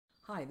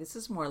Hi, this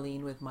is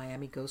Marlene with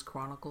Miami Ghost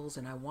Chronicles,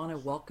 and I want to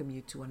welcome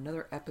you to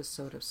another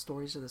episode of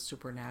Stories of the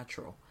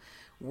Supernatural.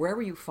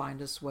 Wherever you find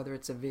us, whether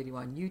it's a video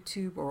on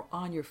YouTube or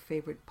on your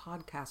favorite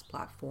podcast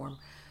platform,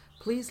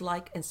 please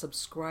like and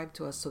subscribe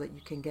to us so that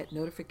you can get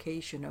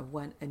notification of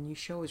when a new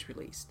show is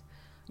released.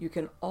 You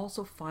can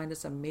also find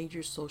us on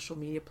major social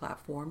media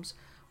platforms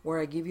where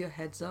I give you a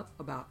heads up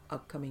about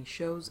upcoming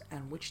shows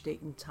and which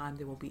date and time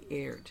they will be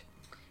aired.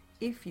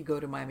 If you go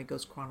to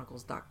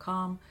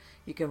MiamiGhostChronicles.com,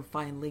 you can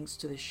find links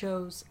to the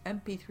shows,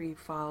 MP3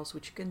 files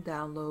which you can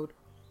download,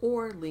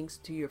 or links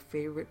to your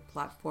favorite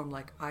platform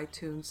like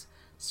iTunes,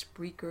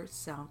 Spreaker,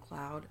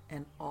 SoundCloud,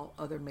 and all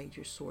other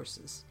major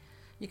sources.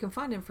 You can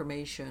find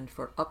information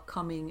for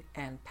upcoming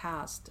and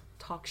past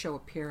talk show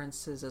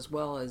appearances as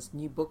well as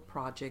new book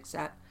projects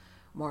at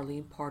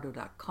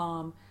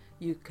MarlenePardo.com.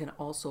 You can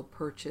also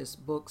purchase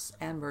books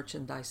and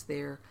merchandise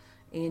there.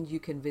 And you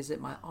can visit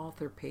my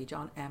author page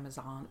on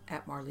Amazon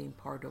at Marlene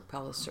Pardo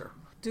Pellicer.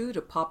 Due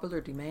to popular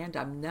demand,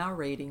 I'm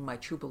narrating my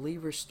True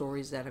Believer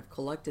stories that I've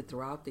collected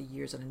throughout the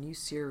years in a new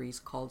series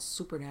called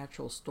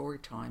Supernatural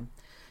Storytime.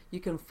 You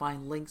can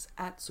find links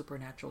at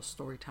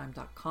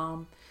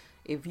supernaturalstorytime.com.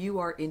 If you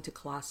are into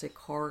classic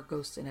horror,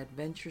 ghost, and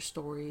adventure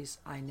stories,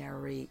 I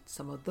narrate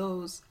some of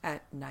those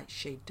at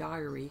Nightshade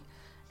Diary,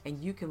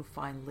 and you can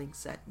find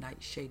links at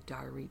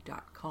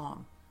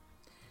nightshadediary.com.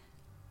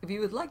 If you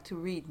would like to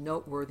read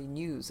noteworthy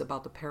news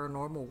about the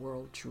paranormal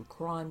world, true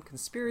crime,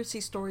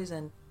 conspiracy stories,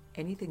 and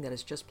anything that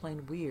is just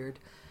plain weird,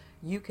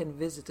 you can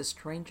visit the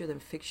Stranger Than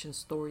Fiction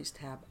Stories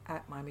tab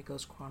at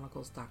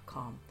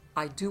MiamiGhostChronicles.com.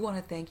 I do want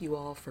to thank you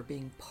all for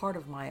being part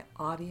of my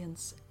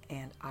audience,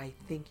 and I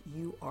think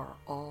you are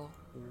all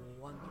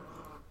wonderful.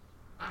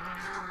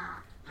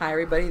 Hi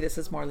everybody, this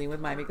is Marlene with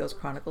Miami Ghost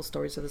Chronicles,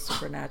 Stories of the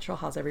Supernatural.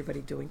 How's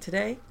everybody doing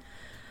today?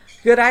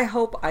 Good, I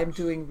hope I'm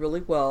doing really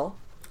well.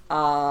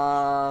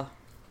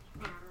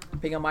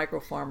 Being a micro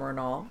farmer and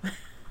all, and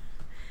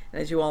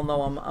as you all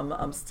know,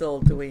 I'm still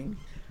doing.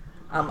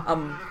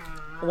 I'm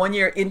 1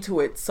 year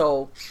into it,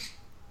 so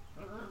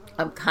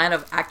I'm kind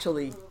of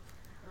actually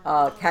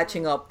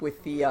catching up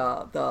with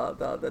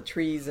the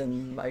trees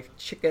and my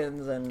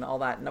chickens and all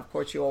that. And of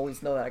course, you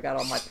always know that I got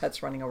all my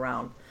pets running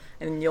around,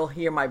 and you'll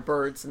hear my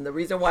birds. And the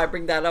reason why I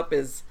bring that up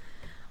is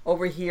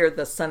over here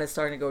the sun is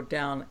starting to go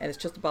down, and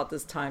it's just about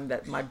this time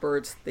that my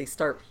birds they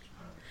start.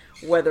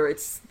 Whether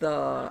it's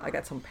I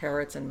got some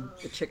parrots and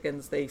the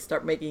chickens, they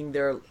start making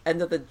their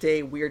end of the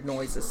day weird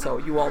noises. So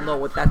you all know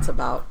what that's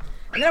about.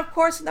 And then of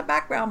course in the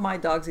background, my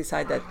dogs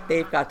decide that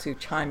they've got to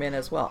chime in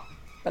as well.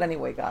 But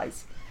anyway,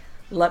 guys,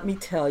 let me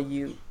tell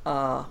you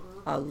a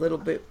little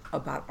bit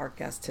about our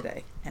guest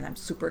today. And I'm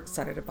super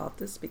excited about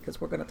this because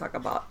we're going to talk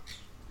about,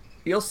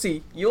 you'll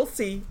see.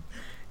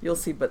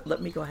 But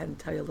let me go ahead and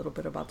tell you a little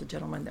bit about the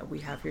gentleman that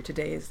we have here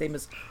today. His name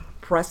is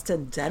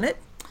Preston Dennett.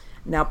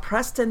 Now,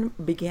 Preston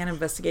began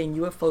investigating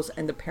UFOs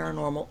and the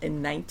paranormal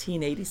in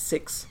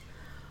 1986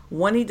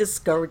 when he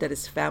discovered that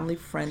his family,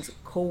 friends,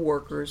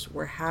 co-workers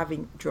were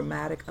having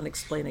dramatic,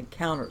 unexplained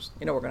encounters.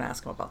 You know, we're going to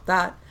ask him about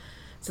that.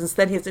 Since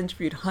then, he has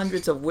interviewed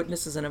hundreds of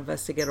witnesses and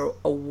investigated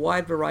a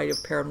wide variety of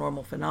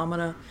paranormal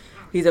phenomena.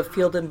 He's a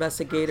field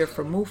investigator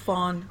for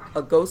MUFON,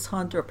 a ghost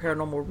hunter, a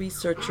paranormal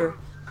researcher,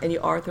 and the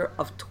author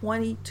of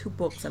 22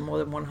 books and more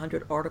than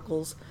 100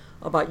 articles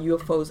about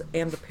UFOs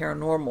and the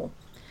paranormal.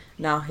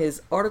 Now,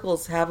 his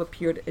articles have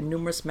appeared in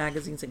numerous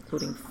magazines,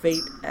 including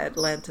Fate,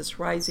 Atlantis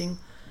Rising,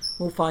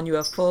 MUFON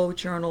UFO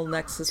Journal,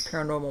 Nexus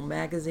Paranormal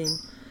Magazine,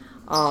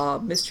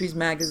 Mysteries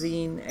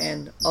Magazine,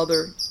 and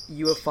other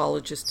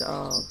ufologist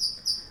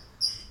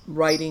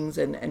writings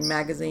and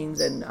magazines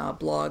and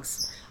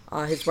blogs.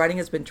 His writing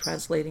has been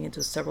translated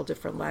into several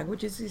different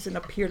languages. He's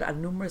appeared on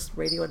numerous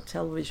radio and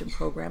television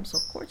programs. So,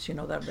 of course, you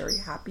know that I'm very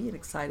happy and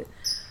excited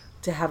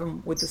to have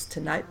him with us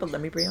tonight. But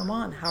let me bring him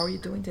on. How are you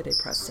doing today,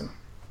 Preston?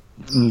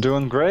 I'm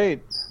doing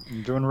great.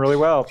 I'm doing really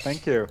well.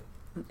 Thank you.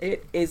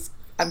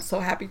 I'm so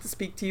happy to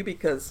speak to you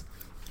because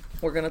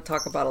we're going to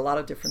talk about a lot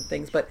of different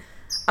things. But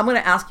I'm going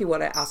to ask you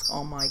what I ask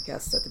all my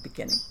guests at the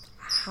beginning.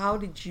 How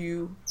did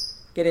you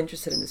get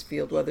interested in this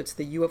field, whether it's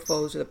the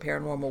UFOs or the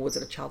paranormal? Was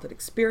it a childhood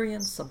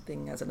experience,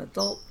 something as an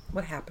adult?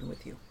 What happened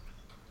with you?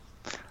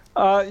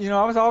 I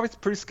was always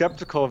pretty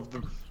skeptical of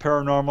the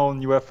paranormal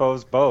and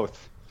UFOs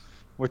both,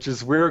 which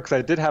is weird because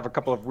I did have a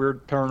couple of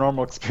weird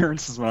paranormal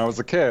experiences when I was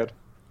a kid.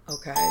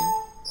 Okay.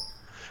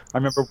 I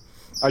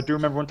do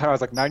remember one time I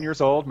was like 9 years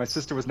old. My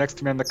sister was next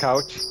to me on the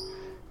couch,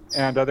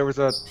 and there was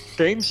a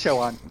game show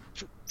on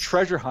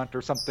Treasure Hunt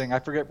or something. I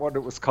forget what it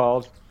was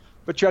called,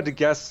 but you had to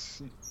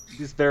guess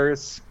these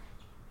various,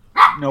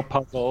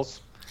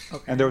 puzzles.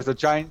 Okay. And there was a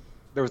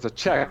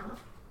check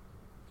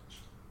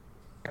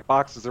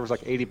boxes. There was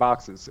like 80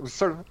 boxes. It was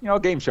sort of, a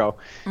game show.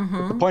 Mm-hmm.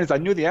 But the point is, I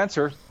knew the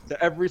answer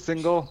to every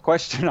single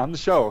question on the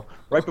show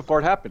right before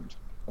it happened.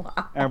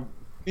 Wow. And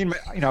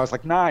I was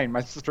like 9. My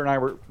sister and I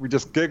we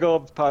just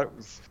giggled, thought it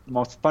was the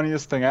most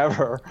funniest thing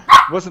ever.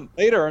 It wasn't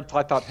later until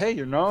I thought, hey,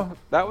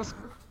 that was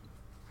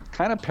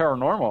kind of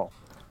paranormal.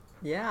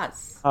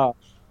 Yes.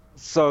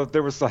 So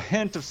there was a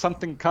hint of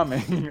something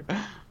coming,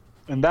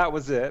 and that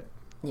was it.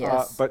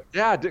 Yes. But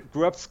yeah,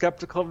 grew up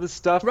skeptical of this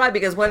stuff. Right,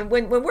 because when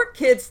we're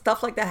kids,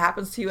 stuff like that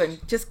happens to you,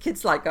 and just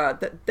kids like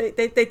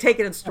they take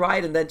it in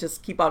stride and then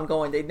just keep on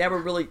going. They never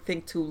really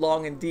think too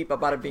long and deep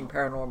about it being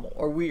paranormal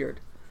or weird.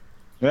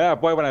 Yeah,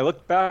 boy, when I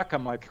look back,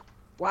 I'm like,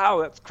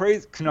 wow, that's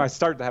crazy. I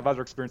started to have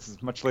other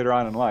experiences much later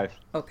on in life.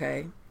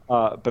 Okay.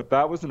 But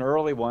that was an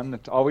early one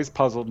that always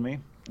puzzled me.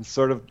 It's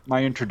sort of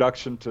my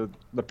introduction to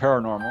the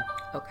paranormal.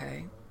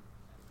 Okay.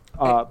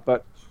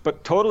 But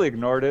totally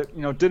ignored it.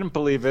 Didn't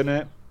believe in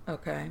it.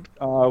 Okay.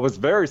 Was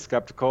very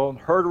skeptical.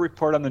 Heard a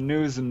report on the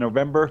news in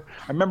November.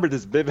 I remember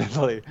this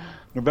vividly.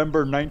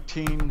 November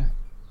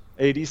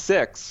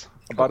 1986,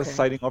 about a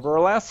sighting over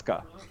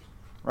Alaska.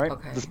 Right?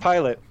 Okay.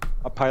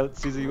 A pilot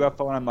sees a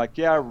UFO, and I'm like,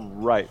 yeah,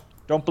 right.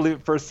 Don't believe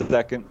it for a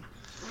second.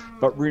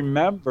 But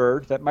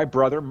remembered that my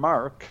brother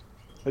Mark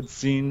had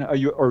seen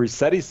or he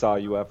said he saw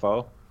a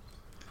UFO.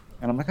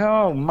 And I'm like,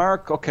 oh,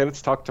 Mark, okay,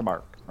 let's talk to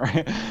Mark.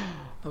 Right?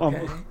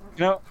 Okay.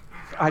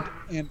 I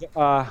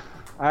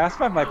asked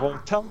him, I'm like, well,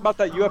 tell me about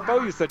that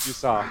UFO you said you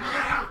saw.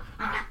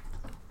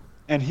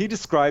 And he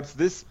describes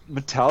this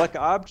metallic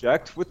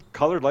object with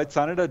colored lights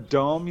on it, a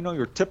dome,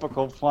 your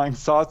typical flying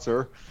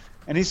saucer,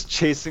 and he's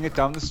chasing it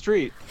down the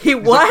street. He's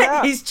what? Like,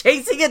 yeah. He's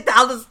chasing it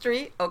down the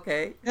street?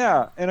 Okay.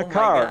 Yeah, in a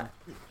car.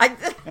 And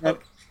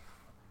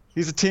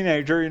he's a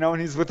teenager, and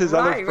he's with his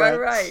other friends.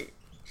 Right.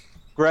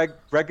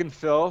 Greg and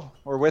Phil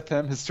were with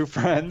him, his two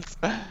friends,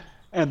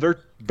 and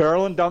they're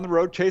barreling down the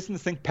road chasing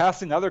this thing,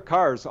 passing other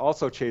cars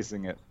also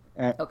chasing it.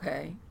 And,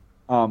 okay.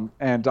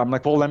 And I'm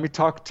like, well, let me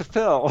talk to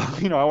Phil.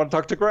 I want to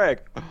talk to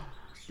Greg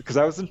because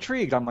I was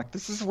intrigued. I'm like,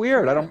 this is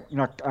weird.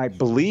 I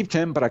believed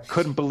him, but I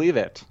couldn't believe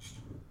it.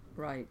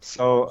 Right.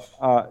 So,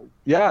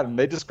 and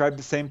they described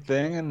the same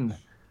thing, and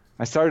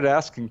I started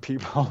asking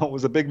people. It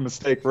was a big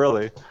mistake,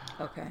 really.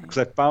 Okay. Because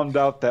I found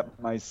out that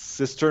my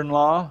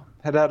sister-in-law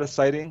had a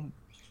sighting,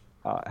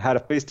 had a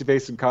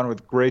face-to-face encounter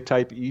with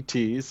gray-type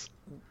ETs.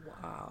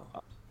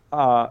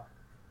 Wow.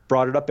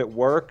 Brought it up at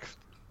work.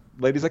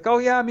 Lady's like, oh,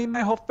 yeah, me and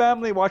my whole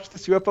family watched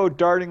this UFO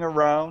darting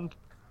around.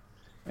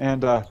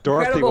 And Dorothy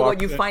Incredible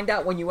what you find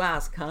out when you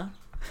ask, huh?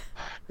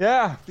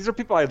 Yeah, these are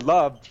people I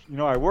loved.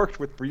 I worked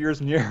with for years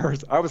and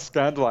years. I was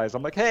scandalized.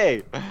 I'm like,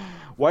 hey,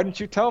 why didn't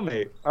you tell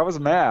me? I was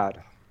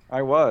mad.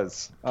 I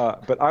was.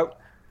 But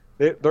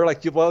they're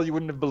like, well, you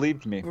wouldn't have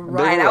believed me.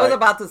 Right. I was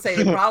about to say,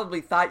 they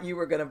probably thought you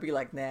were going to be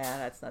like, nah,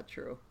 that's not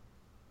true.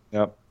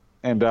 Yep.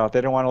 And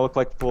they don't want to look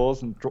like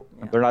fools, and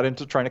they're not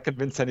into trying to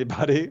convince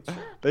anybody. Sure.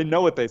 They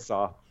know what they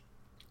saw.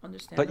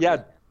 Understandable. But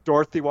yeah,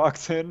 Dorothy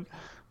walks in.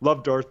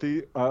 Love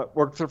Dorothy.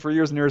 Worked with her for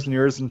years and years and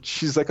years. And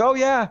she's like, oh,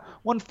 yeah,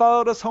 one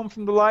followed us home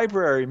from the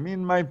library. Me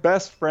and my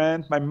best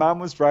friend. My mom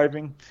was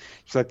driving.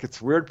 She's like,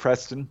 it's weird,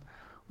 Preston.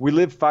 We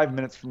live 5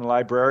 minutes from the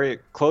library.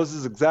 It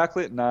closes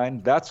exactly at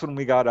 9. That's when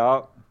we got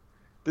out.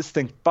 This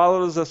thing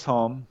follows us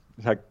home.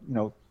 It had,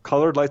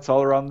 colored lights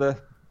all around the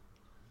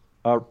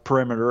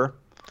perimeter.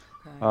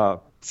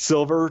 Okay.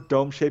 Silver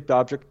dome-shaped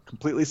object,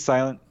 completely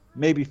silent,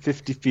 maybe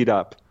 50 feet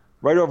up,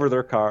 right over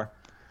their car.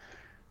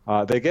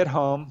 They get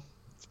home.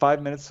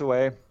 5 minutes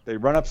away. They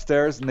run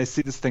upstairs and they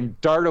see this thing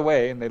dart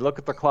away, and they look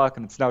at the clock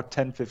and it's now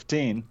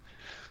 10:15.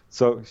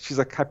 So she's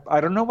like,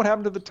 I don't know what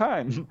happened to the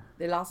time.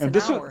 They lost an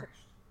hour.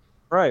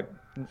 Right.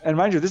 And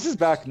mind you, this is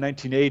back in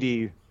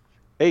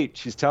 1988.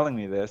 She's telling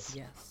me this.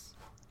 Yes.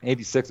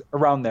 86,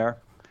 around there.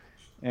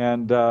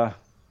 And that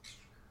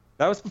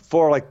was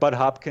before Bud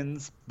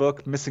Hopkins'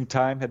 book, Missing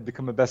Time, had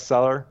become a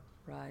bestseller.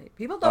 Right.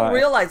 People don't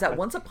realize that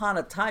once upon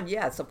a time,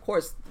 yes, of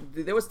course,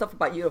 there was stuff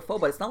about UFO,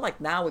 but it's not like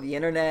now with the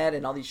internet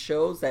and all these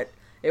shows that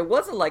it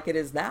wasn't like it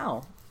is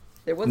now.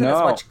 There wasn't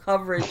as much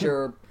coverage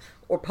or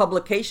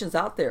publications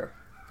out there.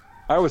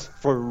 I was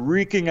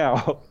freaking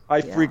out.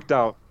 I freaked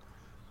out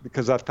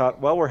because I thought,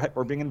 well,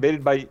 we're being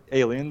invaded by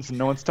aliens and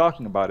no one's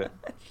talking about it.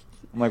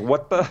 I'm like,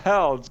 what the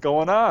hell is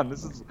going on?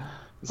 This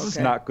is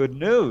not good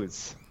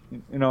news.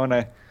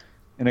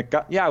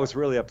 I was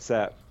really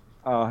upset.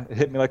 It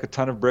hit me like a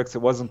ton of bricks.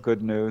 It wasn't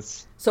good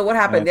news. So what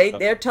happened?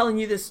 They're telling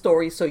you this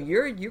story. So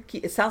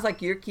it sounds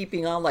like you're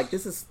keeping on. Like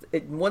this is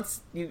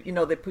once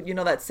they put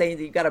that saying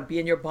that you got to be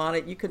in your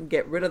bonnet. You couldn't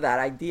get rid of that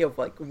idea of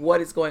what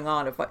is going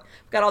on. If I've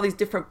got all these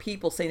different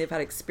people saying they've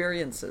had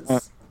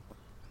experiences.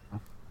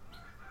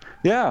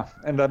 Yeah,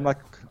 and I'm like,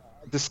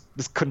 this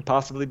couldn't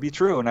possibly be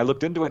true. And I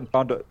looked into it and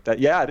found out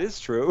that it is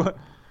true.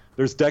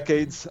 There's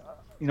decades.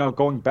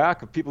 Going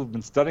back, people have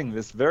been studying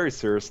this very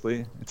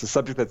seriously. It's a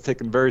subject that's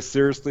taken very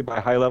seriously by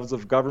high levels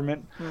of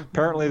government. Mm-hmm.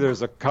 Apparently,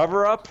 there's a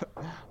cover-up.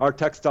 Our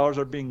tax dollars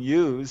are being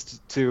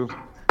used to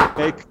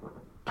make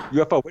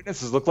UFO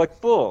witnesses look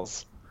like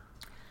fools.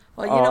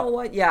 Well, you know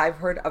what? Yeah, I've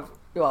heard of,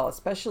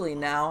 especially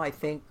now, I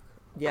think,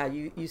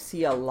 you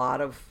see a lot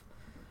of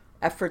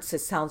efforts, it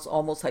sounds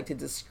almost like to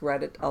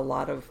discredit a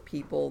lot of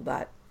people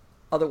that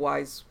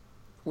otherwise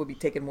would be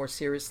taken more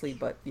seriously,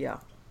 but yeah.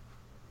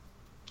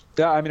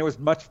 Yeah, it was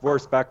much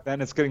worse back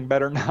then. It's getting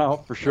better now,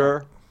 for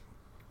sure.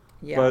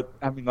 Yeah. But,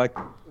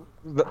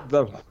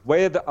 the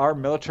way that our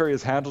military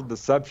has handled the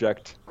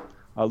subject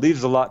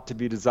leaves a lot to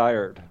be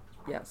desired.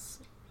 Yes.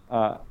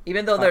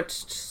 Even though there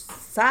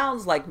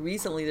sounds like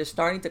recently they're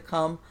starting to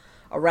come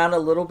around a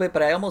little bit,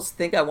 but I almost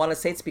think I want to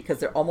say it's because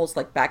they're almost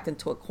like backed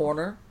into a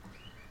corner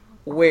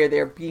where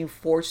they're being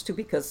forced to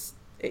because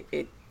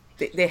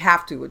they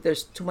have to.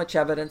 There's too much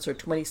evidence or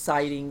too many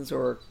sightings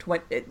or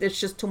there's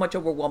just too much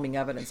overwhelming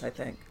evidence, I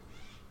think.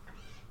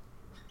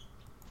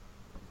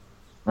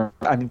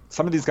 I mean,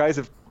 some of these guys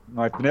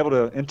I've been able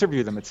to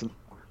interview them. It's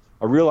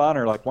a real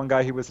honor. Like one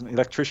guy, he was an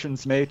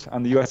electrician's mate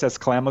on the USS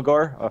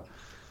Clamagore, a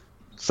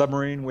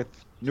submarine with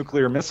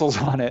nuclear missiles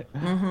on it.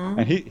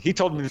 And he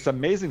told me this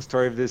amazing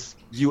story of this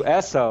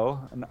USO,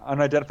 an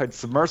unidentified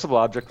submersible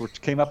object,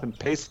 which came up and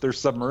paced their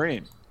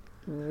submarine.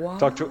 What?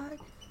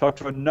 Talked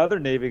to another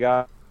Navy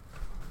guy,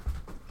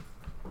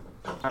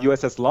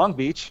 USS Long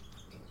Beach,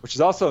 which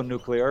is also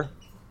nuclear,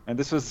 and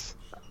this was,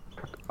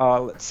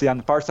 let's see, on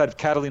the far side of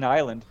Catalina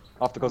Island,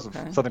 off the coast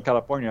of Southern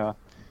California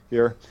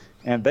here,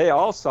 and they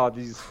all saw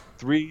these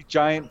 3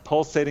 giant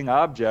pulsating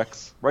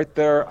objects right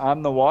there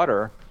on the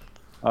water,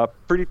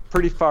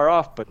 pretty far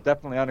off, but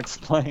definitely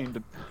unexplained,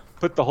 and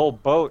put the whole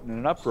boat in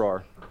an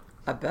uproar.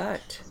 I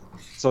bet.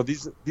 So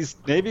these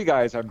Navy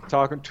guys I'm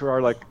talking to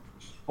are like,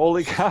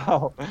 holy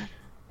cow.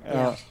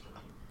 Yeah.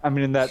 I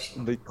mean, in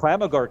the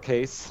Clamagore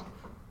case,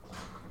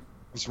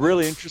 it's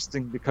really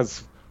interesting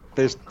because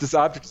this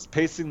object is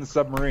pacing the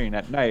submarine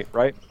at night,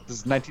 right? This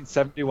is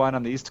 1971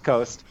 on the East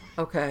Coast.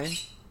 Okay.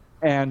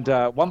 And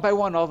one by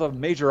one, all the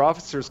major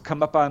officers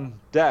come up on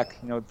deck.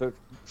 You know, the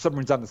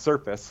submarine's on the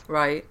surface.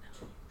 Right.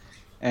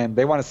 And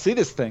they want to see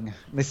this thing.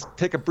 And they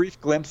take a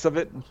brief glimpse of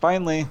it. And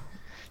finally,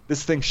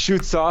 this thing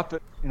shoots off.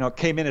 It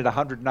came in at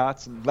 100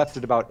 knots and left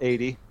at about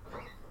 80.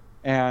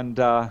 And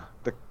the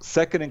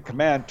second in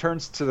command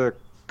turns to the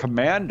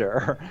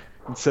commander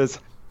and says,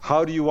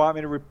 "How do you want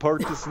me to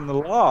report this in the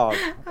log?"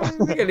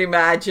 You can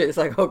imagine. It's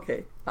like,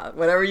 okay,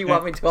 whatever you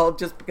want me to, I'll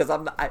just because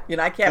I'm not,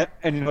 I can't.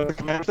 And you know what the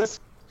commander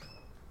says?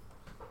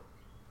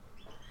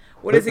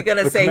 What is he going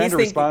to say? The commander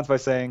responds by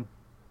saying,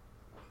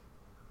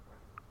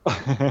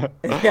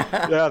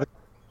 the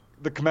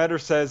commander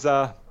says,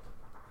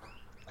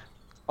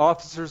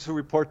 "Officers who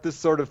report this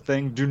sort of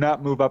thing do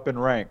not move up in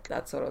rank."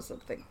 That's what I was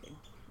thinking.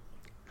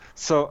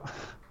 So,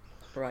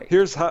 right.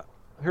 Here's a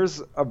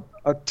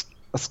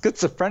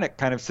schizophrenic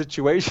kind of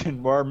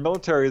situation where our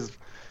military is,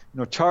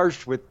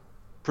 charged with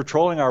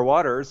patrolling our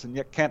waters and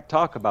yet can't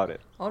talk about it.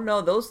 Oh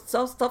no, those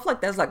stuff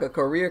like that's like a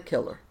career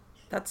killer.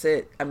 That's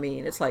it. I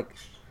mean, it's like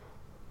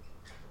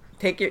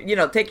take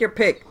your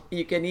pick.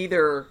 You can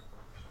either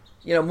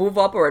move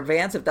up or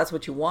advance if that's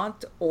what you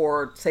want,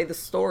 or say the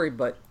story.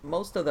 But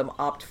most of them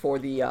opt for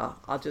the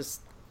I'll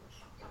just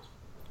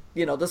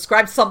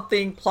describe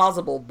something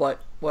plausible, but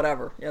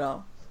whatever,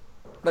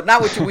 but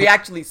not what we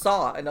actually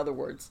saw. In other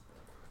words,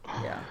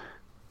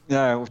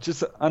 yeah, which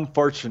is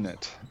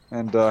unfortunate.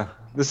 And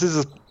this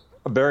is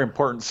a very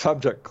important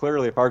subject.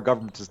 Clearly, if our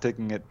government is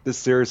taking it this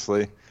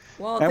seriously,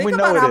 well, and think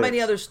about how many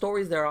other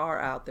stories there are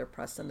out there,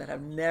 Preston, that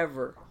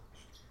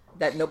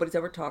nobody's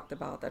ever talked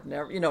about. That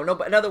never, no.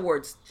 But in other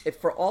words, if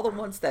for all the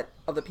ones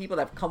of the people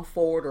that have come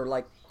forward, or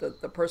like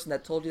the person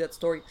that told you that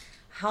story,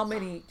 how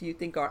many do you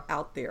think are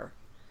out there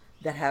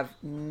that have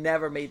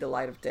never made the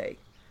light of day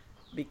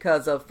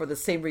for the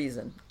same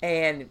reason?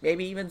 And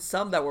maybe even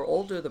some that were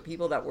older, the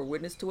people that were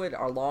witness to it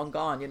are long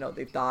gone.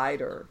 They've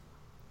died, or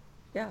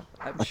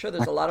I'm sure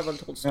there's a lot of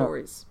untold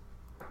stories.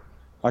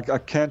 I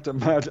can't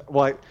imagine.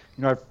 Well,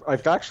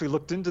 I've actually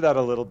looked into that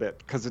a little bit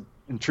because it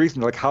intrigues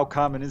me. Like, how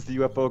common is the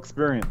UFO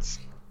experience,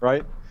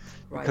 right?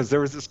 Because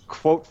there was this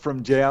quote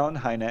from J. Allen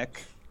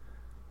Hynek,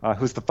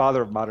 who's the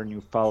father of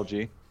modern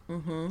ufology,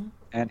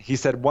 and he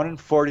said 1 in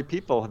 40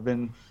 people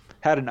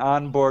had an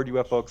onboard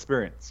UFO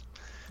experience.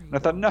 And I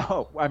thought,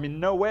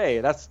 no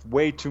way. That's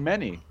way too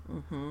many.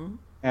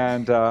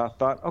 And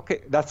thought,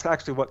 okay, that's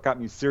actually what got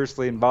me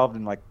seriously involved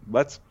in,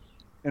 let's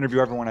interview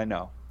everyone I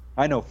know.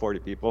 I know 40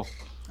 people.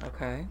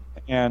 Okay.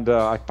 And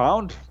I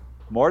found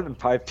more than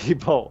 5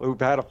 people who've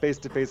had a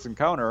face-to-face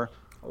encounter,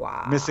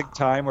 missing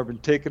time, or been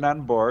taken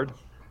on board.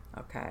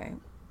 Okay.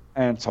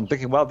 And so I'm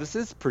thinking, well, this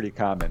is pretty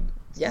common.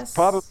 Yes.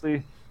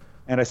 Probably.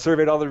 And I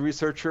surveyed all the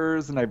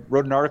researchers, and I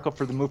wrote an article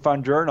for the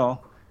MUFON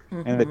Journal,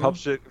 and they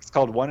published it. It's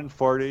called 1 in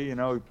 40.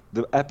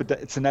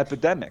 It's an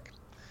epidemic.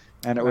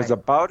 And it was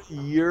about a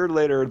year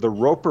later, the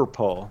Roper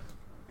poll.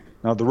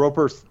 Now, the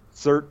Roper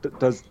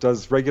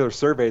does regular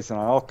surveys on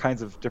all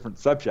kinds of different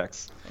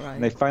subjects,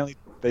 and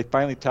they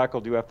finally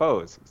tackled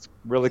UFOs. It's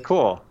really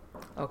cool.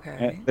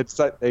 Okay. And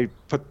they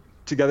put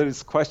together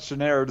this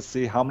questionnaire to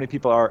see how many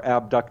people are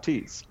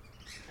abductees.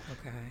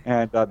 Okay.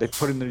 And they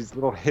put in these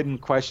little hidden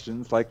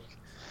questions like,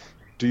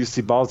 do you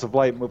see balls of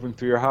light moving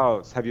through your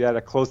house? Have you had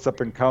a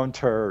close-up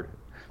encounter?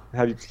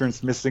 Have you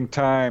experienced missing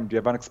time? Do you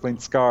have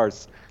unexplained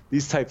scars?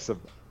 These types of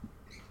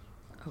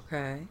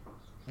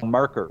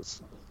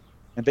markers.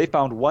 And they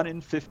found 1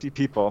 in 50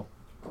 people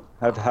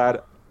have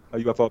had a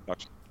UFO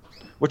abduction,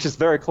 which is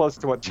very close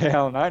to what J.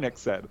 Allen Hynek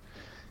said.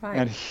 Right.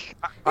 And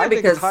I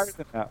think it's higher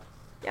than that.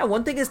 Yeah,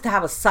 one thing is to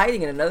have a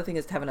sighting, and another thing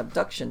is to have an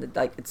abduction.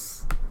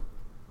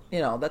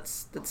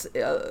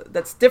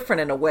 that's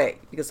different in a way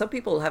because some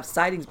people have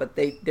sightings, but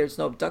there's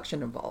no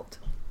abduction involved.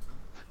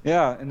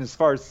 Yeah, and as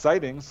far as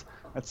sightings,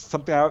 that's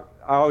something I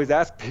always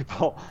ask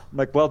people. I'm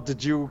like, well,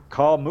 did you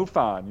call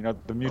MUFON,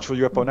 the Mutual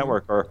UFO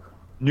Network, or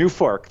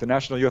NUFORC, the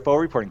National UFO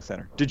Reporting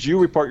Center? Did you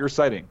report your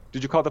sighting?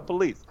 Did you call the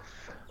police?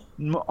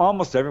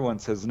 Almost everyone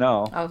says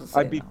no. I would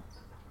say no.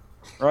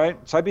 Right?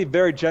 So I'd be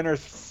very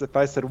generous if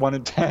I said 1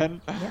 in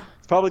 10. Yeah.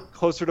 It's probably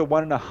closer to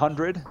 1 in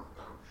 100.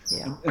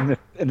 Yeah. And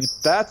if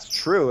that's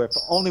true, if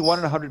only 1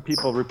 in 100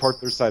 people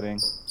report their sighting,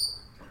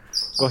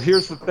 well,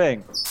 here's the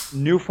thing.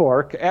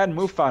 NUFORC and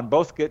MUFON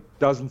both get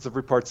dozens of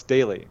reports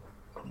daily.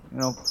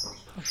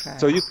 Okay.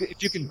 So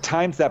if you can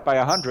times that by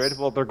 100,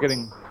 well, they're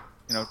getting,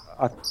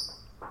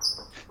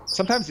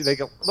 sometimes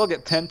they'll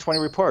get 10, 20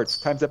 reports.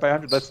 Times that by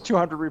 100, that's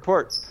 200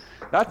 reports.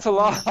 That's a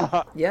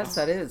lot. Yes,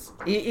 that is.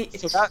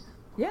 So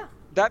yeah.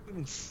 That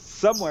means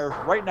somewhere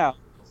right now,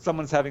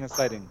 someone's having a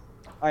sighting.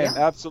 I am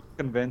absolutely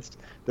convinced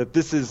that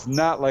this is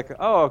not like,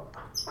 a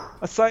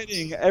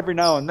sighting every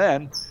now and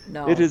then.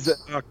 No. It is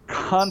a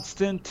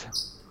constant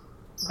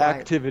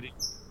activity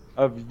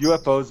of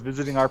UFOs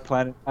visiting our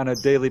planet on a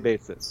daily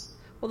basis.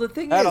 Well, the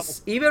thing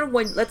is, even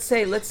when let's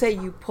say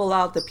you pull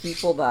out the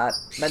people that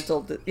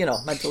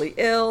mentally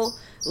ill,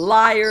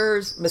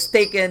 liars,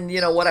 mistaken,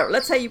 whatever.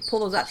 Let's say you pull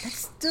those out. That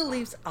still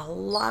leaves a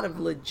lot of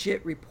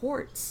legit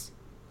reports.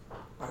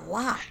 A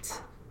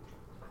lot.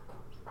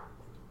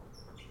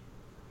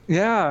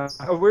 Yeah,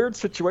 a weird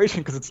situation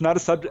because it's not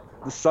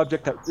the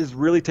subject that is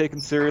really taken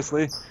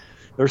seriously.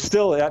 There's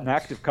still an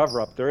active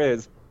cover-up. There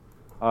is.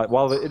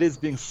 While it is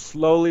being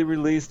slowly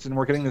released, and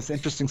we're getting this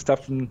interesting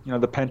stuff from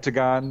the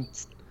Pentagon,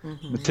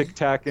 the Tic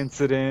Tac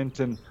incident,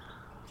 and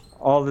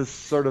all this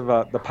sort of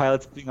the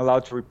pilots being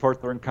allowed to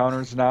report their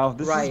encounters now.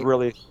 This is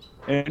really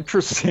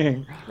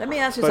interesting. Let me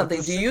ask you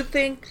something. Do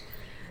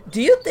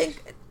you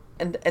think,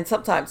 and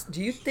sometimes,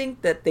 do you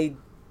think that they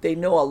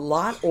know a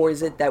lot, or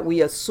is it that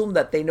we assume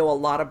that they know a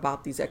lot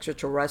about these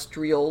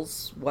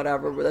extraterrestrials,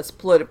 whatever, let's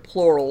put it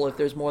plural if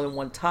there's more than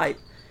one type,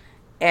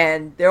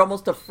 and they're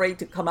almost afraid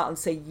to come out and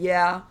say,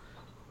 yeah,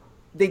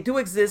 they do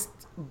exist,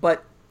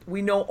 but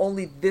we know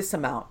only this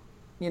amount.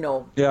 We've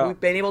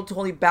been able to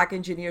only back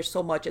engineer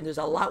so much, and there's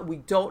a lot we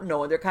don't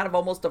know, and they're kind of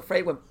almost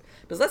afraid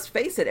because let's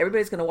face it,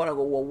 everybody's going to want to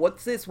go, well,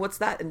 what's this, what's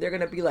that, and they're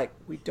going to be like,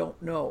 we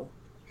don't know.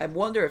 I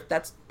wonder if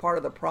that's part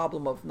of the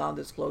problem of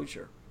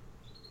non-disclosure.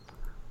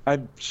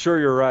 I'm sure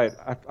you're right.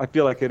 I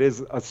feel like it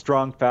is a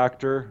strong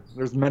factor.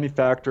 There's many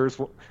factors.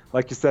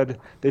 Like you said,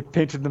 they've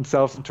painted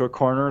themselves into a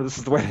corner. This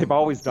is the way they've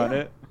always done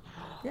it.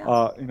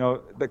 Yeah.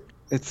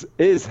 It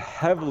is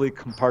heavily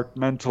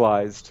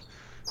compartmentalized.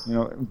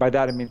 By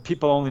that I mean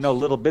people only know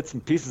little bits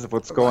and pieces of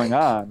what's going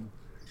on.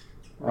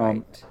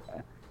 Right.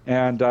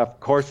 And of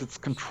course, it's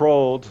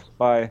controlled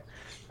by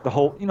the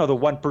whole, the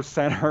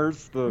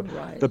 1%ers,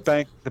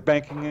 the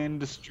banking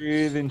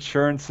industry, the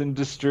insurance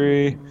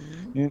industry,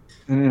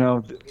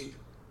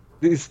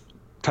 these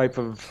type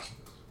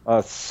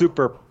of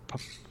super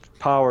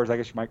powers, I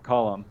guess you might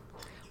call them.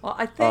 Well,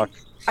 I think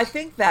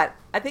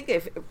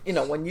if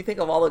when you think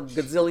of all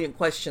the gazillion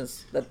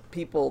questions that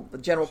the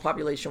general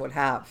population would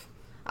have,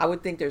 I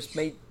would think there's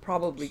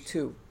probably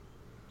two.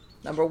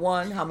 Number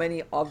one, how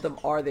many of them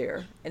are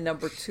there? And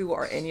number two,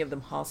 are any of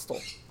them hostile?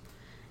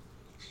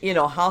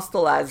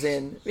 Hostile as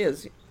in,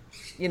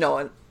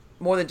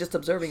 more than just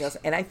observing us.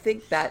 And I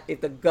think that if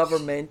the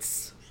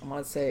governments, I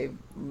want to say,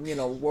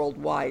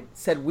 worldwide,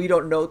 said we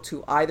don't know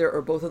to either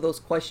or both of those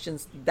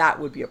questions, that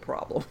would be a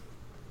problem.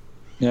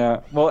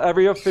 Yeah. Well,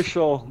 every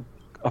official,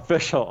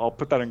 I'll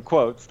put that in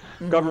quotes,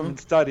 government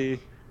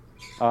study,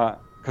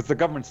 because the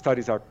government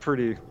studies are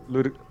pretty,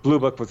 Blue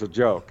Book was a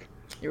joke.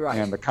 You're right.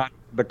 And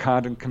the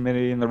Condon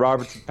Committee and the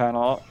Robertson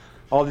Panel,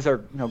 all these are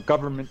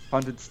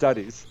government-funded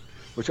studies,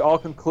 which all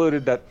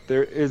concluded that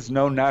there is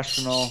no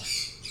national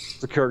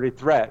security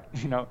threat.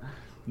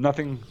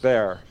 Nothing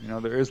there.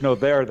 There is no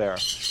there,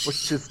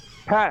 which is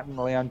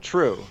patently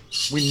untrue.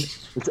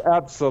 It's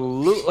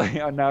absolutely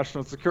a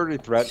national security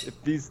threat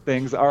if these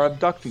things are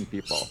abducting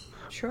people.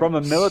 Sure. From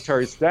a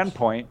military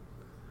standpoint,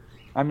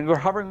 I mean, they're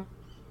hovering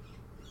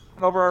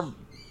over our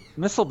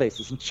missile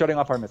bases and shutting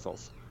off our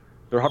missiles.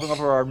 They're hovering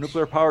over our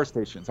nuclear power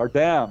stations, our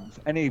dams,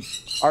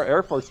 our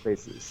Air Force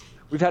bases.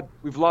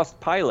 We've lost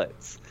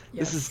pilots.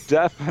 Yes. This is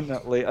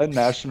definitely a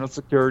national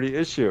security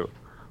issue,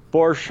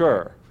 for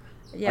sure.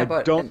 Yeah,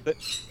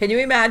 can you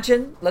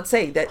imagine? Let's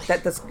say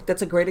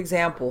that's a great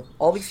example.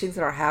 All these things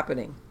that are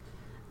happening,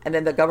 and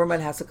then the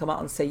government has to come out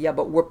and say, "Yeah,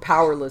 but we're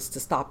powerless to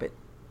stop it."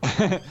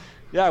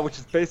 Yeah, which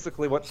is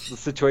basically what the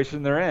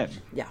situation they're in.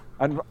 Yeah.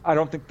 I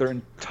don't think they're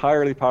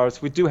entirely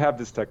powerless. We do have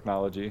this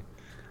technology,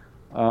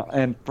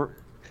 and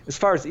as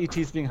far as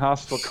ETs being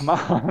hostile, come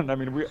on. I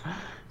mean,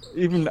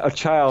 even a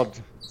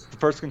child, the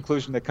first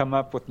conclusion they come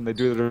up with when they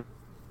do their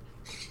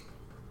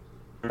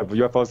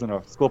UFOs in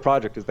a school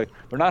project is they're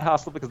not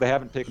hostile because they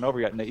haven't taken over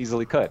yet, and they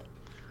easily could.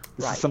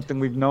 This is something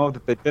we've known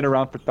that they've been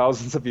around for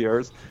thousands of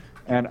years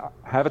and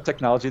have a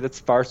technology that's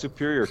far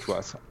superior to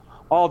us.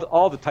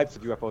 All the types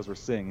of UFOs we're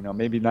seeing,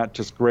 maybe not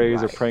just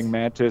grays or praying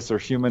mantis or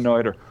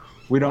humanoid or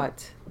We don't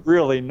Right.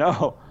 really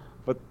know.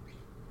 But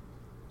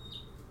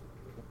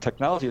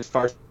technology, as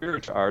far as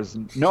spirit to ours,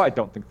 no, I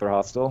don't think they're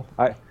hostile.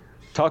 I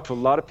talked to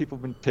a lot of people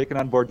who've been taken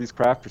on board these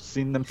craft or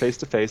seen them face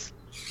to face.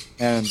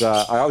 And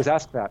I always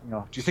ask that,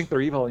 do you think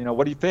they're evil?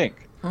 What do you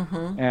think?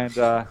 Mm-hmm. And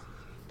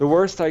the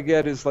worst I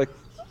get is like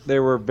they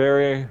were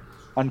very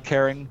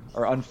uncaring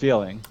or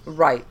unfeeling.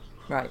 Right.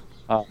 Right.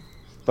 Uh,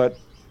 but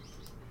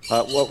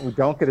what we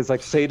don't get is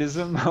like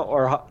sadism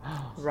or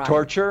Right.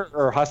 torture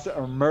or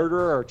or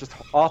murder or just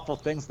awful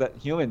things that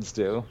humans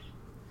do.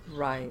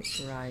 Right.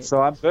 Right.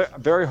 So I'm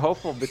very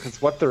hopeful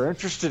because what they're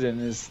interested in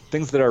is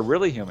things that are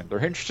really human.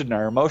 They're interested in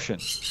our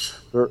emotions.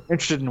 They're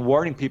interested in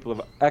warning people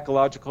of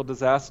ecological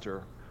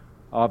disaster,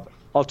 of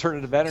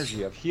alternative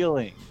energy, of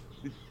healing.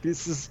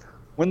 This is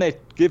when they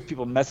give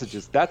people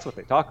messages, that's what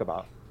they talk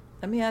about.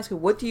 Let me ask you,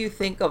 what do you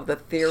think of the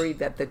theory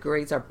that the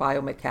Greys are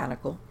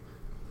biomechanical?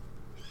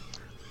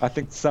 I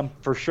think some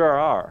for sure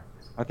are.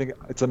 I think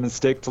it's a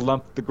mistake to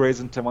lump the Greys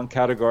into one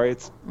category.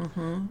 It's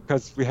Mm-hmm.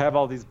 because we have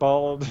all these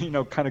bald,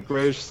 kind of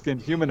grayish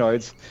skinned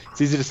humanoids. It's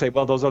easy to say,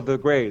 well, those are the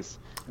Greys.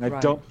 And I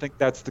Right. don't think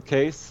that's the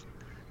case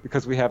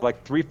because we have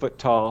like 3 foot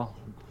tall,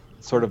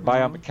 sort of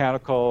Mm-hmm.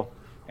 biomechanical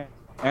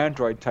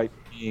android type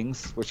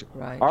beings, which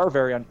Right. are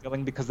very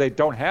unfeeling because they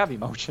don't have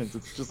emotions.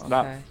 It's just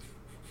not. Okay.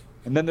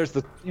 And then there's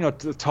the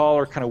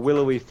taller, kind of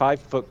willowy 5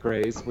 foot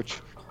Greys, which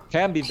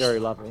can be very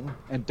loving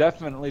and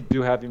definitely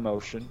do have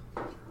emotion,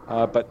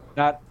 but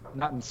not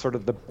in sort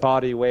of the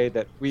body way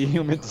that we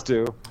humans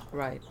do.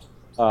 Right.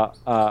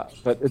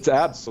 But it's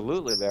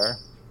absolutely there.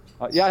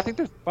 Yeah, I think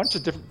there's a bunch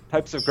of different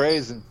types of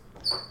Greys, and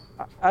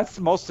that's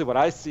mostly what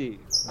I see.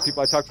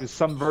 People I talk to,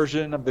 some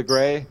version of the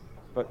Grey,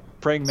 but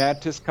praying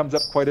mantis comes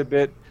up quite a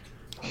bit,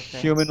 Okay.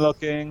 human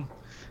looking,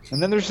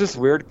 and then there's this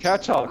weird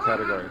catch-all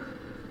category.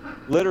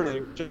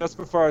 Literally, just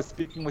before I was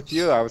speaking with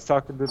you, I was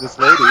talking to this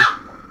lady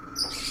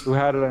who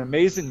had an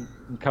amazing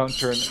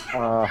encounter in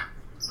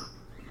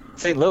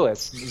St.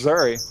 Louis,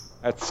 Missouri,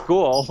 at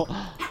school,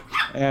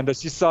 and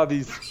she saw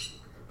these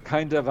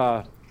kind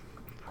of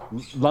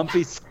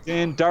lumpy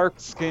skinned, dark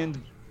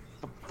skinned,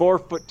 4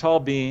 foot tall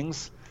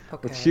beings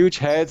with Okay. huge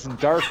heads and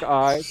dark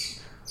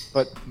eyes,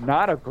 but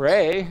not a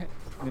Grey,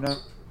 you know,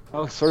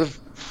 sort of,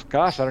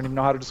 gosh, I don't even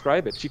know how to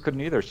describe it. She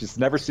couldn't either. She's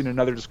never seen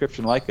another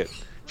description like it.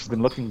 She's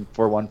been looking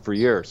for one for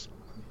years.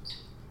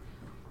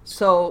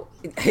 So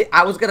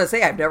I was gonna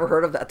say I've never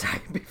heard of that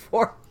type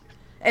before,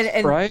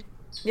 and Right?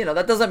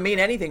 that doesn't mean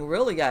anything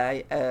really.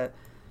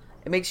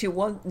 It makes you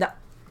wonder. Now,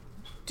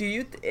 do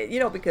you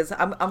because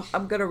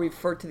I'm gonna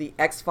refer to the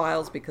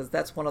X-Files because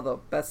that's one of the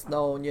best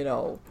known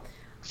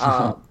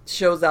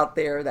shows out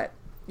there that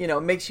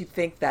makes you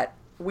think that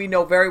we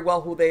know very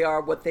well who they are,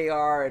 what they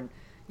are, and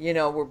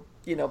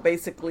we're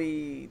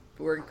basically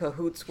we're in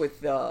cahoots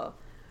with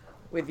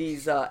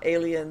these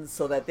aliens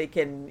so that they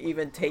can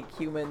even take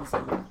humans.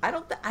 And I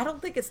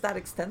don't think it's that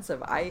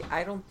extensive.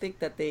 I don't think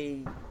that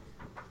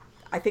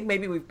I think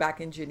maybe we've back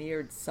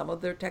engineered some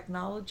of their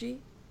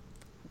technology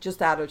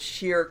just out of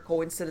sheer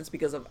coincidence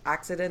because of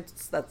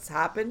accidents that's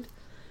happened.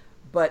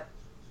 But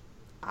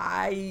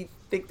I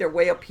think they're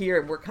way up here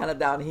and we're kind of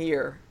down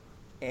here.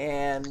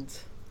 And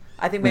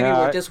I think maybe Yeah,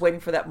 we're just waiting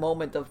for that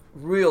moment of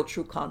real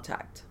true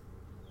contact.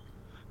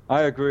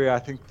 I agree. I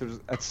think there's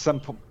at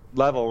some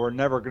level we're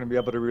never going to be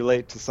able to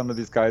relate to some of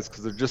these guys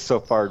because they're just so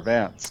far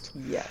advanced.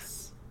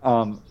 Yes.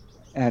 And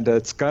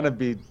it's going to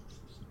be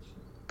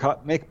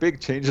make big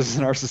changes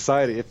in our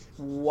society if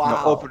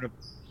Wow.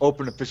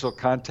 open official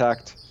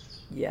contact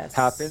Yes.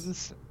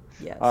 happens,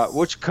 Yes.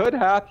 which could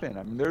happen.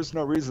 I mean, there's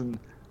no reason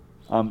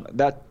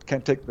that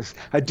can't take place.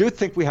 I do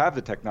think we have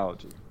the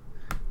technology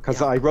because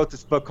Yeah. I wrote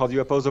this book called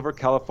UFOs over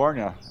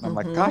California, and I'm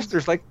like, gosh,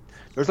 there's like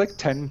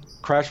 10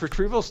 crash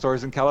retrieval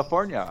stories in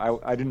California.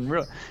 I didn't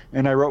realize,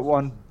 and I wrote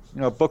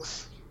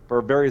books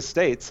for various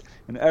states,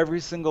 and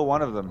every single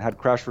one of them had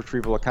crash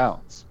retrieval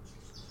accounts.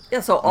 Yeah,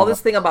 so all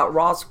this thing about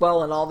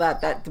Roswell and all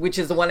that which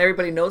is the one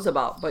everybody knows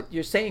about, but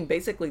you're saying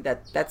basically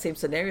that same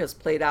scenario is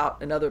played out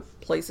in other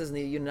places in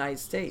the United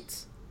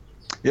States.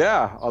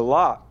 Yeah, a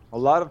lot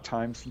of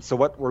times. And so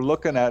what we're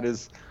looking at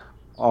is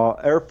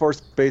Air Force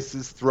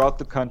bases throughout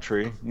the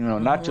country.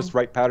 Not just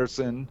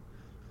Wright-Patterson,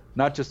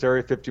 not just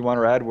Area 51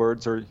 or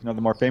Edwards or the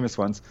more famous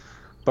ones,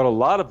 but a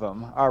lot of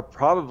them are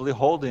probably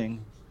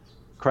holding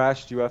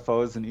crashed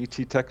UFOs and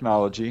ET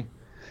technology.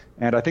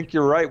 And I think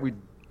you're right. We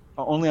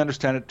only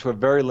understand it to a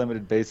very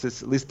limited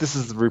basis. At least this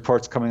is the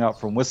reports coming out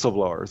from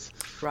whistleblowers,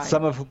 Right.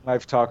 some of whom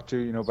I've talked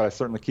to, but I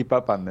certainly keep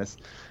up on this.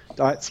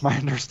 It's my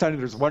understanding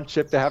there's one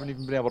ship they haven't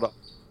even been able to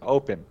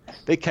open.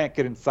 They can't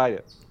get inside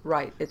it.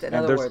 Right. In And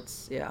other there's-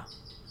 words, yeah.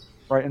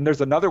 Right, and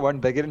there's another one,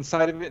 they get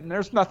inside of it and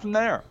there's nothing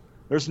there.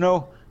 There's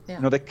no,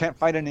 Yeah. they can't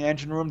find any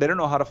engine room. They don't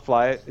know how to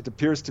fly it. It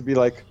appears to be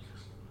like,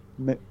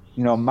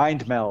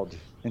 mind meld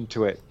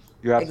into it.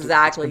 You have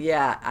Exactly.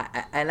 Yeah.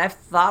 And I've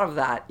thought of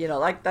that.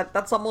 Like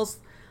that's almost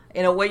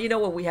in a way.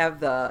 When we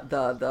have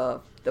the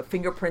the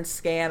fingerprint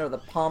scan or the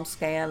palm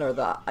scan or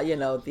the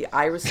the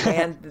iris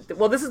scan.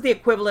 Well, this is the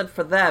equivalent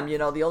for them. The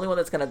only one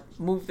that's going to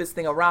move this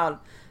thing around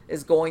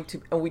is going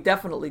to, and we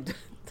definitely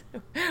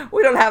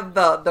we don't have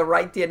the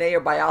right DNA or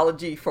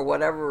biology for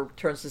whatever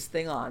turns this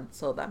thing on.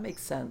 So that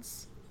makes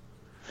sense.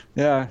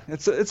 Yeah,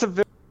 it's a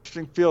very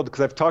interesting field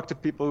because I've talked to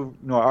people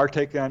who are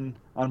taken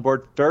on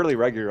board fairly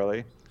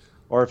regularly,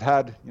 or have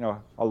had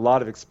a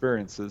lot of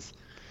experiences.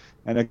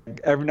 And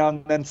every now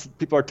and then,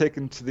 people are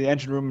taken to the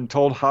engine room and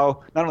told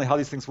not only how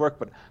these things work,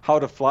 but how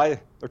to fly.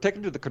 They're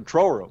taken to the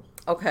control room.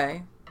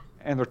 Okay.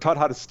 And they're taught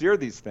how to steer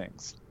these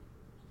things.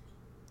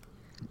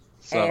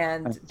 So,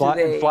 and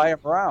fly them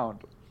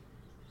around.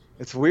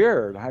 It's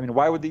weird. I mean,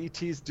 why would the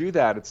ETs do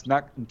that? It's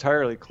not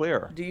entirely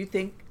clear. Do you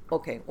think?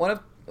 Okay,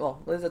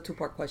 there's a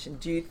two-part question.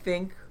 Do you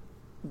think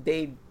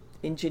they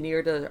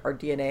engineered our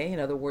DNA? In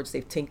other words,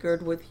 they've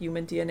tinkered with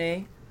human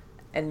DNA,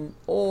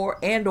 or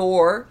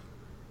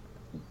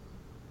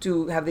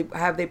do we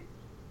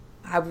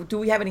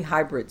have any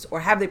hybrids, or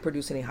have they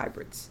produced any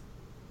hybrids?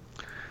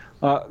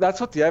 That's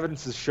what the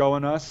evidence is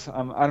showing us.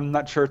 I'm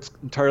not sure it's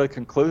entirely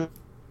conclusive.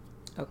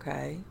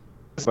 Okay.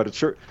 But it's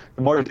sure,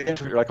 the more you dig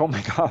into it, you're like, oh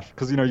my God,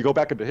 because you go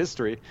back into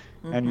history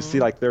and you see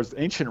like there's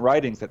ancient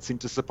writings that seem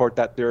to support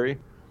that theory,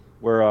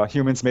 where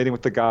humans mating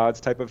with the gods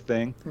type of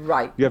thing.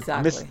 Right. You have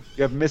exactly.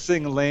 You have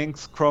missing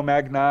links,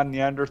 Cro-Magnon,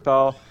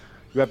 Neanderthal.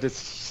 You have this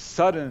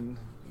sudden,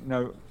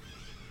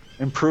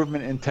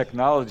 improvement in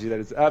technology that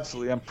is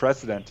absolutely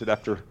unprecedented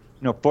after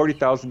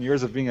 40,000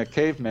 years of being a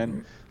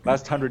caveman.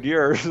 Last 100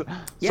 years,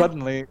 yeah.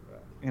 Suddenly,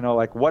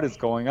 like what is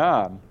going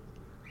on?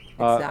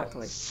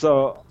 Exactly.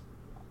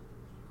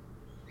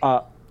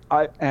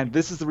 And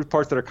this is the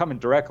reports that are coming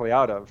directly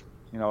out of,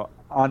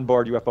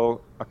 onboard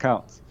UFO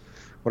accounts.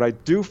 What I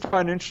do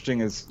find interesting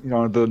is,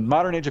 the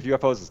modern age of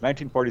UFOs is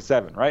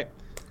 1947, right?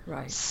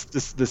 Right.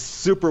 This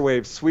super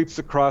wave sweeps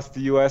across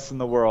the U.S. and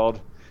the world,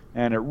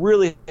 and it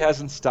really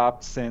hasn't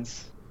stopped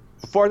since.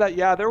 Before that,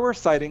 yeah, there were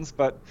sightings,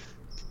 but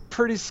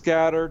pretty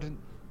scattered,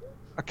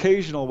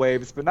 occasional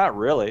waves, but not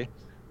really.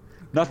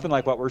 Nothing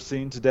like what we're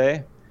seeing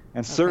today.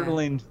 And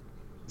certainly,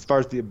 as far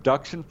as the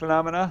abduction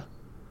phenomena,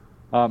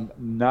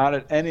 not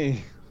at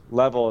any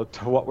level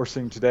to what we're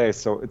seeing today.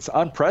 So it's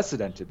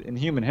unprecedented in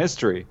human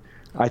history,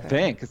 I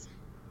think,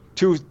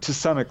 to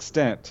some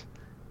extent.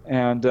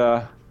 And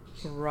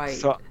right.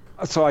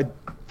 So I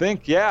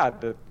think,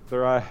 that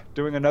they're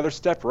doing another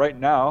step right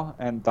now,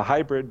 and the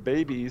hybrid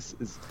babies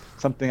is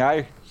something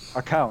I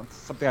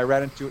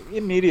ran into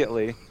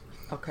immediately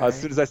as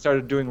soon as I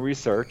started doing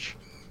research.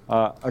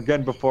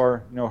 Again,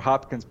 before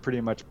Hopkins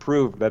pretty much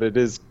proved that it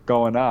is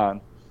going on.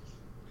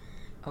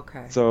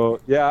 Okay. So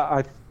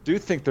I do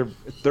think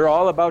they're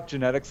all about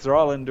genetics. They're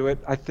all into it.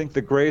 I think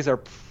the Greys are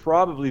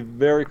probably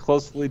very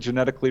closely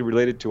genetically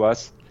related to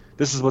us.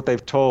 This is what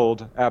they've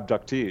told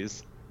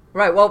abductees.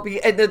 Right. Well,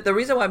 the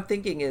reason why I'm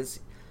thinking is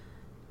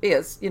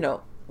because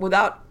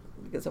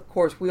of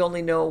course we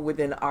only know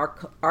within our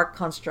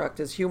construct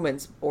as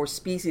humans or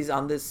species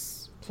on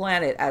this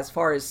planet, as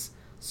far as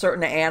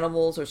certain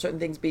animals or certain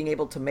things being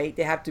able to mate,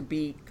 they have to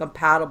be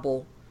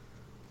compatible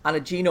on a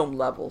genome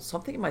level. So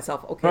I'm thinking to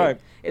myself, right.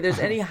 If there's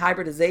any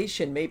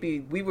hybridization, maybe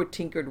we were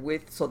tinkered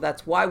with, so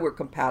that's why we're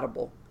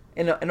compatible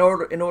in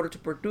order to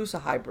produce a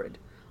hybrid.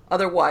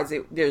 Otherwise,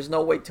 there's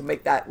no way to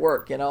make that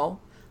work. You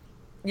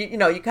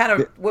kind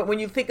of, when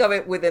you think of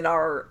it within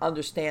our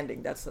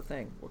understanding, that's the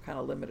thing. We're kind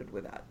of limited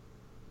with that.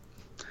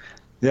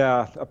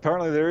 Yeah,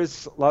 apparently there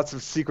is lots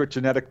of secret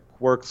genetic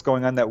works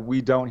going on that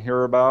we don't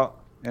hear about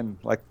in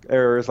like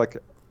areas like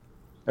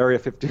Area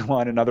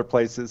 51 and other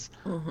places.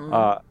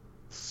 Mm-hmm.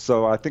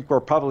 So I think we're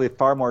probably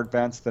far more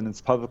advanced than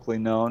it's publicly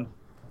known.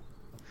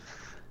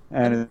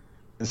 And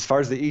as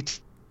far as the ET,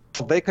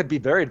 they could be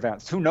very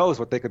advanced. Who knows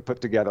what they could put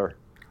together?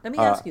 Let me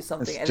ask you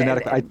something.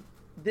 And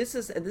this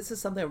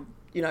is something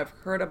I've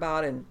heard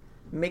about and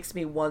makes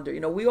me wonder.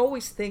 We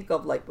always think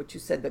of like what you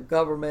said, the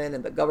government,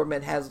 and the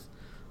government has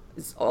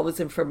all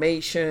this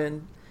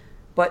information.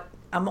 But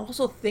I'm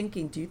also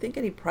thinking, do you think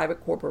any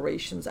private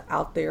corporations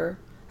out there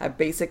have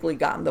basically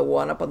gotten the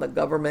one up on the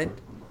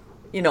government?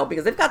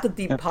 Because they've got the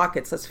deep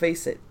pockets, let's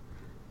face it.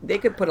 They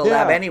could put a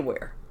lab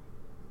anywhere.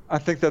 I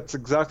think that's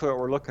exactly what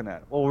we're looking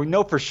at. Well, we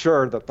know for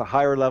sure that the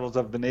higher levels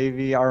of the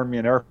Navy, Army,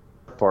 and Air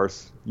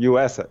Force,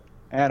 U.S.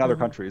 and other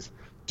countries,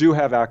 do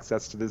have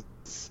access to this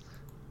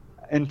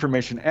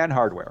information and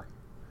hardware.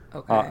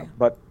 Okay.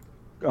 But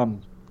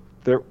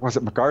was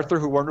it MacArthur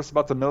who warned us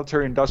about the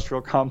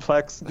military-industrial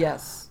complex?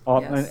 Yes.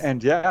 Yes. And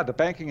the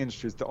banking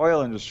industries, the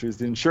oil industries,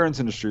 the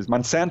insurance industries,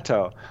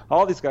 Monsanto,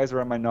 all these guys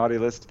are on my naughty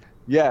list.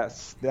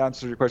 Yes, the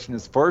answer to your question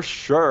is for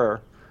sure.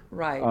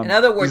 Right. In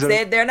other words,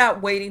 they're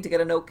not waiting to get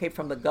an okay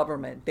from the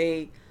government.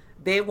 They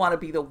want to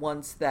be the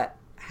ones that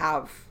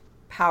have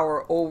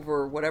power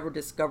over whatever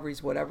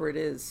discoveries, whatever it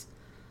is,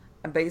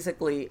 and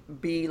basically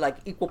be like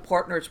equal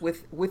partners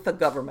with the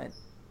government.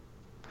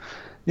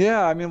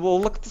 Yeah, I mean,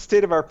 look at the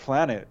state of our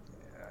planet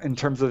in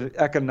terms of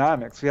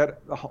economics. We had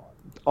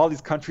all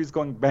these countries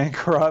going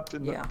bankrupt,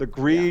 and the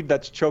greed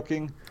that's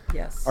choking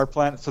our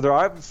planet. So there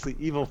are obviously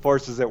evil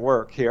forces at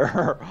work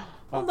here.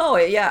 Well, no,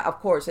 yeah, of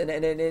course, and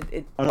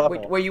it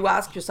level. where you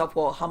ask yourself,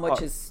 well, how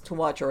much Uh, is too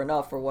much or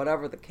enough or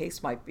whatever the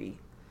case might be,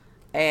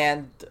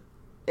 and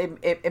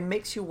it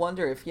makes you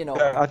wonder if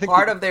yeah, I think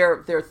part of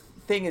their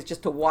thing is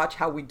just to watch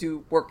how we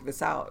do work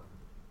this out.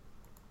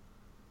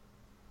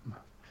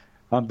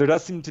 there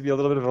does seem to be a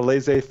little bit of a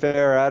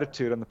laissez-faire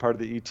attitude on the part of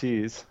the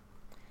ETs.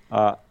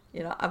 Uh,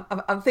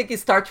 I'm thinking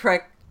Star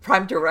Trek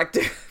Prime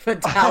Directive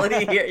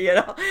mentality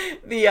here.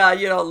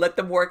 The let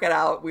them work it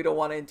out. We don't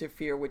want to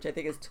interfere, which I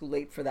think is too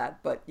late for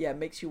that. But yeah, it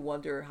makes you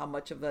wonder how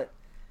much of it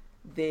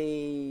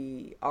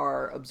they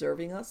are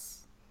observing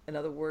us. In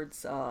other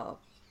words,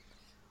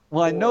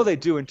 well, I know or they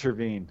do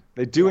intervene.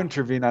 They do yeah,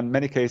 intervene on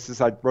many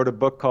cases. I wrote a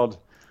book called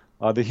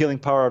The Healing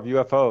Power of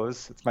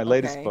UFOs. It's my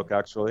latest okay, book,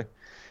 actually.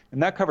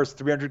 And that covers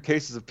 300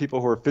 cases of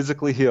people who are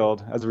physically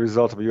healed as a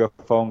result of a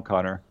UFO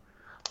encounter.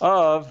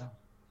 Of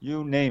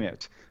you name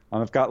it.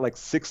 I've got like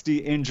 60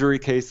 injury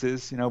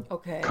cases,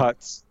 okay,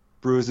 cuts,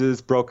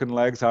 bruises, broken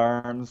legs,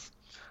 arms,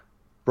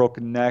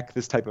 broken neck,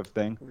 this type of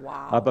thing.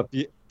 wow. But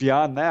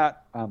beyond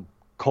that,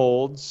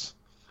 colds,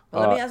 But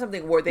let me uh, ask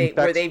something. Were they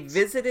infections.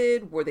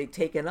 visited? Were they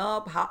taken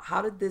up?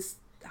 How did this?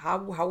 How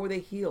were they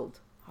healed?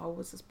 How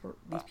was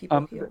these people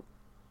Um, healed?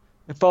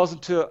 it falls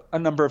into a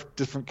number of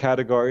different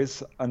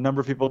categories. A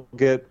number of people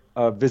get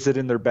a visit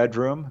in their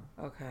bedroom,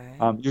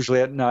 Okay,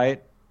 usually at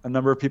night. A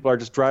number of people are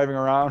just driving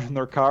around in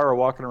their car or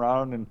walking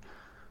around and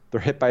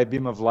they're hit by a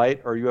beam of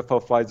light or a UFO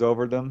flies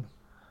over them.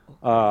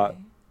 Uh, okay,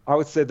 I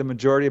would say the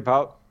majority,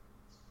 about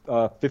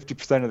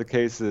 50% of the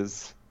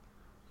cases,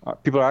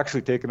 people are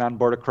actually taken on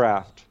board a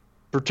craft,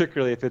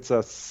 particularly if it's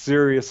a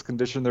serious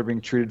condition they're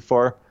being treated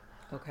for.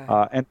 okay.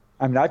 And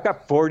I mean, I've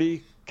got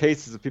 40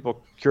 cases of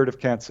people cured of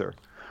cancer,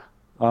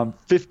 Wow.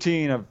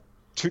 15 of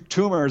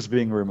tumors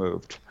being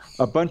removed,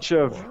 a bunch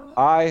of What?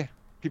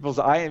 people's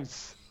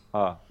eyes,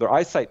 their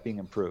eyesight being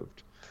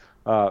improved,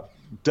 uh,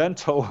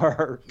 dental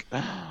work,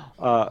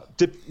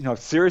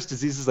 serious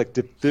diseases like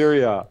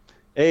diphtheria,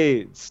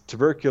 AIDS,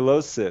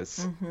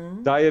 tuberculosis,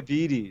 Mm-hmm.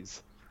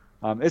 diabetes.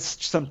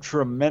 It's some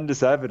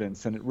tremendous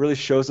evidence, and it really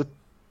shows a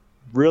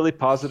really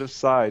positive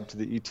side to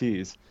the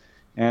ETs.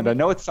 And Me. I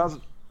know it sounds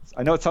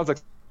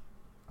like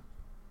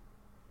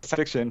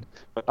fiction,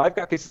 but I've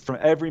got cases from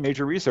every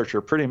major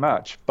researcher, pretty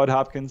much. Bud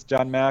Hopkins,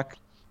 John Mack,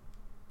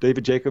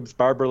 David Jacobs,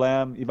 Barbara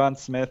Lamb, Yvonne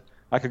Smith.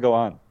 I could go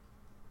on.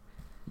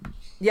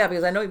 Yeah,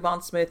 because I know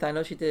Yvonne Smith. I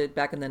know she did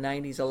back in the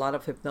 '90s a lot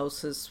of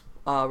hypnosis,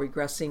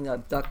 regressing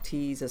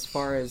abductees as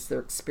far as their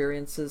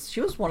experiences.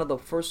 She was one of the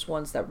first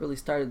ones that really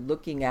started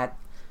looking at,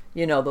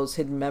 those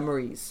hidden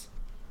memories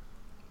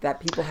that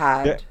people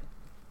Yeah, had.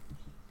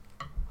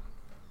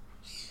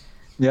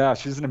 yeah,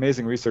 she's an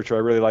amazing researcher. I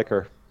really like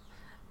her.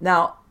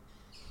 Now,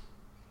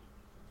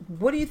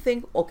 what do you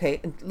think? Okay,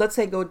 and let's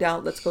go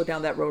down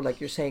that road, like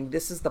you're saying.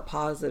 This is the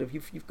positive.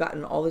 You've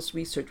gotten all this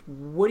research.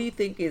 What do you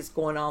think is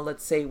going on?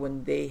 Let's say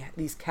when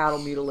these cattle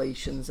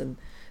mutilations and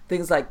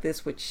things like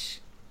this, which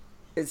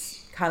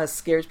is kind of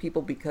scares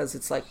people because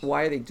it's like,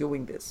 why are they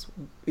doing this?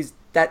 Is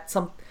that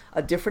some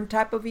a different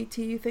type of ET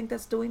you think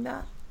that's doing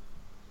that?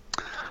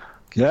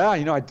 Yeah,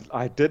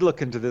 I did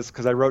look into this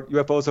because I wrote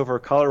UFOs over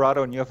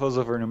Colorado and UFOs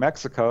over New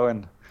Mexico,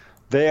 and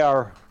they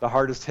are the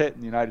hardest hit in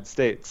the United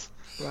States.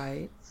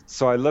 Right.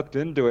 So I looked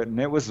into it, and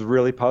it was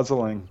really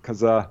puzzling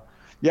because,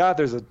 yeah,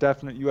 there's a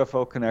definite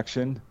UFO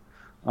connection.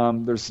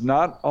 There's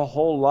not a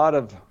whole lot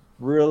of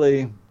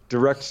really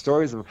direct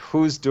stories of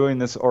who's doing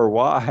this or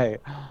why.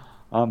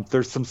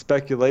 There's some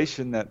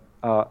speculation that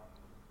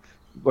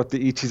what the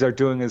ETs are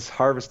doing is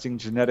harvesting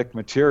genetic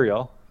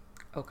material,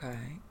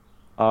 Okay.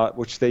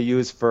 which they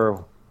use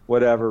for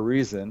whatever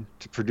reason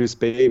to produce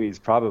babies,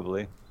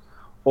 probably.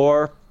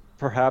 Or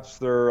perhaps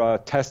they're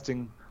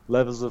testing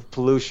levels of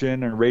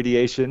pollution and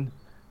radiation.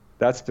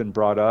 That's been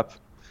brought up.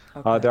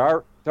 There Okay.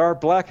 are there are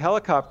black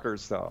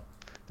helicopters, though.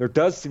 There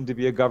does seem to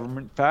be a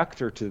government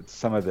factor to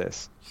some of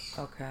this.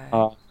 Okay.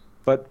 Uh,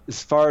 but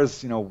as far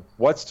as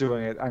what's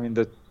doing it, I mean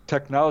the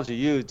technology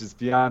used is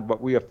beyond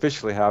what we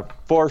officially have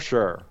for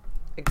sure.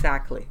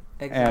 Exactly.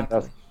 And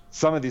Exactly.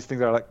 some of these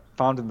things are like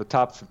found in the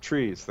tops of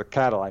trees, the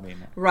cattle. I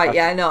mean, Right. that's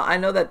Yeah, I know. I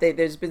know that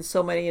there's been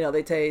so many.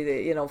 They tell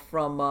you that,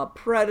 from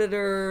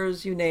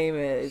predators, you name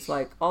it. It's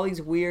like all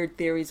these weird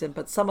theories,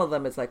 but some of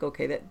them it's like,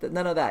 okay, that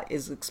none of that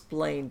is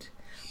explained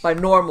by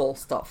normal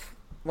stuff.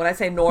 When I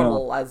say no.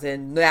 normal, as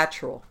in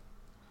natural.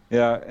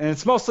 Yeah, and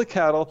it's mostly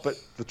cattle, but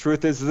the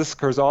truth is this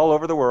occurs all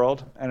over the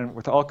world and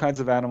with all kinds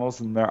of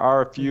animals, and there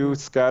are a few Mm-hmm.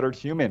 scattered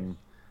human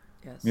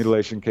Yes.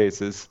 mutilation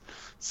cases.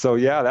 So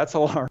yeah, that's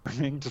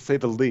alarming to say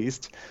the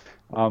least.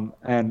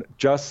 And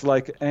just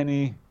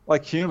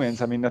like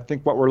humans, I mean, I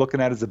think what we're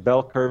looking at is a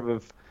bell curve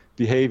of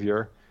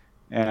behavior,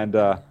 and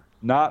Okay.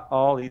 not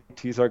all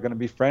ETs are going to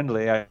be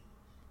friendly.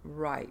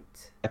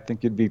 Right. I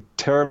think you'd be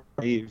terribly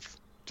naive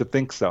to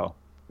think so.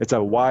 It's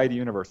a wide Right.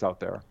 universe out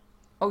there.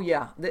 Oh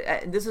yeah.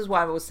 This is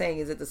why I was saying,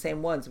 is it the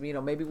same ones?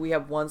 Maybe we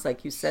have ones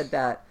like you said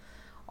that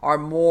are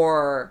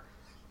more.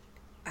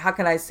 How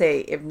can I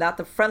say, if not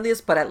the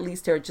friendliest, but at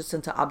least they're just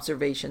into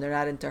observation. They're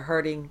not into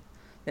hurting.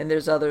 And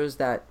there's others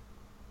that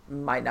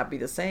might not be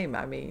the same.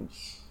 I mean,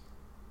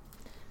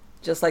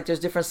 Just like there's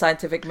different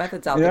scientific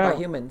methods out there by Yeah.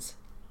 humans.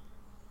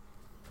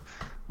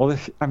 Well,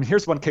 I mean,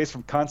 here's one case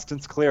from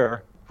Constance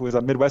Clear, who is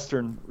a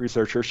Midwestern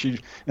researcher. She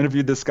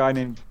interviewed this guy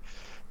named,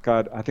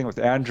 God, I think it was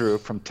Andrew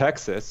from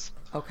Texas,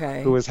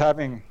 Okay. who was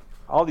having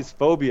all these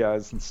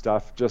phobias and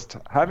stuff, just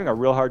having a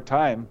real hard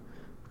time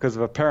because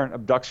of apparent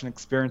abduction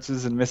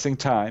experiences and missing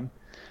time.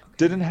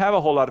 Didn't have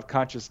a whole lot of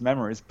conscious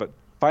memories, but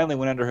finally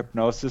went under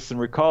hypnosis and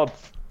recalled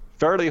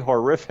fairly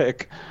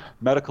horrific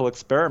medical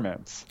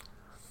experiments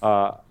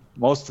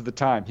most of the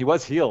time. He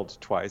was healed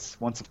twice,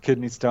 once of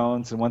kidney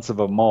stones and once of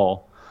a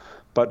mole.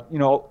 But,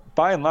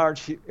 by and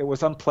large, it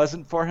was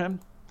unpleasant for him.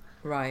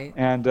 Right.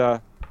 And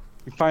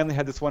he finally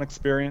had this one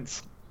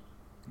experience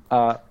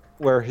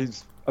where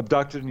he's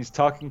abducted and he's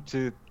talking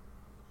to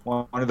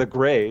one of the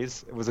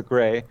Greys. It was a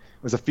Grey. It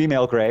was a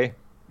female Grey,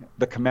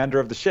 the commander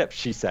of the ship,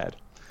 she said.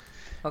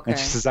 Okay. And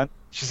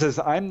she says,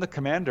 I'm the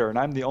commander and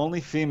I'm the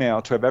only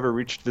female to have ever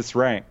reached this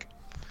rank.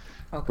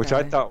 Okay. Which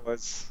I thought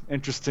was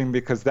interesting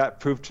because that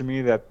proved to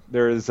me that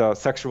there is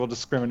sexual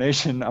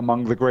discrimination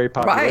among the Grey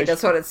population. Right,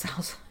 that's what it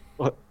sounds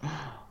like.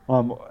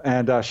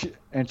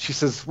 And she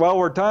says, well,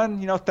 we're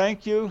done.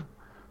 Thank you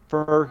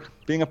for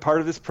being a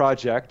part of this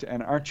project.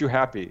 And aren't you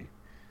happy?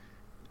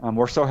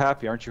 We're so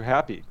happy. Aren't you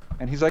happy?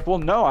 And he's like, well,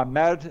 no, I'm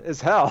mad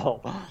as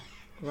hell.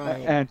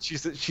 Right. And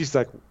she's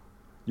like,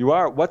 you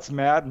are? What's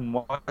mad and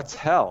what's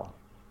hell?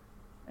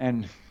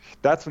 And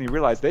that's when he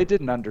realized they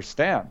didn't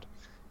understand.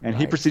 And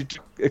he Right. proceeded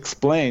to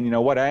explain,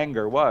 what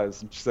anger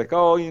was. And she's like,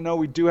 oh,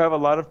 we do have a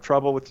lot of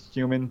trouble with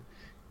human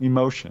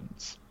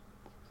emotions.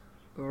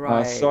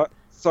 Right.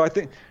 So I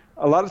think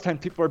a lot of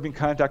times people are being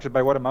contacted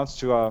by what amounts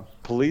to a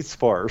police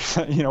force,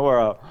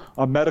 or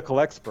a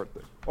medical expert,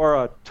 or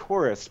a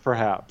tourist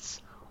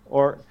perhaps.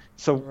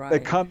 They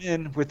Right. come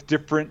in with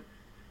different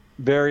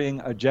varying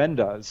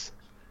agendas.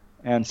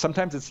 And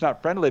sometimes it's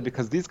not friendly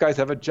because these guys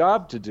have a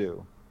job to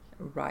do.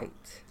 Right.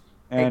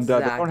 And they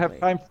don't have Exactly.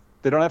 time.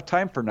 They don't have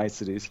time for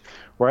niceties.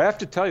 Where I have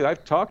to tell you,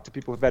 I've talked to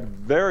people who've had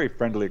very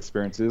friendly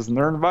experiences, and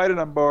they're invited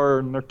on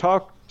board, and they're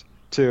talked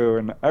to,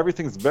 and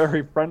everything's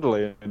very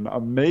friendly and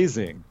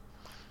amazing.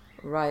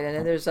 Right. And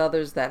then there's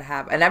others that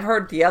have, and I've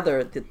heard the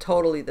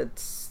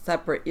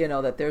separate,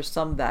 that there's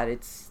some that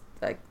it's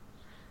like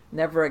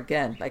never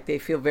again. Like they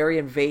feel very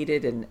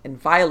invaded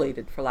and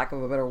violated, for lack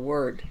of a better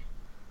word.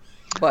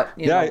 But,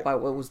 Yeah, by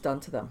what was done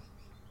to them.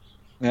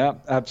 yeah,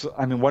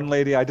 absolutely. I mean, one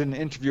lady, I didn't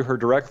interview her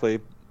directly,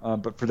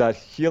 but for that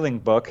healing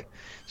book,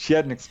 she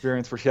had an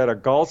experience where she had a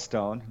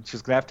gallstone, and she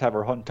was going to have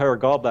her whole entire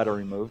gallbladder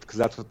removed because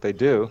that's what they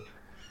do.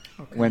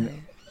 Okay.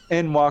 When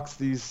in walks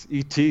these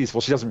ETs,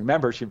 well, she doesn't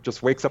remember. She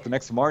just wakes up the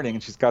next morning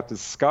and she's got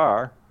this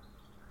scar.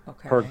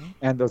 Okay.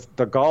 And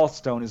the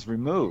gallstone is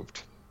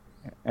removed,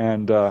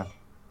 and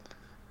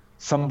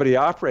somebody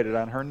operated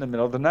on her in the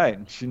middle of the night,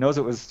 and she knows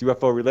it was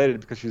UFO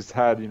related because she's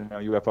had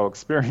UFO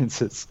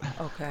experiences.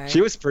 Okay. She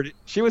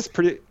was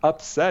pretty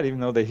upset, even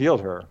though they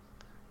healed her,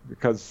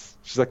 because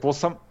she's like,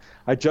 well,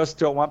 I just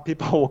don't want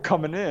people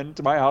coming in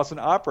to my house and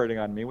operating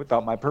on me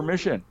without my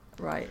permission.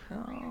 Right.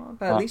 Oh,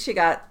 but at least she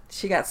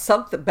got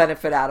something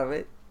benefit out of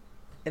it,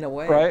 in a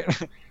way. Right.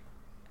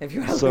 If you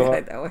want to So, look at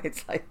it that way,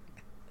 it's like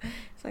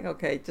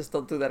okay, just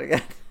don't do that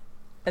again.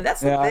 And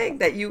that's the Yeah.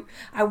 thing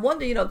I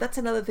wonder, that's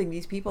another thing.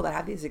 These people that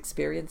have these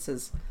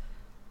experiences,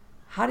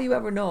 how do you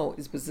ever know?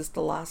 Was this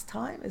the last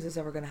time? Is this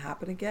ever going to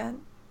happen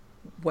again?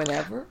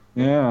 Whenever?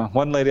 Yeah.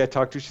 One lady I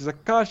talked to, she's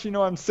like, gosh,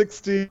 I'm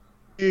 68.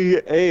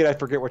 I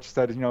forget what she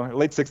said,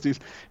 late 60s,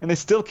 and they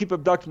still keep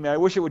abducting me. I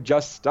wish it would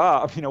just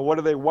stop. What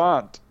do they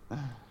want?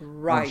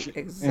 Right. She,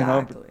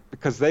 Exactly.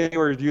 because they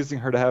were using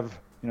her to have,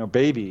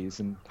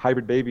 babies and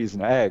hybrid babies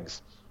and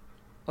eggs,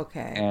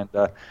 Okay. and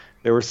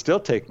they were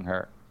still taking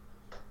her.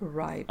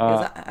 Right.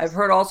 Because I've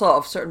heard also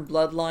of certain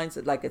bloodlines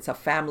that like it's a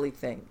family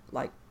thing.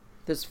 Like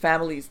there's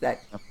families that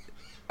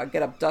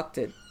get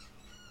abducted.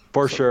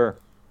 For sure.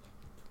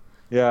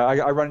 Yeah,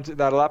 I run into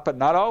that a lot, but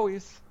not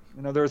always.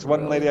 There's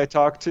one lady Really? I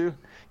talked to.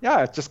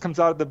 Yeah, it just comes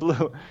out of the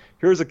blue.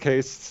 Here's a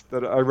case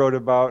that I wrote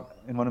about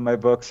in one of my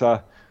books.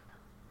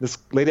 This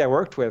lady I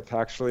worked with,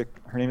 actually,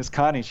 her name is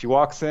Connie. She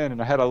walks in,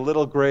 and I had a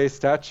little gray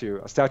statue,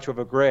 a statue of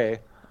a gray,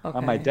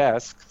 on my Okay.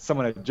 desk.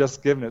 Someone had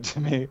just given it to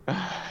me.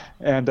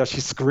 And she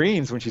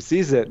screams when she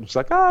sees it. And she's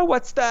like, oh,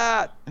 what's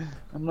that?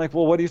 I'm like,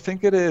 well, what do you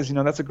think it is?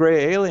 That's a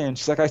gray alien.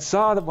 She's like, I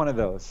saw one of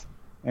those.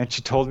 And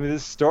she told me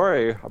this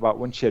story about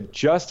when she had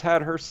just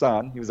had her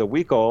son. He was a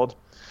week old.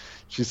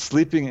 She's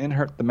sleeping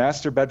in the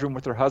master bedroom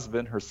with her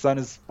husband. Her son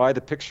is by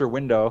the picture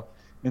window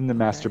in the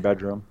master Okay.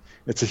 bedroom.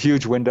 It's a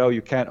huge window.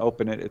 You can't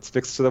open it. It's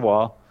fixed to the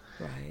wall.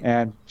 Right.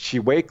 And she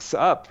wakes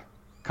up,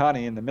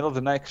 Connie, in the middle of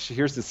the night 'cause she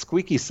hears this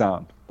squeaky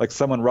sound, like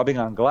someone rubbing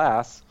on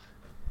glass,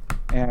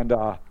 and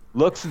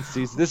looks and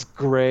sees this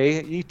gray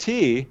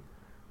ET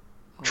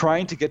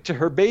trying to get to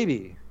her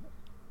baby.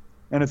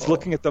 And it's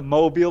looking at the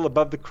mobile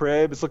above the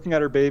crib. It's looking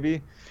at her baby.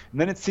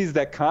 And then it sees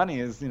that Connie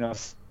is,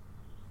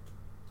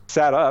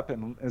 sat up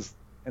and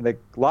they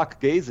lock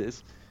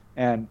gazes.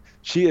 And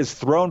she is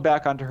thrown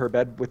back onto her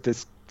bed with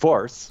this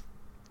force.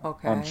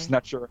 Okay. She's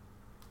not sure.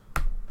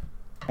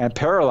 And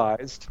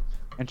paralyzed.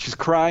 and she's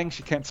crying.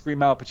 She can't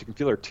scream out, but you can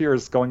feel her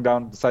tears going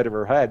down the side of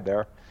her head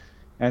there.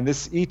 And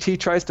this ET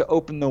tries to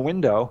open the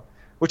window,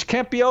 which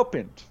can't be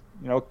opened.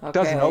 It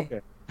doesn't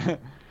Okay. open.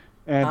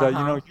 And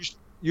Uh-huh.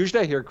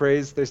 usually I hear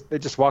Greys, they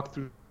just walk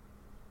through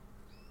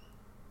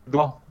the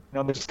wall.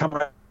 They just come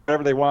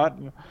wherever they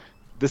want.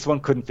 This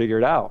one couldn't figure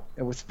it out.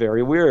 It was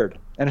very weird,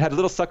 and it had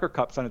little sucker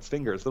cups on its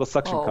fingers, little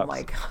suction Oh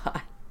my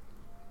cups,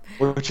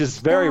 God. which is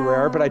very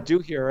rare, but I Ah. do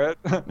hear it.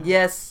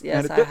 Yes, And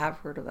yes, I it have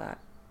heard of that.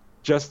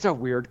 just a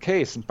weird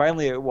case. And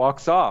finally, it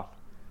walks off.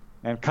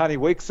 And Connie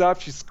wakes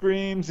up. She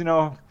screams.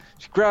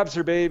 She grabs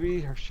her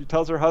baby. She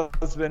tells her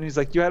husband. He's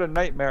like, "You had a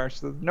nightmare." She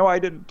says, "No, I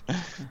didn't."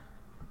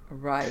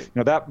 Right.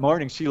 That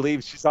morning, she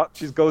leaves.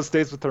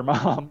 Stays with her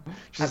mom.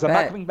 She I says, "I'm not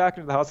bet. coming back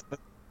into the house."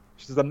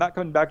 She says, "I'm not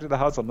coming back to the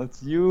house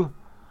unless you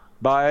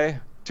buy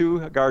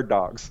 2 guard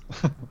dogs,"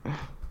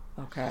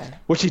 Okay.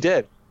 which he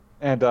did.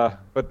 And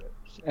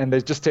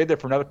they just stayed there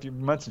for another few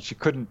months, and she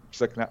couldn't.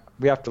 She's like, "No,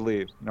 we have to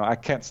leave. I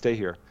can't stay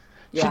here."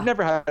 She'd Yeah.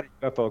 never had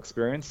a UFO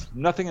experience,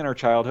 nothing in her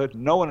childhood,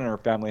 no one in her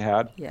family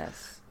had.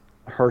 Yes.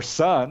 Her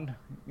son,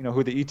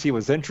 who the ET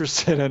was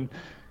interested in,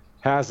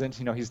 hasn't.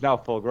 He's now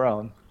full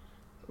grown.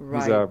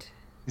 Right.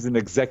 He's an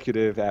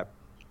executive at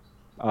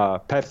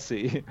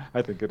Pepsi,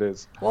 I think it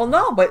is. Well,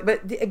 no, but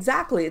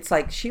exactly. It's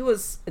like she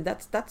was.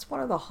 That's one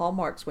of the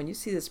hallmarks when you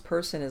see this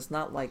person is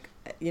not like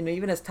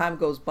even as time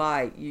goes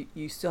by,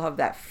 you still have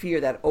that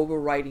fear, that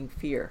overriding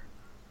fear.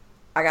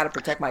 I got to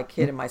protect my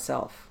kid and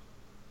myself.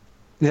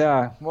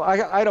 Yeah, well,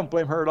 I don't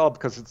blame her at all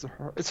because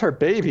it's her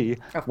baby,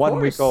 Of 1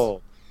 week course.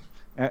 old.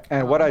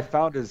 And what I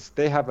found is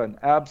they have an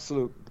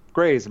absolute,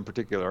 Greys in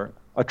particular,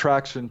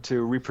 attraction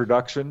to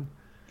reproduction.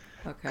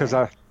 Because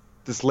Okay.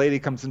 this lady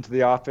comes into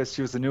the office.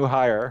 She was a new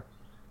hire,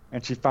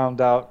 and she found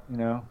out,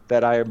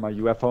 that I am a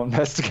UFO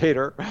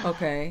investigator.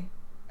 Okay.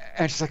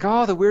 And she's like,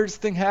 "Oh, the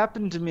weirdest thing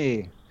happened to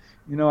me,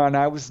 and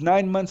I was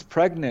 9 months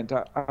pregnant.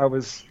 I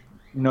was,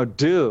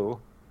 due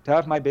to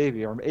have my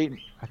baby, or 8.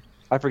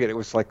 I forget. It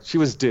was like she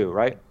was due,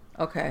 right?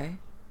 Okay.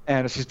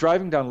 And she's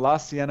driving down La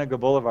Cienega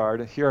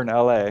Boulevard here in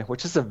LA,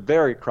 which is a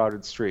very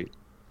crowded street.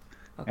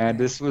 And Okay.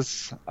 this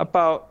was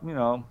about,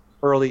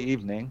 early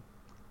evening,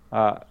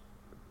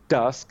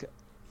 dusk.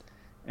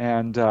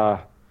 And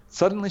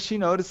suddenly she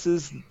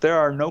notices there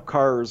are no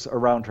cars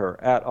around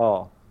her at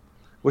all,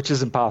 which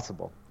is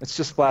impossible. It's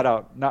just flat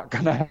out not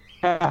going to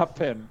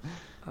happen.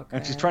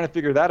 And she's Okay. trying to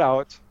figure that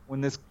out when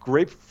this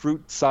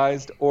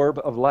grapefruit-sized orb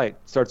of light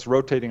starts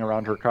rotating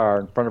around her car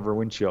in front of her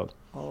windshield.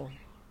 Oh.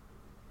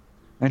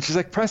 And she's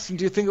like, "Preston,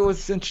 do you think it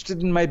was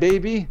interested in my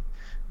baby?"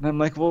 And I'm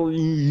like, "Well,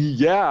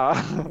 yeah,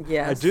 I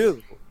Yes.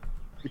 do,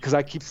 because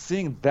I keep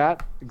seeing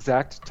that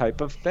exact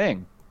type of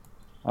thing.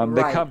 They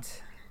come,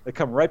 Right. they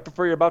come right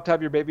before you're about to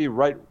have your baby,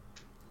 right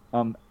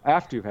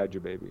after you've had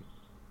your baby."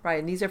 Right.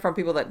 And these are from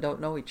people that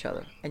don't know each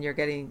other, and you're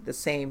getting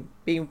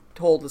being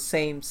told the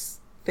same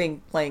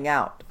thing playing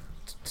out.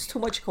 It's too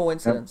much Yep.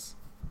 coincidence.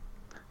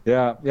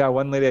 Yeah, yeah.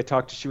 One lady I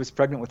talked to, she was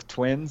pregnant with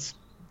twins.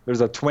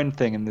 There's a twin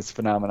thing in this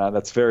phenomena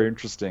that's very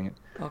interesting.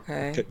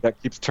 Okay.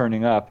 That keeps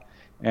turning up,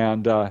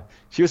 and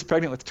she was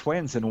pregnant with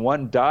twins, and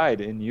one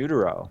died in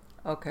utero.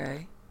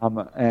 Okay.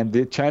 And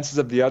the chances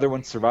of the other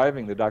one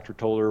surviving, the doctor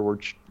told her, were,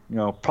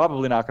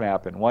 probably not going to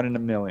happen. 1 in a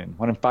million,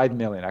 1 in 5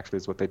 million, actually,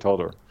 is what they told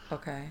her.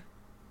 Okay.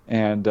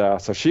 And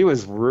so she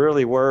was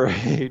really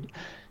worried.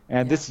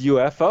 And Yeah. this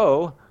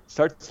UFO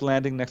starts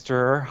landing next to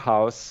her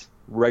house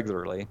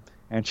regularly,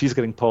 and she's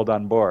getting pulled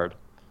on board.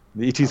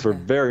 The ETs were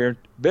Okay. very,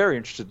 very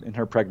interested in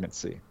her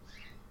pregnancy.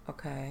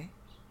 Okay.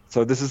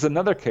 So this is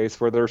another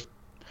case where they're,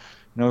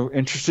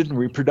 interested in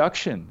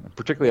reproduction,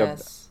 particularly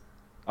Yes.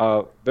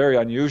 a very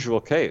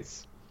unusual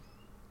case.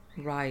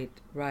 Right.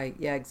 Right.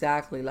 Yeah.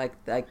 Exactly.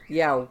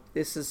 Yeah.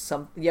 This is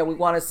yeah. We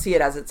want to see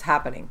it as it's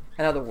happening.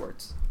 In other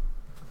words.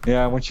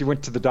 Yeah, when she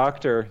went to the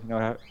doctor,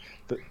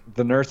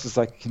 the nurse is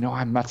like,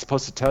 "I'm not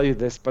supposed to tell you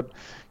this, but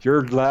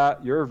your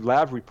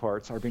lab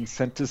reports are being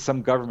sent to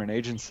some government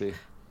agency.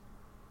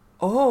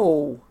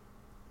 Oh,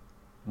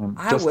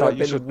 I Just would thought have you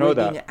been should know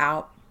wigging that."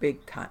 out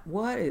big time.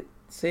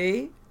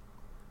 See?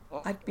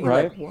 I'd be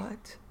Right? like,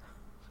 what?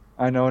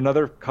 I know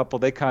another couple,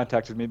 they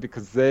contacted me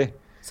because they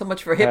So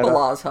much for had HIPAA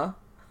laws, huh?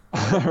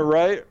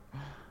 right?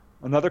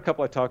 Another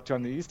couple I talked to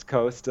on the East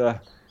Coast,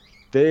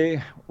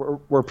 they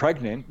were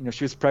pregnant.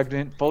 She was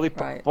pregnant,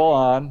 Right. full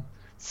on,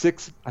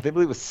 I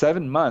believe it was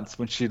 7 months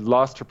when she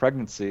lost her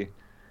pregnancy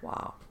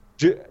Wow.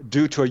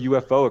 due to a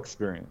UFO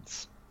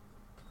experience.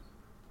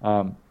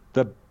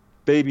 The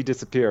baby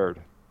disappeared,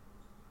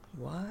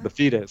 What? the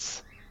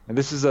fetus. And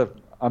this is a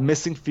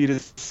missing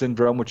fetus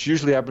syndrome, which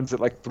usually happens at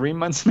like 3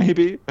 months,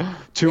 maybe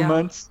 2 Yeah.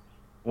 months,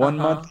 1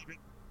 Uh-huh. month.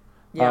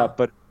 Yeah.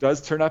 But it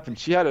does turn up, and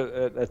she had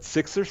it at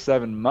 6 or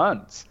 7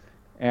 months,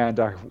 and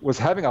was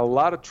having a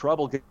lot of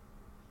trouble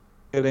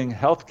getting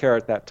health care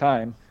at that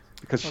time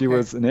because she Okay.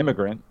 was an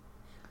immigrant,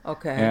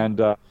 Okay.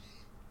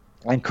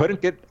 and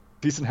couldn't get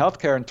decent health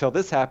care until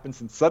this happens,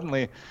 and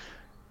suddenly,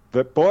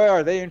 but boy,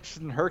 are they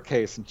interested in her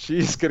case, and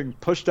she's getting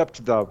pushed up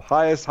to the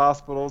highest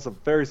hospitals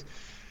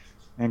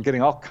and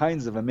getting all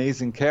kinds of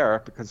amazing care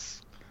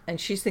because And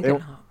she's they, thinking,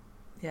 huh,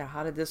 Yeah,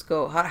 how did this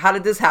go? How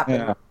did this happen?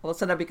 Yeah. All of a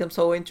sudden, that becomes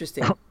so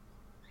interesting.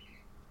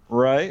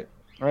 Right,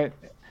 right.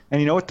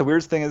 And you know what the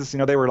weirdest thing is?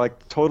 They were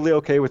like totally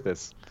okay with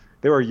this.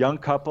 They were a young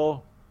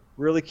couple,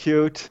 really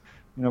cute,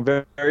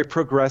 very, very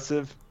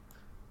progressive,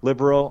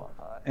 liberal,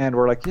 and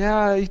we're like,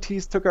 yeah,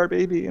 ETs took our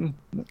baby, and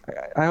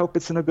I hope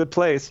it's in a good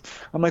place.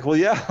 I'm like, well,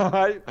 yeah,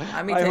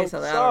 Let me I tell you hope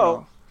something. I don't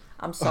know. so.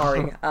 I'm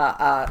sorry.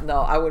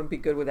 No, I wouldn't be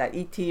good with that.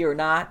 ET or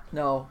not?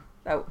 No,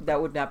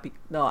 that would not be.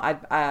 No,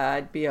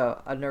 I'd be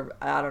a nerve.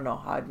 I don't know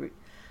how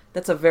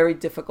that's a very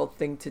difficult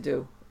thing to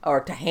do or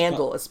to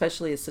handle,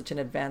 especially at such an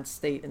advanced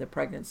state in the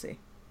pregnancy.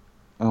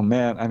 Oh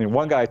man, I mean,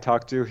 one guy I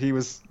talked to, he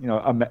was,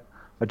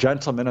 a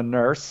gentleman, a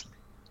nurse,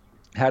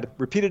 had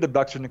repeated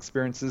abduction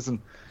experiences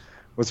and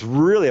was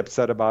really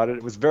upset about it.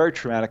 It was very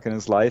traumatic in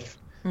his life.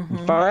 And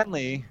Mm-hmm.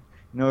 finally,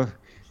 you know,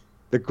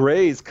 the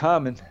Greys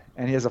come and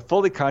he has a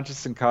fully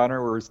conscious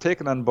encounter where he's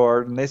taken on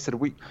board, and they said,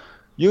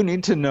 you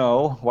need to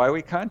know why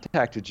we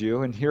contacted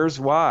you, and here's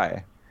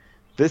why.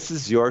 This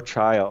is your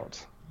child,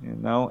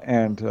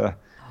 and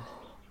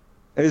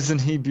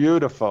isn't he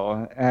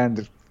beautiful?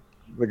 And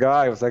the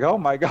guy was like, oh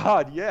my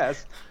God,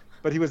 yes.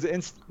 But he was,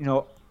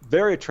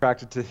 very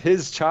attracted to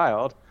his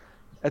child.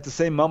 At the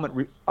same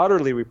moment,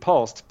 utterly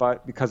repulsed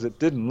because it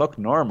didn't look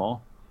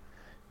normal,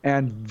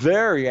 and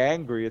very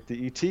angry at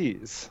the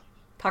ETs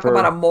Talk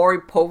about a for Maury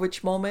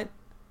Povich moment.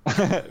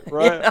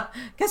 right.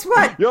 Guess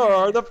what?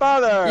 You're the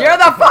father. You're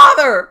the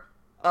father.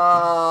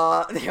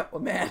 Yeah,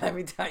 well, man, let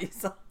me tell you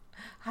something.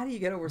 How do you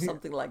get over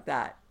something like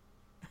that?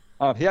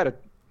 He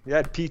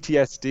had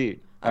PTSD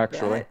I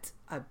actually, bet.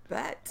 I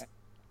bet.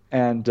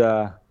 and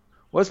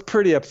was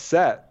pretty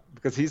upset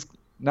because he's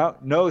now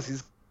knows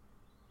he's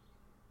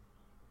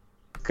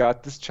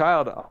got this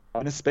child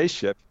on a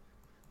spaceship,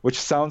 which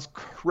sounds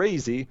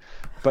crazy,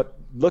 but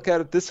look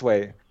at it this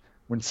way.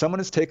 When someone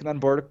is taken on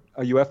board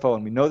a UFO,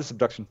 and we know this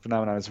abduction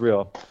phenomenon is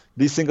real,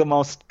 the single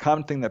most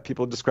common thing that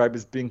people describe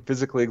is being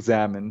physically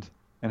examined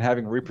and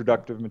having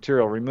reproductive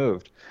material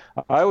removed.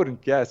 I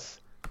wouldn't guess.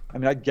 I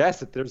mean, I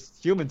guess that there's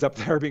humans up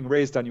there being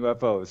raised on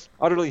UFOs,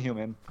 utterly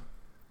human.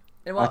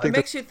 And I well, it think that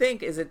makes you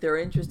think: is it their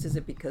interest? Is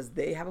it because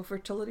they have a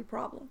fertility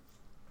problem?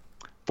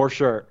 for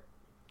sure.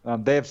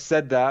 They have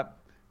said that.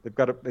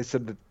 They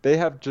said that they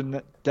have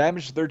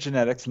damaged their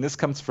genetics, and this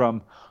comes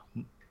from,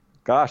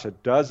 gosh, a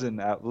dozen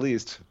at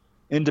least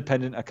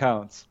independent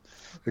accounts.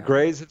 The Okay.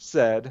 Greys have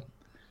said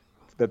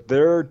that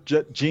their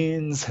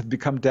genes have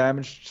become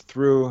damaged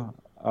through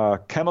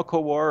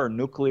chemical war or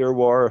nuclear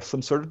war or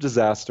some sort of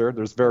disaster.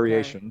 There's Okay.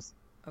 variations.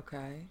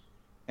 Okay.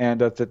 And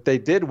that they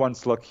did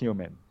once look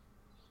human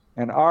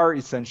and are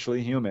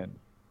essentially human.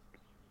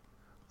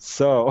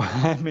 So,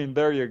 I mean,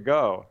 there you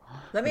go.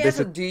 Let me They ask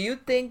you: said, Do you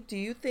think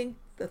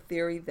the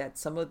theory that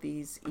some of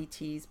these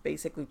ETs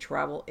basically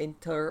travel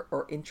inter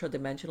or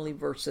intradimensionally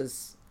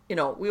versus,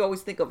 we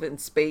always think of it in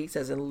space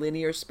as in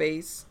linear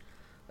space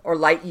or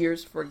light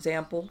years, for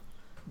example.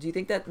 Do you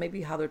think that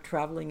maybe how they're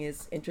traveling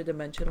is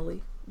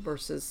interdimensionally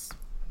versus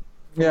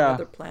from yeah.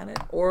 another planet,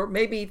 or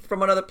maybe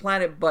from another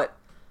planet, but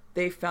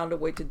they found a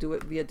way to do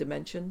it via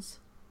dimensions?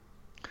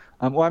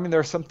 Well, I mean, there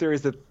are some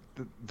theories that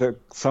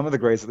some of the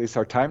Greys, at least,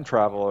 are time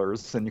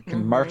travelers, and you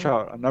can march Mm-hmm.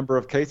 out a number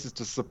of cases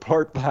to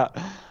support that.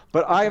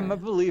 But I am a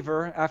Okay.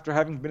 believer, after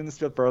having been in this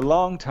field for a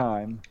long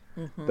time,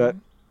 that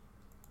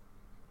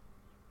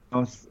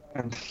Mm-hmm.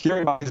 and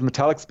hearing about these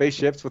metallic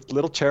spaceships with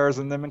little chairs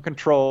in them and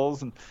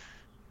controls, and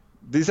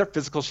these are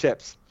physical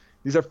ships.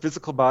 These are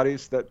physical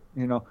bodies that,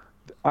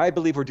 I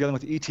believe we're dealing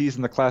with ETs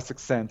in the classic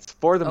sense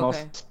for the Okay.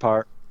 most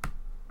part.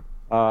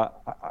 Uh,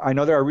 I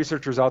know there are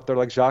researchers out there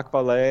like Jacques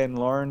Vallée and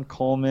Lauren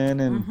Coleman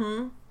and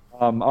Mm-hmm.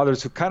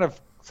 others who kind of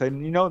say,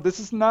 this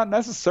is not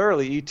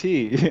necessarily ET.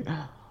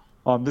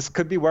 This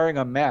could be wearing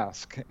a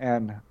mask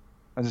and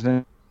as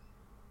an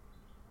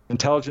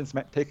intelligence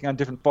taking on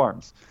different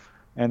forms,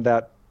 and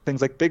that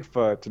things like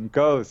Bigfoot and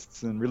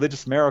ghosts and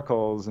religious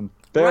miracles and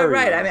Right,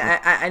 right. I mean,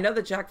 fairies I know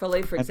that Jacques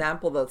Vallée, for and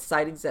example, the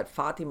sightings at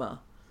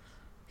Fatima,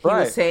 he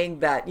was right. saying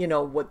that,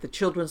 what the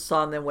children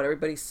saw and then what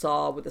everybody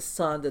saw with the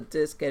sun, the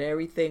disc, and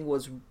everything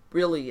was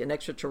really an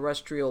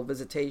extraterrestrial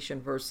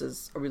visitation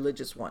versus a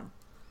religious one.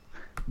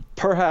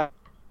 Perhaps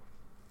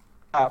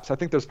I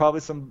think there's probably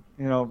some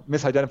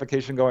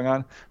misidentification going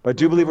on, but I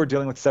do believe Mm-hmm. we're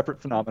dealing with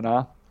separate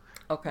phenomena.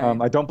 Okay.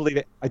 I don't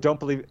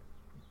believe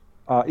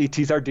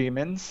ETs are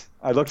demons.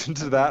 I looked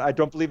into that. Okay. I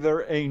don't believe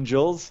they're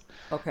angels.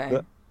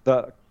 Okay.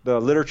 The the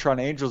literature on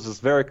angels is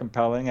very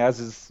compelling, as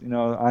is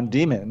on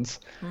demons.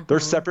 They're Mm-hmm.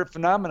 separate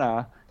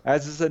phenomena,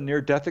 as is a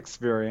near-death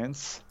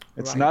experience.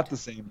 It's not Right. the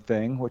same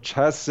thing, which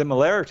has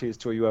similarities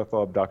to a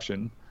UFO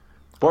abduction,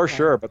 for Okay.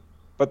 sure,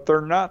 but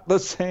they're not the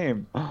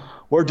same.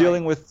 We're Right.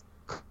 dealing with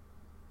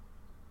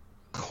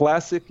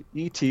classic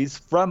ETs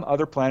from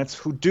other planets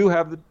who do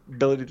have the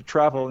ability to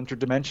travel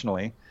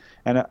interdimensionally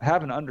and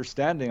have an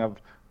understanding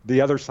of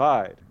the other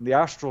side, the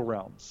astral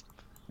realms,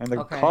 and the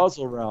Okay.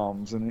 causal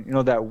realms, and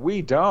that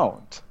we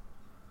don't,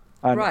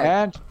 Right.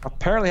 and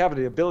apparently have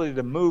the ability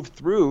to move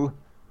through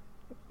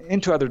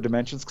into other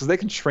dimensions because they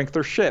can shrink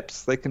their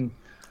ships, they can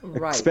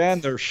expand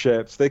Right. their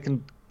ships, they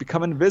can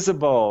become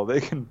invisible,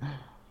 they can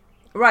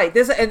Right.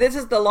 This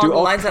is along do the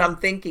all lines that I'm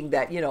thinking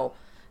that,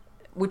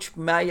 which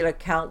might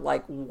account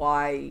like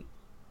why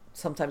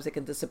sometimes they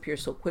can disappear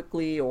so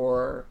quickly,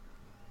 or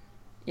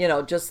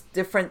just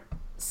different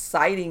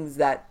sightings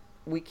that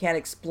we can't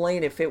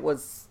explain if it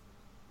was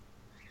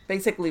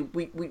basically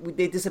we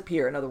they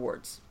disappear, in other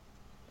words,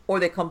 or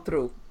they come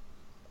through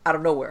out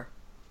of nowhere,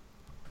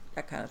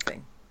 that kind of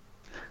thing.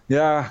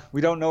 Yeah,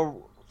 we don't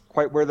know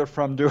quite where they're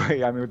from, do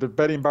we? I mean, the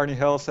Betty and Barney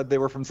Hill said they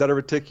were from Zeta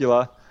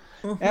Reticula,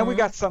 and we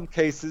got some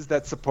cases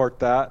that support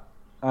that.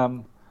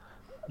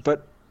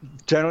 But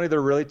generally,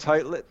 they're really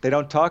tight-lipped. They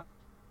don't talk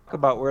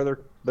about where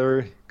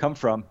they come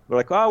from. They're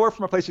like, "Oh, we're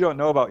from a place you don't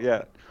know about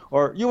yet,"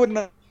 or "You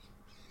wouldn't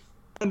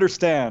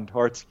understand,"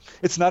 or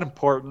 "It's not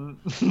important."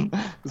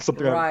 It's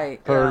something I've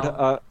Right.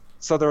 heard.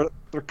 So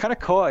they're kind of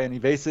coy and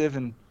evasive,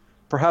 and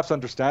perhaps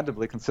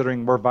understandably,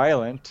 considering we're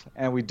violent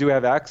and we do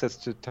have access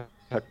to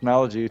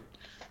technology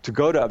to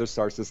go to other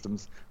star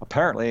systems,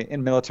 apparently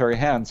in military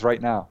hands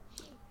right now.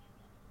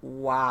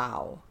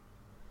 Wow.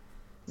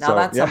 Now So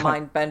that's a yeah,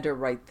 mind bender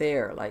right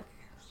there. Like,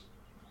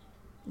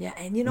 yeah,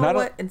 and you know not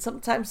a, what? And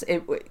sometimes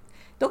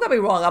don't get me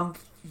wrong, I'm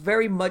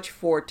very much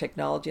for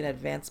technology and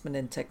advancement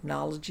in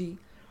technology,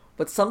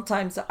 but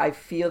sometimes I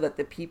feel that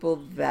the people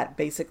that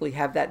basically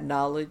have that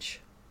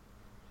knowledge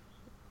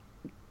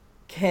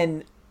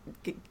can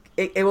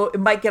it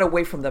might get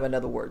away from them, in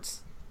other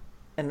words.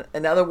 And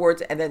in other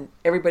words, and then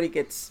everybody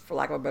gets, for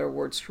lack of a better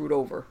word, screwed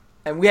over.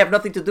 And we have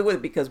nothing to do with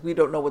it because we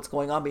don't know what's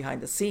going on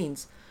behind the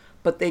scenes,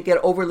 but they get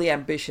overly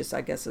ambitious,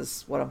 I guess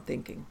is what I'm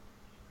thinking.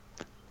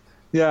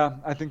 yeah,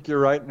 I think you're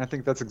right, and I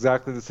think that's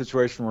exactly the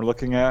situation we're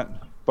looking at.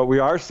 But we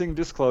are seeing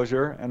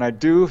disclosure, and I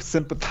do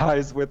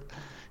sympathize with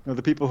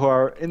the people who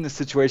are in this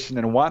situation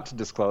and want to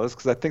disclose,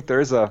 because I think there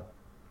is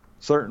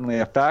certainly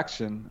a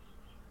faction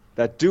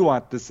that do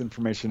want this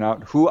information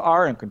out, who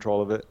are in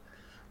control of it.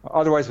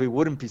 Otherwise, we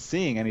wouldn't be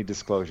seeing any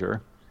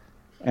disclosure.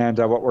 And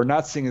what we're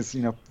not seeing is,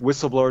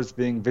 whistleblowers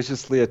being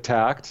viciously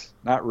attacked.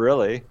 Not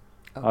really.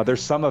 Okay.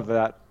 There's some of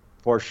that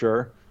for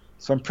sure.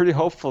 So I'm pretty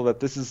hopeful that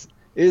this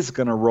is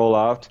going to roll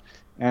out,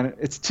 and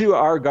it's to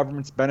our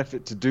government's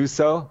benefit to do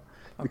so,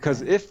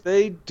 because Okay. if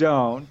they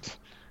don't,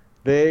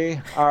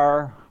 they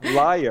are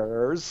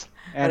liars,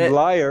 And and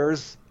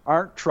liars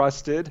aren't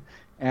trusted,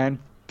 and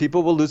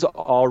people will lose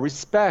all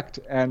respect,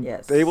 and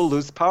they will yes.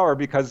 lose power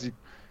because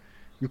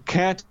you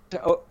can't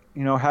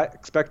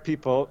expect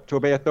people to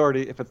obey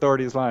authority if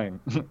authority is lying.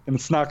 And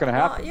it's not going to Well,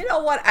 happen. you know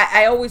what?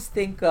 I always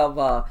think of,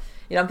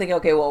 I'm thinking,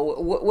 okay,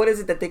 well, what is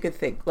it that they could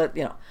think?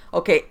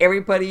 Okay,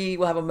 everybody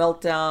will have a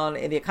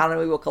meltdown and the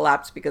economy will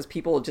collapse because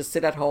people will just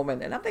sit at home.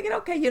 And I'm thinking,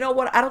 okay, you know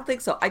what? I don't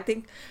think so. I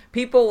think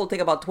people will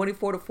take about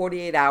 24 to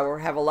 48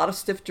 hours, have a lot of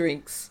stiff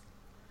drinks.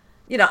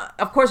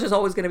 Of course, there's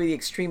always going to be the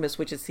extremists,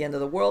 which is the end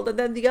of the world. And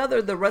then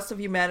the rest of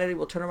humanity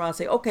will turn around and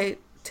say, okay,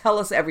 tell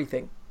us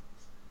everything.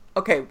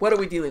 Okay, what are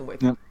we dealing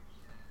with? Yeah,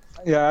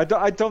 yeah,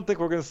 I don't think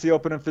we're going to see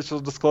open official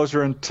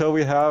disclosure until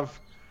we have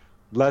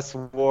less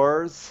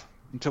wars,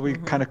 until we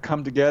kind of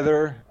come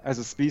together as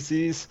a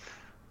species,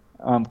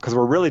 because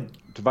we're really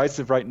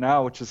divisive right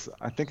now, which is,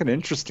 I think, an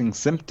interesting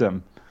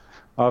symptom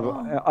of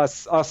Well,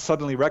 us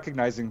suddenly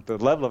recognizing the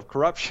level of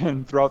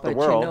corruption throughout the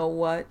but you world. know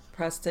what,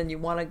 Preston? You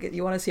want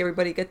to see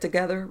everybody get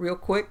together real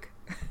quick,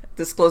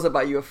 disclose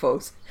about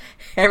UFOs.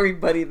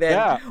 Everybody, then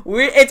Yeah,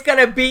 it's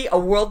gonna be a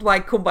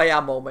worldwide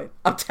kumbaya moment.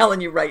 I'm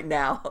telling you right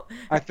now.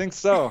 I think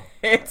so.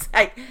 It's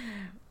like,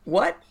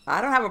 what?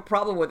 I don't have a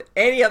problem with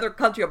any other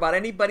country about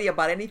anybody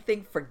about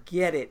anything.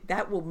 Forget it.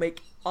 That will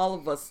make all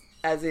of us,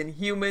 as in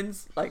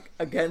humans, like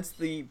against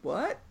the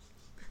what?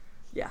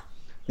 Yeah.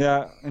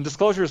 Yeah, and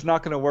disclosure is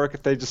not going to work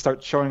if they just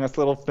start showing us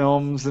little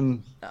films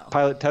and No.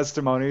 pilot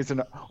testimonies,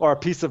 or a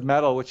piece of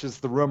metal, which is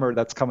the rumor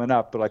that's coming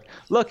up. They're like,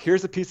 look,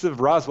 here's a piece of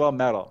Roswell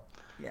metal.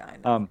 Yeah, I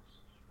know. Um,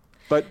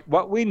 but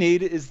what we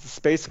need is the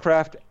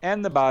spacecraft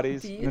and the Do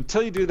bodies. And you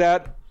until you do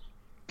that,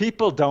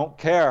 people don't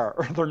care,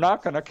 or they're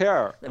not going to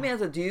care. Let me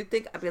ask you, do you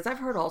think, because I've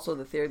heard also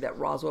the theory that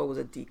Roswell was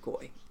a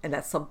decoy and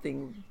that's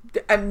something,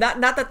 and not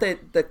that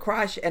the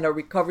crash and a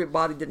recovery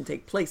body didn't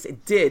take place,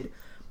 it did,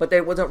 but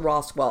it wasn't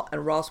Roswell,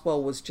 and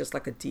Roswell was just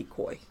like a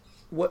decoy.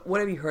 What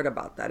have you heard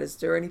about that? Is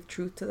there any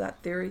truth to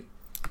that theory?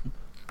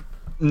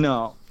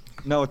 No,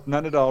 no,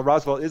 none at all.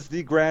 Roswell is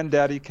the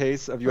granddaddy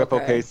case of UFO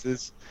Okay.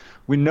 cases.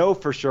 We know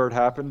for sure it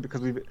happened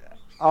because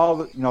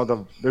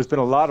there's been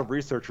a lot of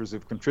researchers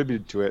who've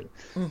contributed to it,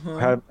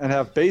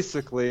 have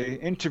basically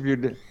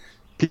interviewed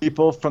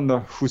people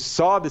who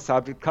saw this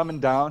object coming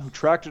down, who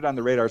tracked it on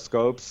the radar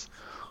scopes,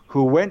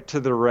 who went to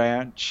the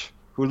ranch,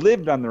 who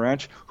lived on the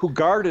ranch, who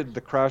guarded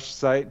the crash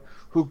site,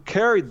 who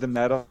carried the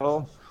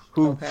metal,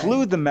 who Okay.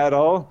 flew the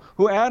metal,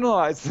 who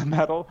analyzed the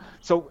metal.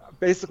 So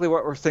basically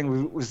what we're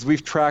saying is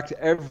we've tracked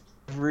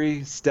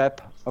every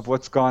step of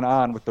what's gone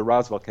on with the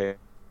Roswell case.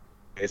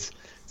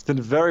 It's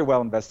been very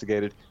well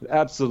investigated. It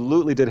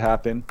absolutely did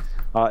happen.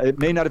 It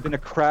may not have been a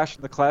crash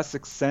in the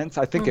classic sense.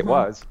 I think it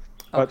was.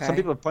 But some Okay.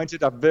 people have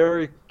pointed a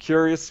very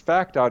curious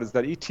fact out is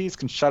that ETs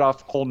can shut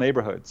off whole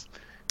neighborhoods.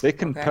 They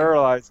can Okay.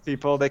 paralyze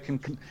people.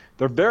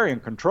 They're very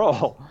in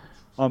control.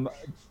 Um,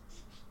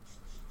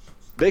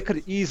 they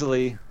could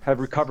easily have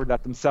recovered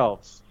that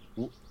themselves,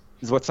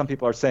 is what some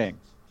people are saying.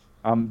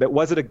 But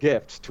was it a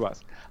gift to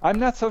us? I'm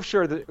not so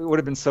sure that it would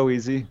have been so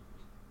easy.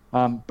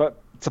 But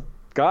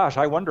gosh,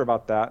 I wonder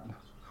about that.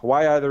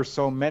 Why are there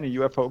so many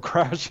UFO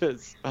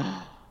crashes?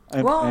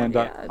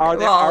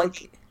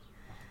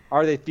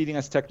 Are they feeding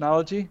us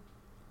technology?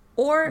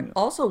 Or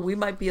also, we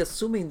might be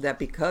assuming that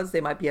because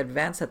they might be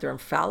advanced, that they're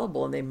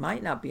infallible, and they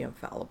might not be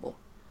infallible.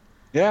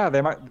 Yeah,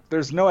 they might.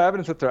 There's no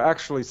evidence that they're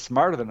actually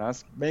smarter than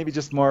us. Maybe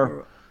just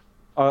more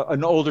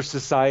an older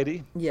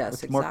society.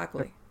 Yes,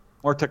 exactly.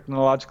 More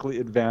technologically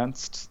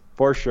advanced,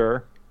 for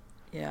sure.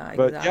 Yeah,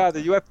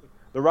 exactly. But yeah,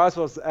 the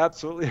Roswell is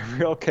absolutely a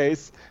real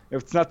case.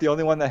 It's not the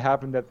only one that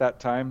happened at that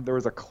time. There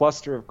was a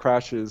cluster of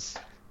crashes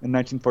in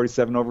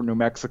 1947 over New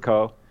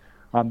Mexico.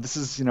 This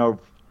is,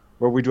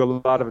 where we do a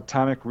lot of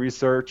atomic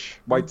research,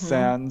 White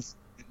Sands,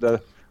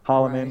 the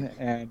Holloman,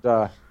 and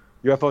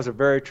UFOs are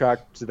very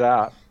attracted to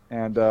that.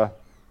 And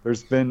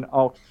there's been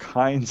all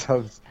kinds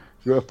of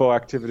UFO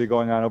activity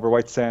going on over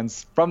White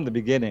Sands from the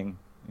beginning,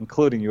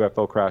 including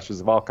UFO crashes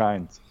of all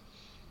kinds.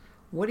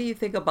 What do you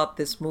think about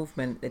this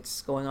movement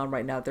that's going on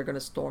right now? They're going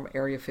to storm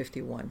Area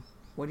 51.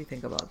 What do you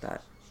think about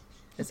that?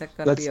 Is that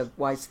going to be a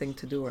wise thing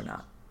to do or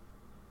not?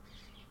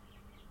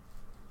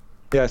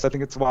 Yes, I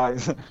think it's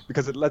wise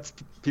because it lets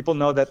people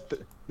know that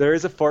there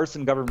is a force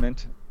in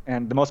government,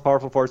 and the most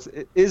powerful force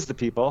is the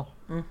people.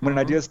 When an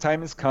idea's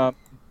time has come,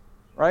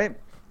 right?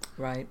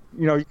 Right.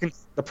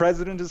 The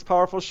president is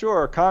powerful,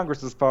 sure.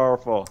 Congress is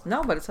powerful.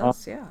 No, but it's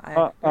us,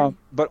 yeah.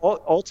 But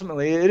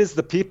ultimately, it is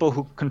the people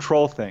who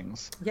control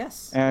things.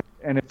 Yes. And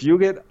if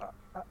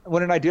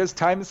when an idea's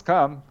time has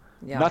come,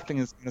 nothing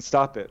is going to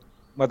stop it.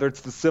 Whether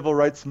it's the civil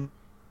rights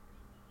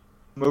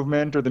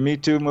movement or the Me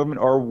Too movement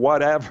or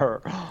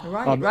whatever.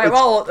 Right.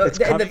 Well, the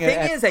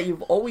thing is that you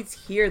always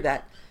hear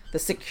that the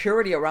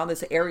security around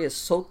this area is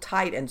so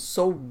tight and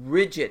so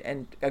rigid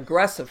and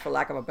aggressive, for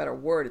lack of a better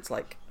word. It's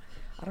like,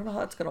 I don't know how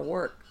that's going to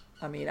work.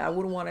 I mean, I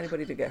wouldn't want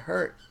anybody to get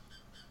hurt.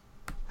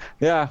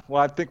 Yeah,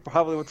 well, I think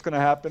probably what's going to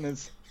happen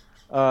is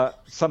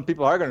some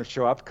people are going to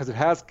show up because it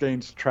has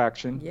gained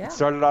traction. Yeah. It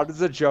started out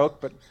as a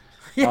joke, but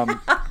you're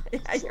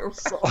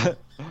right.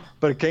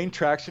 But it gained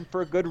traction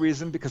for a good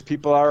reason because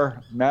people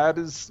are mad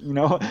and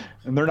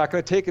they're not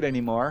going to take it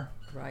anymore.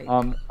 Right.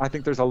 I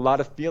think there's a lot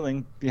of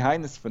feeling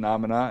behind this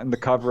phenomena and the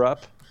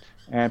cover-up,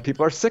 and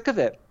people are sick of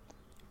it.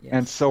 Yes.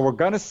 And so we're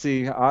going to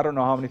see, I don't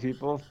know how many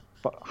people,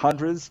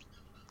 hundreds,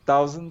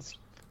 thousands,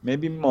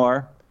 maybe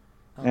more.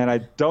 Okay. And I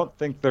don't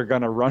think they're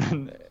going to run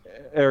in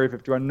Area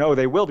 51. No,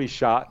 they will be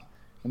shot,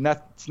 and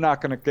that's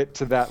not going to get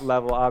to that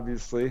level,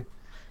 obviously.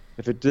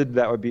 If it did,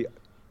 that would be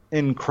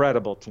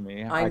incredible to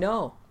me. I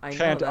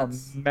can't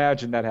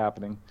imagine that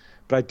happening.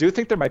 But I do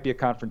think there might be a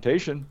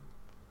confrontation.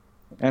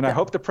 And I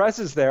hope the press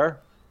is there.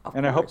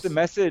 And I hope the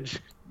message,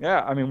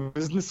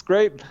 isn't this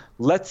great?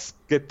 Let's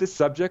get this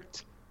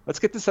subject,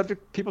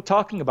 people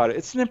talking about it.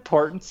 It's an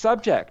important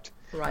subject.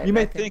 Right. You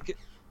may think,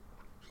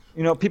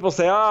 people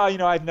say,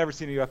 I've never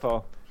seen a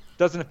UFO. It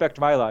doesn't affect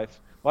my life.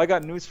 Well, I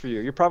got news for you.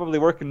 You're probably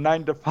working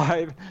 9 to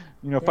 5,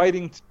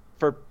 fighting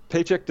for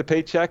paycheck to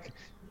paycheck.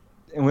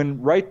 And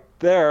when right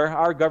there,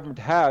 our government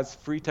has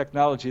free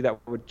technology that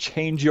would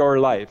change your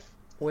life.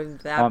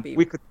 Wouldn't that be?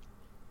 We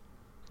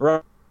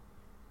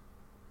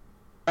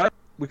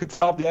could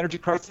solve the energy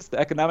crisis, the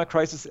economic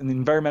crisis, and the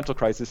environmental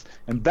crisis,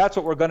 and that's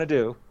what we're going to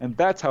do, and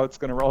that's how it's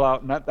going to roll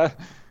out. And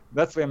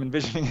that's the way I'm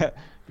envisioning it,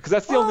 because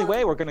that's the only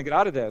way we're going to get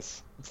out of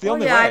this. It's the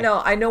only way.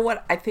 I know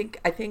what I think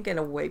in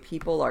a way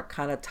people are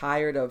kind of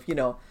tired of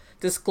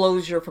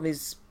disclosure from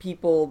these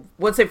people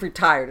once they've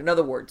retired. In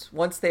other words,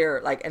 but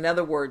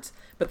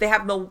they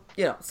have no,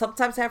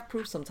 sometimes they have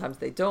proof, sometimes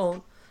they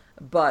don't.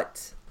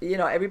 But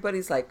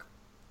everybody's like,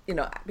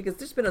 because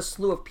there's been a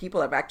slew of people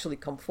that have actually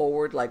come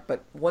forward,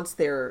 but once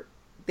they're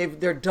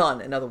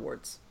done, in other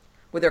words,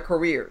 with their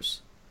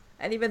careers,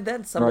 and even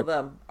then some of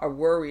them are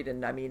worried.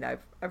 And I mean,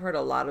 I've heard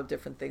a lot of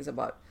different things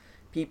about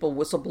people,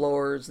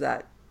 whistleblowers,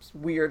 that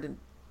weird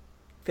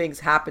things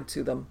happen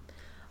to them.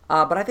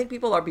 But I think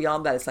people are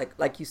beyond that. It's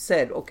like you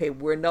said, okay,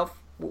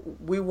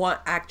 we want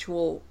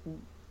actual,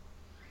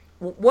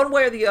 one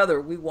way or the other,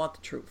 we want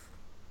the truth.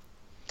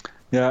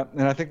 Yeah,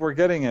 and I think we're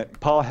getting it.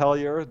 Paul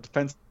Hellyer,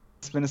 Defense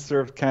Minister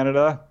of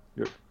Canada,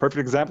 you're a perfect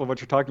example of what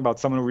you're talking about.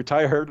 Someone who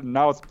retired and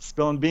now is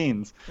spilling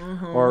beans.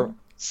 Mm-hmm. Or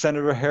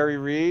Senator Harry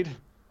Reid,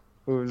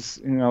 who's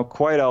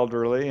quite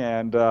elderly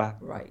and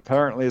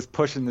apparently is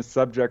pushing this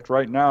subject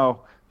right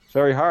now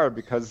very hard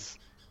because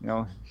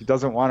he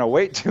doesn't want to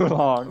wait too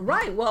long.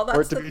 Right. Well,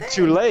 that's the thing. Or it to be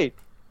too late.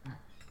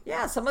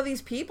 Yeah, some of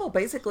these people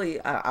basically,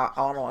 I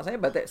don't know what to say,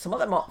 but some of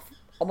them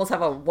almost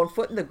have a 1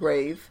 foot in the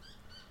grave,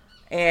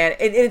 and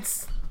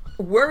it's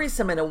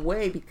worrisome in a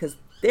way because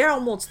they're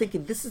almost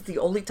thinking this is the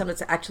only time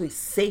it's actually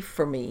safe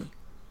for me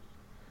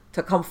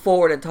to come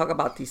forward and talk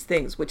about these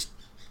things, which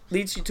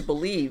leads you to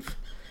believe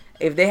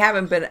if they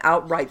haven't been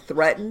outright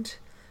threatened,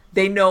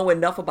 they know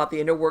enough about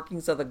the inner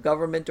workings of the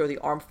government or the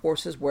armed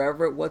forces,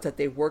 wherever it was that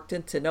they worked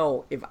in, to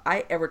know if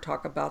I ever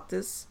talk about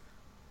this,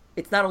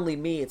 it's not only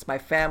me, it's my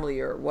family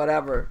or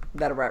whatever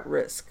that are at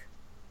risk.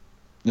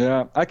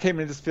 Yeah, I came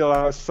into this field.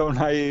 I was so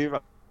naive.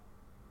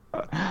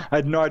 I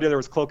had no idea there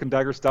was cloak and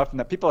dagger stuff, and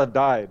that people have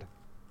died,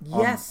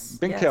 Yes,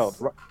 been killed.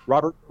 yes,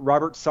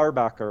 Robert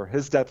Sarbacher,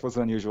 his death was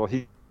unusual.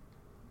 He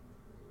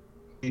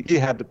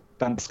had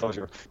done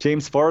disclosure.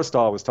 James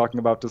Forrestal was talking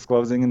about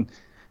disclosing, and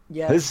his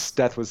yes,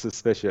 death was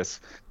suspicious.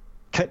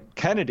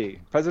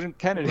 Kennedy, President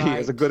Kennedy,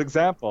 is a right. good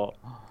example.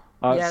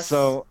 Yes.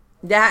 So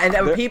Yeah, and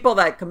there were there, people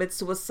that commit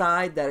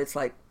suicide that it's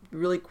like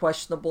really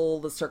questionable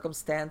the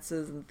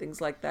circumstances and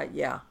things like that.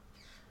 Yeah.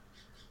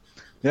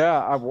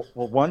 yeah. Well,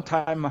 one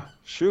time,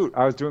 shoot,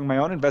 I was doing my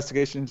own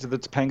investigation into the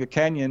Topanga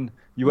Canyon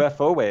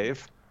UFO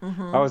wave. I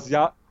Mm-hmm. was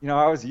young,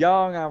 I was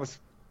young, I was,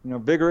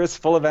 vigorous,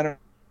 full of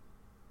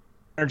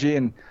energy,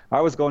 and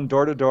I was going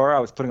door to door. I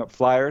was putting up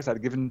flyers.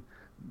 I'd given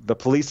the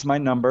police my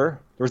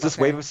number. There was this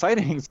wave Okay. of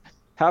sightings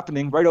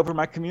happening right over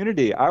my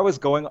community. I was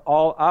going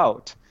all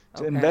out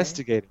to Okay.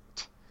 investigate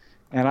it.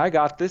 And I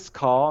got this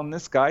call, and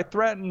this guy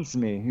threatens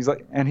me. He's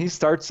like, and he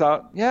starts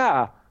out,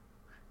 yeah.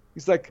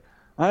 He's like,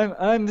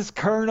 I'm this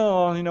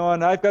colonel,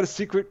 and I've got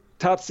a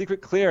top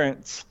secret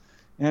clearance.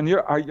 And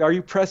are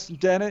you Preston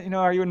Dennett?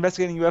 Are you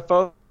investigating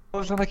UFOs?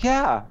 I'm like,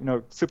 yeah,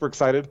 super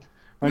excited.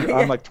 I'm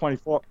Yeah. like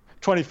 24,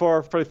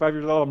 45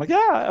 years old. I'm like,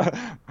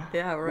 yeah.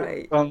 Yeah,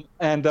 right.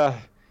 And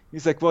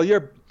he's like, well,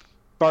 you're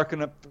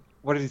barking up.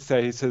 What did he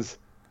say? He says,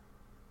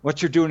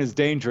 what you're doing is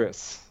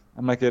dangerous.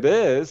 I'm like, it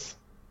is.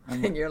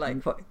 I'm like, And you're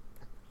like, "What?"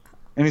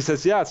 and he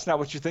says, yeah, it's not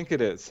what you think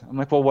it is. I'm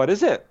like, well, what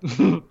is it?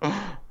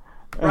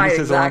 And he Right,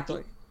 says, well,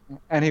 exactly.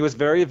 and he was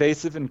very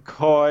evasive and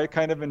coy,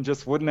 kind of, and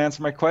just wouldn't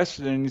answer my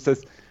question. And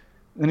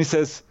he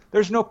says,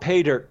 there's no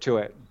pay dirt to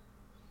it.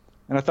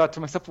 And I thought to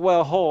myself,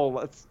 well,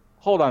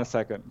 hold on a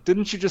second.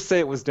 Didn't you just say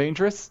it was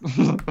dangerous?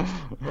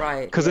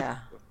 Right. Because Yeah.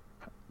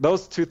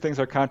 those two things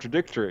are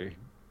contradictory.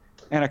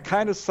 And I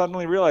kind of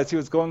suddenly realized he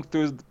was going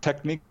through the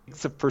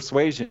techniques of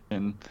persuasion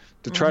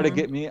to try to Mm-hmm.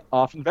 get me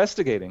off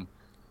investigating.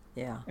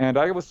 Yeah. And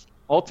I was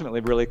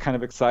ultimately really kind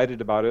of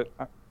excited about it.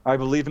 I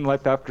believe in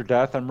life after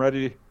death. I'm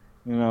ready,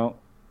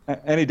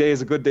 any day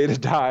is a good day to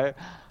die.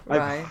 I've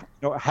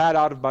Right. had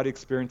out of body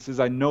experiences.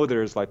 I know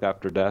there is life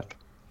after death.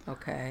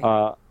 Okay.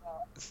 Uh,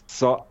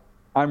 so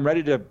I'm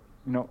ready to,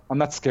 I'm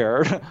not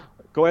scared.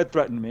 Go ahead,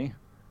 threaten me.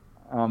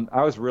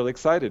 I was really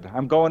excited.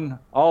 I'm going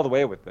all the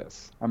way with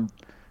this.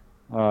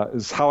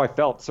 Is how I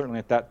felt certainly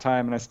at that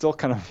time, and I still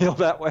kind of feel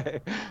that way.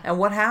 And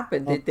what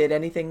happened? Um,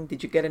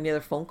 Did you get any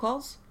other phone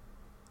calls?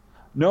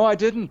 no, I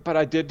didn't, but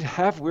I did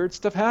have weird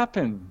stuff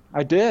happen.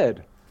 I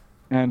did,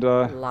 and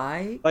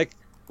Like?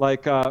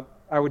 like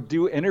I would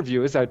do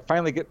interviews. I'd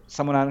finally get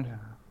someone on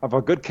of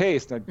a good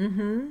case, and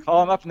Mm-hmm. I'd call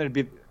them up, and they'd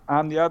be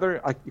on the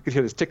other. You could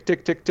hear this tick,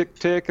 tick, tick, tick,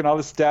 tick, and all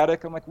this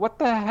static. I'm like, what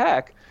the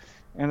heck?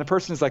 And the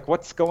person is like,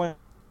 what's going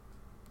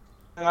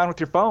on with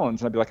your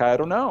phones? And I'd be like, I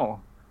don't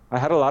know. I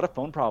had a lot of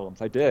phone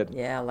problems. I did,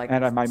 Yeah, like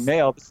and my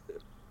mail.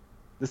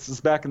 This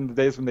is back in the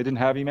days when they didn't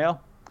have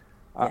email.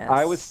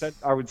 I was yes. sent.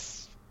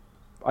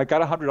 I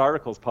got 100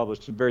 articles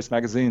published in various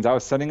magazines. I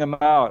was sending them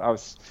out. I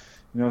was,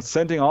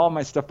 sending all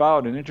my stuff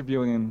out and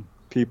interviewing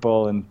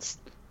people, and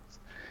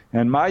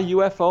my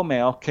UFO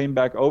mail came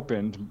back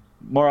opened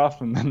more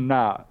often than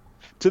not,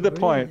 to the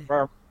point Really?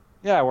 where,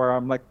 yeah, where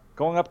I'm like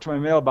going up to my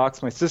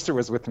mailbox. My sister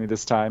was with me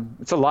this time.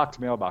 It's a locked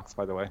mailbox,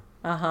 by the way,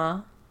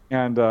 Uh-huh.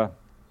 and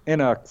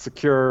in a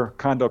secure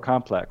condo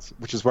complex,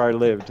 which is where I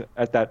lived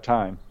at that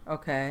time.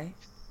 Okay.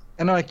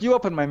 And I'm like, you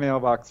open my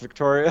mailbox,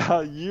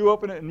 Victoria. You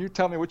open it and you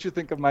tell me what you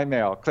think of my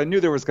mail. Because I knew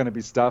there was going to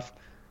be stuff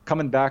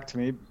coming back to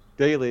me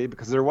daily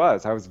because there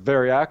was. I was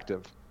very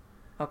active.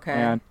 Okay.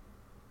 And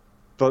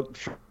but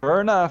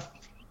sure enough,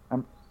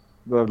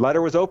 the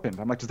letter was opened.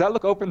 I'm like, does that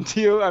look open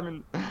to you? I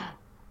mean,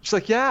 she's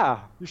like, yeah,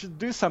 you should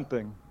do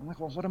something. I'm like,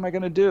 well, what am I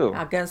going to do?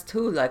 Against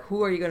who? Like,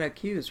 who are you going to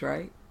accuse,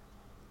 right?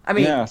 I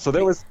mean, Yeah, so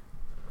there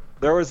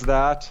was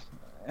that,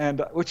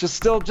 and which is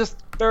still just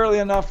barely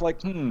enough. Like,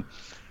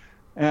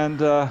 and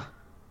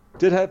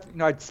did have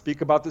I'd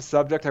speak about the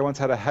subject. I once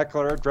had a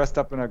heckler dressed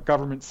up in a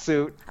government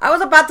suit. I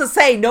was about to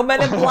say, no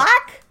Men in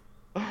Black?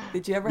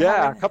 Did you ever have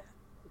Yeah, it?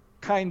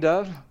 kind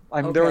of.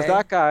 I mean, there was Okay.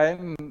 that guy,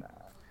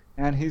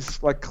 and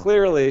he's like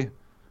clearly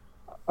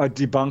a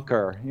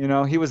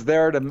debunker. He was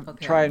there to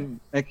try Okay. and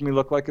make me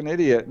look like an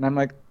idiot. And I'm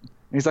like, and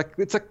he's like,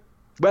 it's a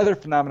weather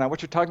phenomenon.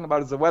 What you're talking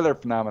about is a weather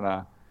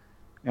phenomena.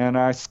 And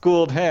I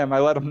schooled him. I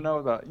let him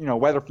know that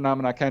weather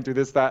phenomena can't do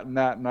this, that, and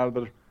that, and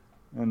other,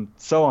 and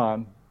so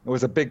on. It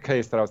was a big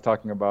case that I was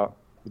talking about,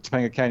 the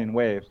Topanga Canyon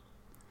wave.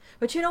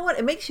 But you know what?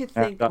 It makes you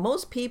And think.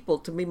 Most people,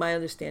 to me, my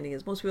understanding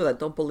is most people that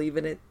don't believe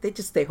in it, they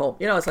just stay home.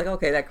 It's like,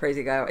 okay, that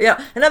crazy guy.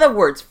 Yeah. In other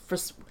words,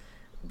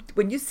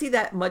 when you see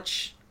that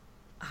much,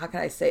 how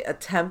can I say,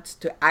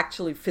 attempt to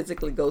actually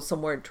physically go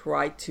somewhere and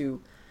try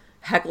to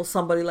heckle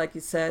somebody, like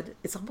you said,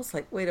 it's almost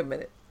like, wait a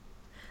minute.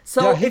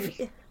 yeah, So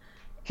if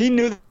he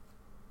knew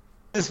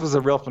this was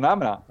a real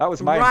phenomenon. That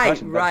was my right,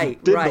 impression, that he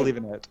right, did right. believe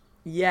in it.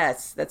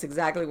 Yes, that's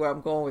exactly where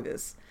I'm going with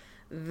this.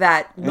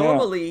 That Yeah.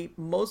 normally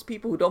most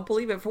people who don't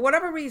believe it for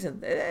whatever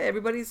reason,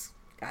 everybody's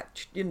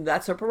got,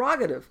 that's their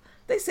prerogative.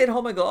 They sit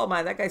home and go, "Oh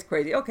my, that guy's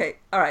crazy." Okay,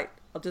 all right,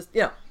 I'll just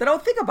they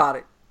don't think about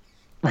it.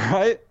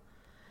 Right?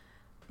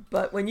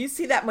 But when you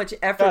see that much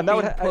Yeah, effort and that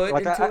would being put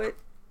like into it,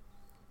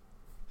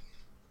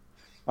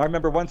 I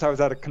remember once I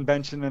was at a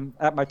convention and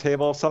at my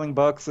table selling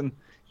books, and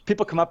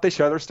people come up, they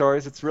share their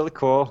stories. It's really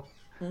cool.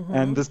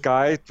 And mm-hmm. this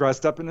guy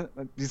dressed up in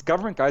these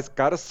government guys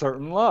got a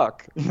certain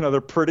look.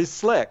 They're pretty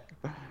slick.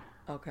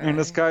 And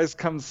this Okay. guy's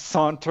comes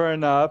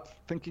sauntering up,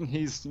 thinking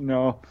he's,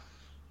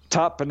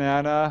 top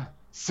banana,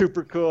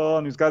 super cool,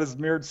 and he's got his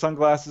mirrored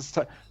sunglasses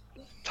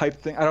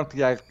type thing. I don't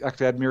think I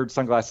actually had mirrored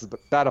sunglasses,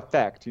 but that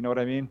effect, you know what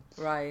I mean?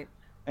 Right.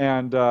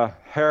 And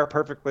hair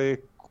perfectly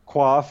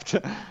coiffed.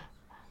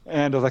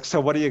 And I was like,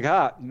 so what do you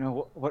got?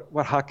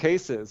 What hot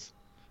cases?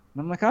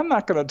 And I'm like, I'm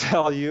not gonna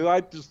tell you.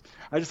 I just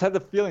had the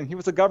feeling he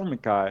was a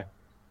government guy,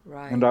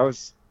 and Right. I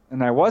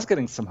was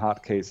getting some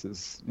hot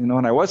cases,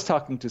 and I was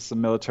talking to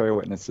some military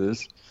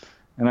witnesses,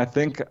 and I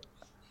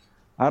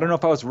don't know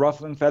if I was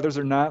ruffling feathers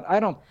or not. I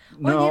don't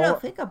Well, know,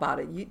 think about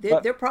it.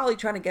 but They're probably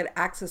trying to get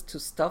access to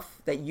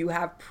stuff that you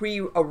have pre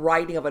a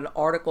writing of an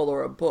article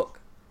or a book.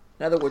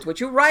 In other words, what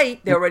you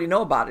write, they already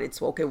know about it.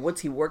 It's okay.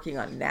 What's he working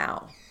on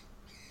now?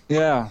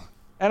 yeah,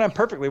 and I'm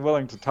perfectly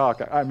willing to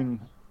talk. I mean,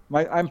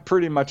 I'm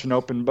pretty much an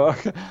open book.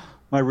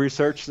 My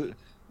research,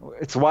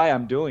 it's why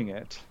I'm doing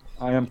it.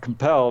 I am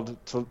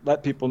compelled to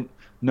let people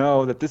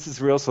know that this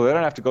is real, so they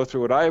don't have to go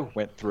through what I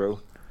went through,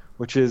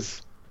 which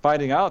is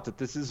finding out that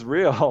this is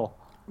real.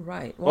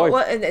 Right. Boy,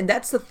 And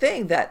that's the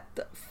thing that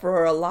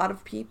for a lot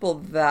of people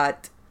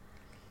that,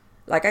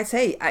 like I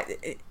say,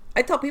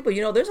 I tell people,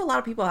 there's a lot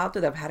of people out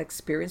there that have had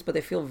experience, but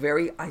they feel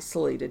very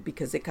isolated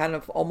because they kind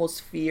of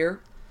almost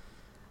fear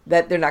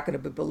that they're not going to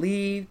be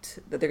believed,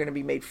 that they're going to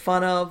be made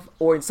fun of,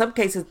 or in some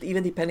cases,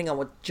 even depending on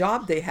what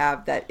job they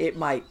have, that it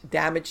might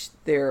damage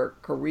their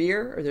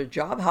career or their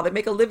job, how they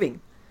make a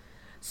living.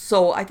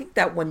 So I think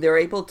that when they're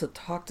able to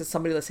talk to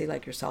somebody, let's say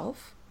like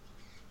yourself,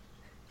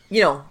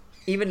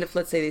 even if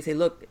let's say they say,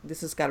 look,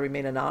 this has got to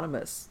remain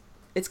anonymous,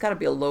 it's got to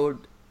be a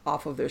load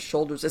off of their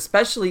shoulders,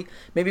 especially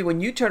maybe when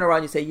you turn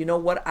around, you say, you know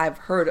what, I've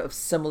heard of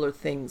similar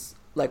things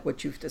like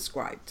what you've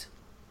described.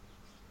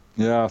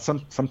 yeah,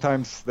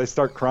 sometimes they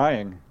start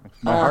crying.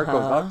 My heart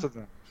goes out Uh-huh. to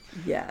them.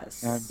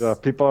 And Yes.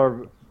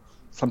 people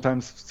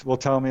sometimes will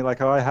tell me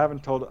like, "Oh, I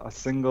haven't told a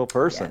single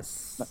person.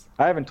 Yes.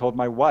 I haven't told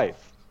my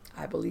wife."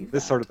 I believe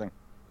This sort that. of thing.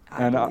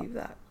 I And believe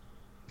that.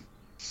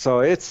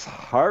 so it's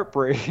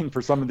heartbreaking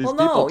for some of these Well,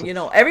 people no,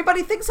 to.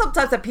 everybody thinks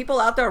sometimes that people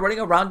out there are running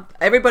around,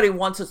 everybody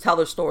wants to tell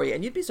their story.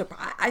 And you'd be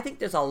surprised. I think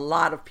there's a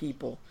lot of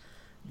people,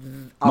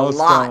 a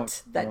Most don't.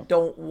 lot, that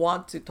don't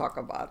want to talk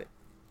about it.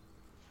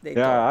 They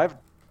Yeah, don't.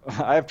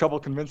 I have trouble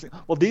convincing.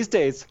 Well, these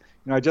days,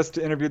 I just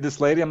interviewed this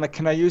lady. I'm like,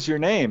 "Can I use your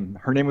name?"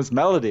 Her name was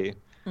Melody,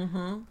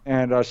 Mm-hmm.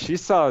 and she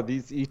saw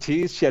these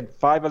ETs. She had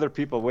 5 other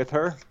people with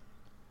her,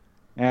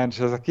 and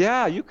she was like,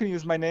 "Yeah, you can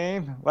use my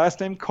name. Last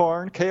name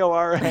Korn,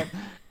 Korn."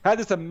 Had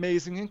this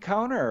amazing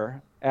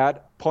encounter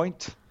at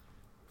Point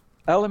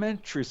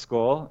Elementary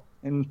School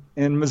in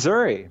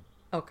Missouri.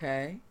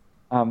 Okay.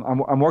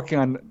 I'm working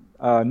on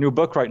a new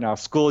book right now,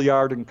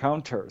 Schoolyard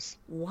Encounters,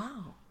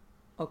 Wow.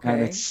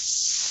 and it's Okay.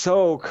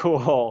 so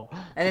cool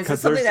And is this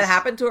because something there's that this.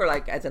 happened to her,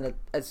 like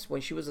as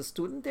when she was a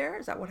student there?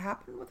 Is that what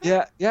happened with her?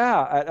 Yeah,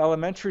 yeah, at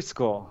elementary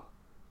school.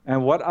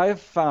 And what I've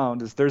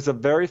found is there's a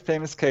very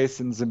famous case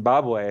in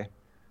Zimbabwe,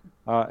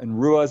 in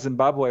Rua,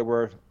 Zimbabwe,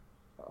 where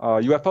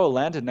a UFO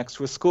landed next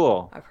to a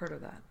school, I've heard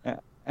of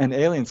that. and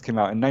aliens came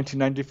out in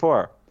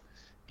 1994.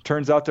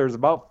 Turns out there's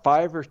about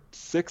 5 or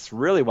 6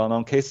 really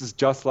well-known cases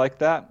just like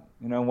that.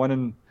 One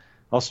in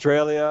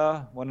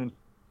Australia, one in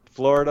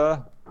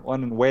Florida,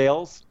 one in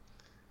Wales.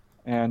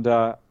 And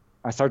I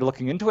started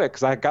looking into it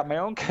because I got my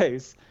own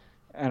case,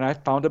 and I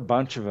found a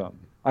bunch of them.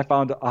 I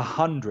found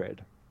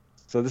 100.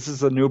 So this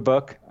is a new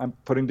book I'm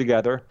putting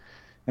together,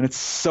 and it's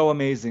so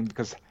amazing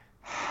because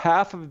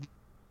half of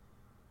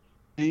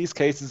these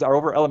cases are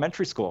over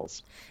elementary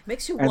schools,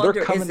 Makes you and they're wonder,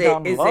 coming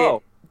down is it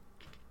low.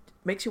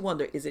 makes you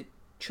wonder, is it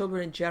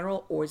children in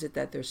general, or is it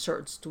that there's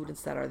certain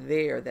students that are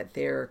there that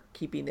they're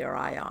keeping their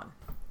eye on?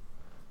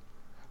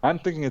 I'm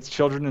thinking it's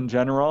children in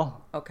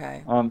general,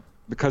 Okay.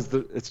 because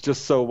it's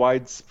just so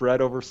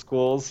widespread over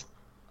schools,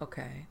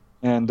 Okay.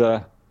 and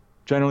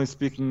generally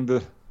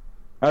speaking,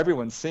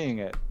 everyone's seeing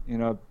it.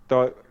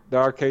 There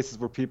are cases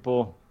where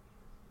people,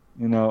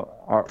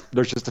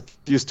 there's just a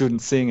few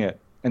students seeing it,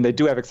 and they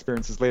do have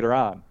experiences later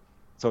on.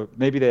 So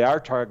maybe they are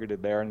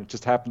targeted there, and it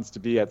just happens to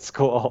be at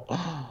school.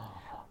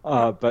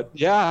 But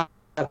yeah,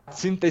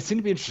 they seem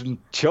to be interested in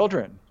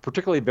children,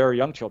 particularly very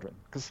young children,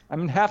 because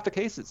half the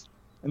cases,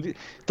 and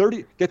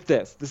 30. Get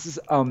this. This is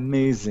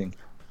amazing.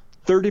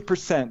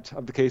 30%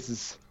 of the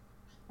cases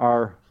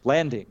are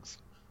landings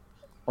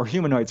or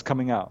humanoids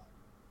coming out.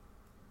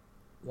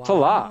 It's a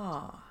lot,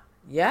 Wow.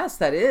 Yes,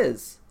 that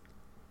is.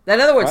 In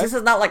other words, right? this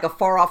is not like a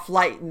far off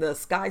light in the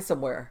sky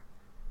somewhere.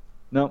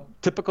 No,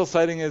 typical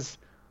sighting is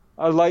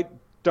a light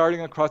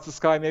darting across the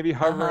sky, maybe Uh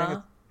hovering.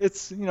 huh.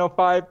 It's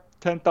 5,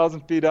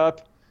 10,000 feet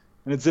up,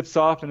 and it zips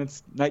off, and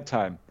it's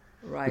nighttime.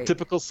 The Right.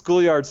 typical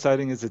schoolyard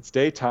sighting is it's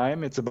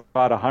daytime. It's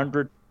about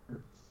 100,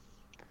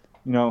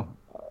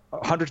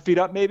 100 feet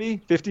up, maybe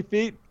 50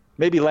 feet,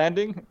 maybe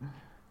landing.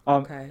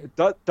 Okay.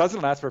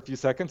 Doesn't last for a few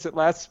seconds. It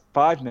lasts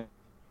 5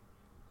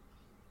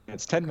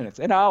 minutes, 10 minutes,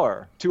 an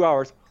hour, 2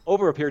 hours,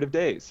 over a period of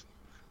days.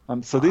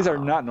 So these are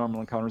Wow. not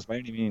normal encounters by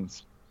any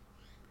means.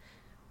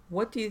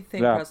 What do you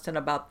think, Yeah, Preston,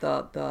 about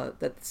the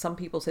that some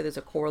people say there's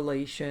a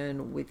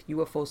correlation with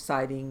UFO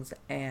sightings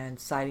and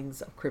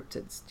sightings of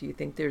cryptids? Do you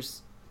think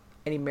there's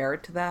any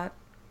merit to that,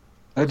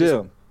 I or just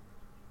do.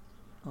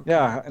 okay?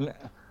 Yeah, and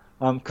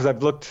because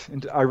I've looked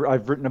into,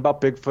 I've written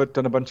about Bigfoot,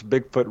 done a bunch of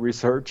Bigfoot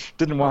research.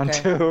 Didn't want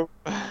Okay. to,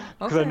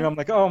 because I knew Okay. I'm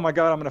like, oh my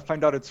God, I'm going to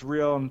find out it's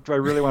real, and do I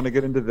really want to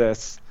get into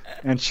this?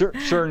 And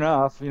sure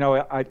enough,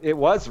 it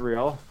was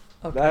real.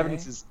 The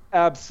evidence Okay. is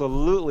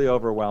absolutely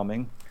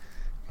overwhelming.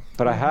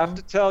 But I have Mm-hmm.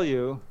 to tell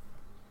you,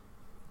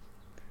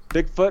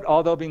 Bigfoot,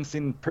 although being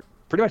seen in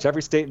pretty much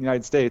every state in the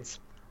United States,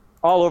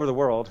 all over the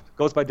world,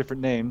 goes by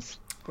different names.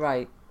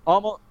 Right.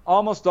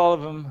 Almost all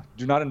of them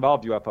do not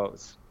involve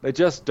UFOs. They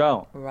just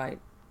don't. Right.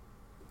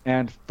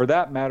 And for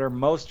that matter,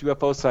 most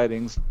UFO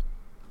sightings,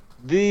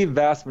 the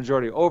vast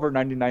majority, over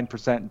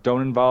 99%,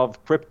 don't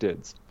involve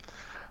cryptids.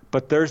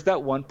 But there's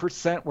that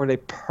 1% where they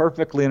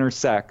perfectly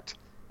intersect.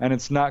 And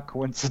it's not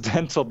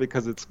coincidental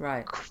because it's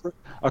Right.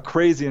 a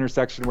crazy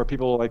intersection where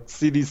people like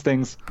see these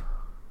things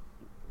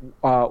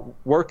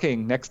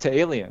working next to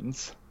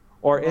aliens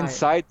or Right.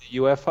 inside the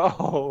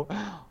UFO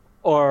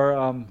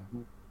or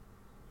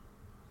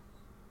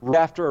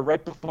right after or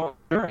right before or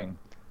during.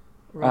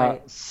 Uh,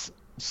 Right.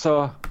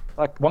 so,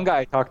 like one guy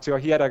I talked to,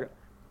 he had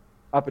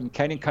up in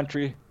Canyon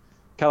Country,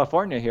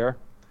 California here,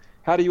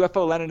 had a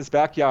UFO land in his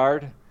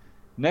backyard.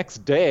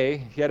 Next day,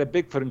 he had a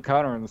Bigfoot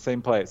encounter in the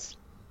same place.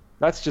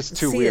 That's just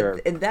too See,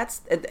 weird. and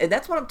that's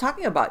what I'm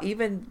talking about.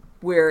 Even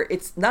where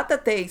it's not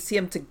that they see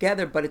them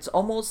together, but it's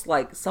almost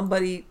like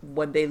somebody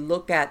when they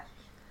look at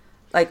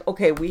like,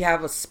 okay, we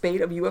have a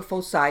spate of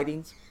UFO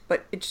sightings,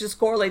 but it just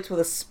correlates with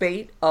a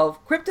spate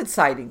of cryptid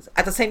sightings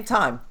at the same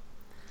time,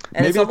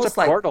 and it's Maybe it's a almost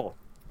like portal.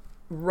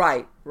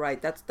 right,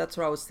 right. That's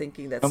what I was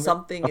thinking. That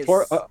something A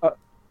por- is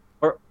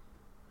or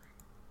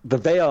the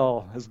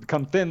veil has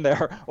become thin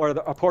there, or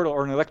a portal,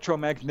 or an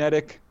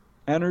electromagnetic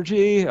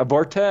energy, a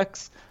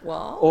vortex,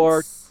 well,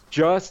 or it's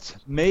just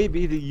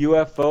maybe the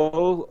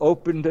UFO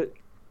opened it,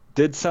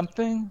 did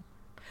something.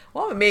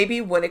 well,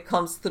 maybe when it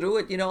comes through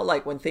it,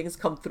 like when things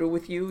come through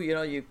with you,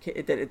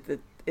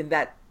 in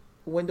that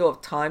window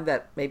of time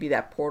that maybe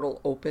that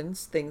portal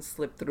opens, things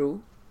slip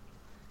through.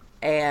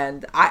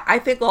 And I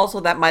think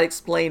also that might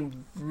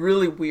explain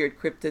really weird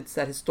cryptids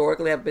that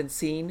historically have been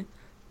seen,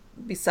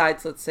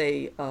 besides, let's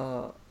say,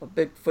 a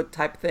Bigfoot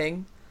type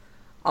thing.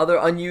 Other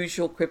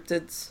unusual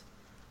cryptids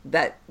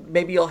that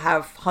maybe you'll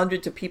have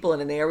hundreds of people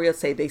in an area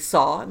say they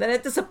saw, and then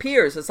it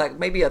disappears. It's like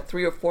maybe a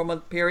 3 or 4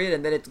 month period,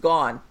 and then it's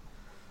gone.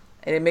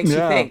 And it makes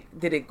you Yeah, think,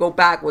 did it go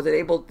back? Was it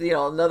able to,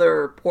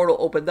 another portal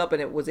opened up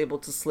and it was able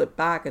to slip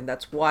back, and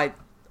that's why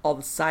all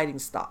the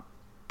sightings stopped.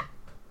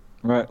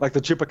 right. Like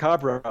the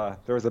chupacabra,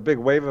 there was a big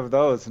wave of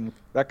those, and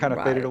that kind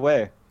of faded Right.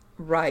 away.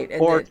 Right.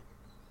 And Or then,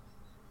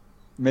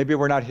 maybe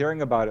we're not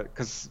hearing about it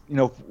because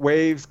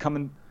waves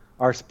coming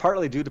are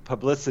partly due to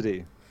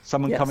publicity.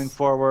 Someone coming yes.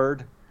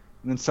 forward,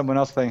 and then someone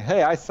else saying,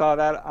 "Hey, I saw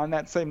that on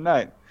that same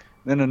night."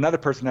 And then another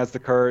person has the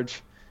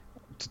courage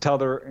to tell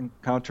their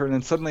encounter, and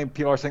then suddenly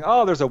people are saying,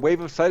 "Oh, there's a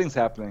wave of sightings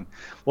happening."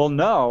 Well,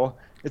 no,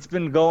 it's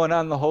been going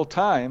on the whole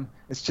time.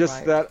 It's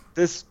just Right. that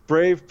this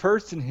brave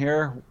person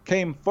here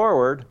came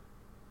forward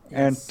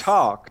and Yes.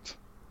 talked.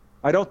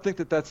 I don't think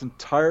that that's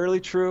entirely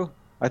true.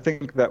 I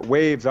think that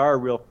waves are a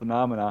real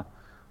phenomena,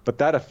 but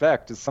that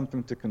effect is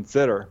something to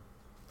consider.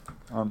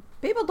 Um,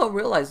 People don't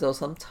realize, though,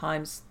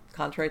 sometimes,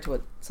 contrary to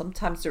what,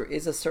 sometimes there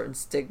is a certain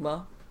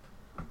stigma.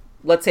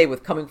 Let's say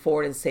with coming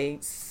forward and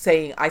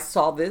saying I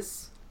saw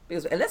this,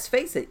 because, and let's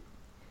face it,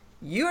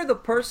 you're the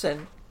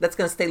person that's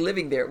going to stay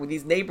living there with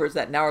these neighbors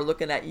that now are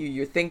looking at you.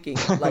 You're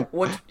thinking like,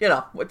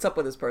 what's up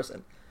with this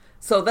person?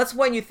 So that's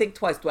when you think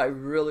twice. Do I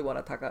really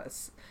want to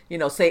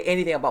say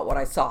anything about what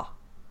I saw?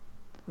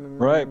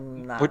 right,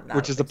 Nah, I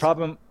which don't is the think so.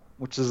 problem.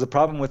 Which is the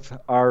problem with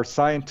our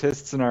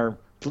scientists and our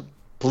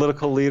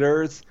political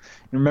leaders.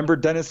 Remember,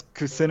 Dennis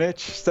Kucinich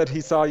said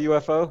he saw a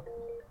UFO.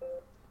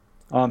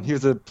 He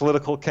was a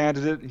political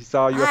candidate. He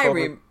saw a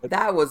UFO.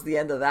 That was the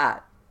end of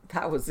that.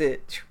 That was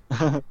it.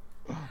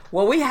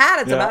 Well, we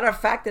had, as a Yeah. matter of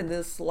fact, in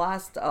this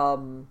last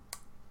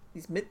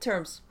these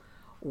midterms,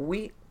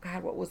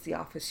 God, what was the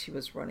office she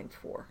was running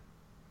for?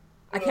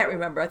 I can't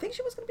remember. I think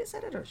she was going to be a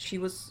senator.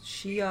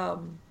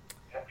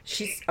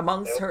 She's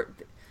amongst her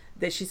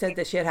that she said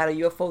that she had a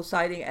UFO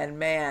sighting, and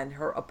man,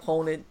 her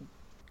opponent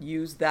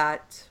used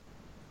that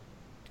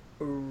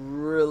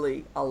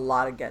really a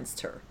lot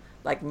against her,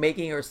 like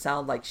making her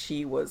sound like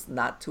she was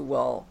not too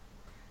well,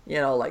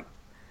 like,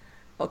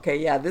 okay,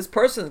 yeah, this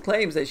person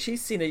claims that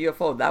she's seen a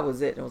UFO. That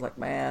was it. And I was like,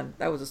 man,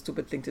 that was a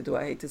stupid thing to do.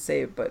 I hate to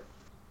say it, but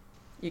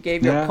you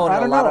gave your Yeah, I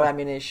opponent a don't lot of know.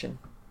 ammunition.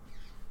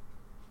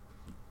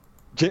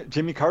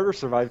 Jimmy Carter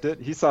survived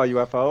it. He saw a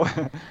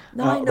UFO.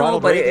 No, I know, Ronald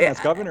but Reagan, as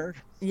governor.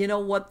 you know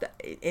what?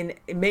 And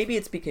maybe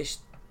it's because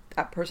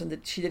that person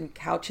that she didn't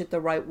couch it the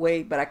right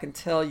way. But I can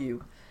tell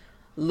you,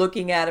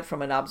 looking at it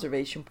from an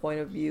observation point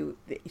of view,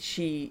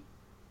 she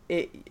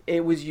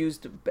it was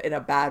used in a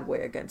bad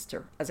way against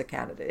her as a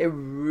candidate. It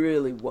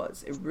really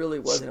was. It really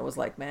was, and it was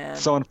like, man,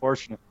 So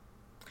unfortunate.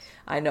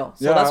 I know.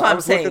 So Yeah, that's what I I'm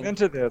was looking saying.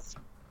 into this.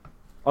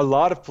 A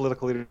lot of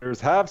political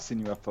leaders have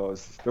seen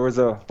UFOs. There was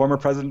a former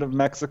president of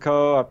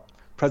Mexico, a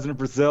president of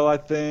Brazil, I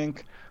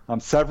think,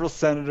 several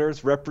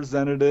senators,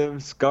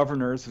 representatives,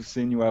 governors who've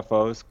seen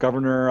UFOs.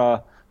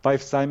 Governor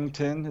Fife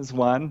Symington is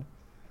one.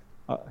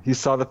 He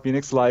saw the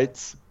Phoenix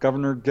Lights.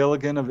 Governor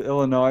Gilligan of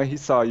Illinois, he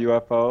saw a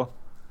UFO.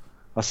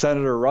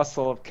 Senator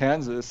Russell of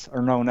Kansas,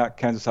 or no, not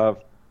Kansas,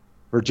 of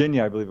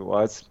Virginia, I believe it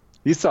was.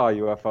 He saw a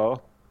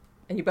UFO.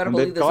 And you better And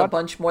believe they've there's a gone.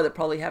 bunch more that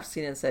probably have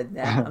seen it and said,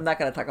 nah, I'm not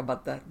going to talk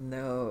about that.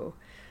 No.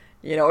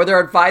 Or their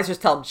advisors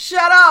tell them,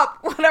 shut up!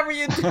 Whatever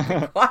you do,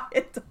 be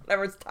quiet. Don't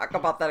ever talk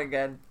about that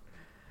again.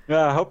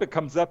 Yeah, I hope it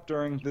comes up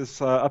during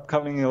this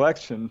upcoming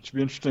election. It should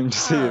be interesting to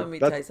see. Let me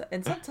tell you something.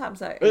 And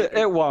sometimes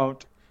It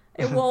won't.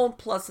 it won't.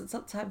 Plus, and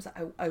sometimes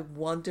I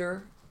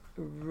wonder,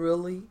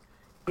 really,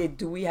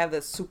 do we have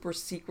the super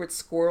secret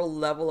squirrel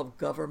level of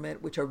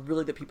government, which are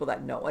really the people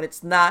that know? And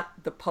it's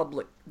not the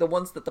public, the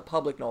ones that the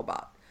public know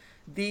about.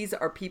 These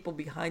are people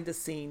behind the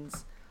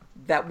scenes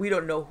that we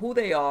don't know who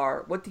they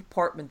are, what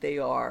department they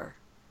are,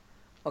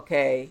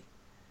 okay,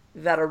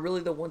 that are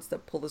really the ones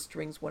that pull the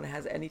strings when it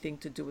has anything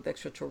to do with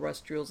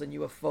extraterrestrials and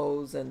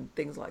UFOs and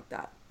things like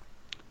that.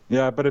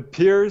 Yeah, but it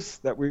appears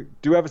that we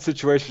do have a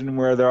situation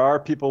where there are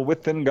people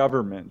within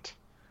government,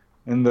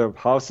 in the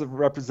House of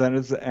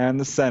Representatives and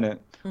the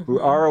Senate, who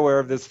are aware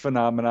of this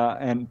phenomena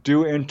and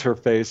do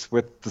interface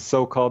with the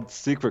so-called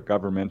secret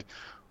government,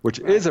 which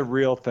is a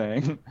real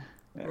thing.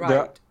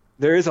 Right.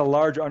 There is a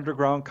large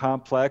underground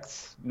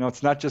complex.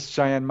 It's not just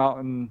Cheyenne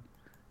Mountain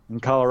in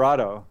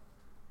Colorado.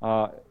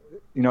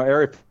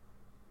 Area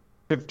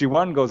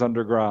 51 goes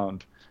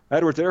underground.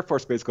 Edwards Air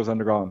Force Base goes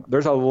underground.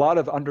 There's a lot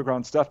of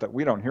underground stuff that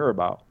we don't hear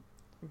about.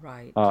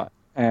 Right.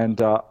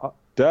 And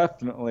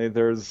definitely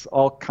there's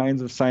all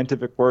kinds of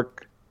scientific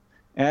work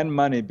and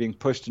money being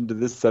pushed into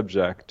this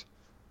subject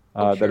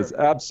that Sure. is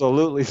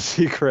absolutely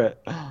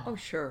secret. Oh,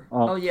 sure.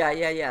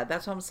 Yeah.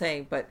 That's what I'm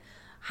saying. But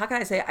how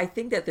can I say? I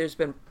think that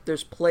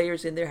there's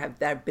players in there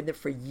that have been there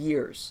for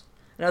years.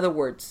 In other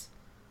words,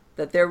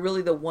 that they're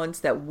really the ones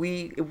that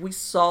if we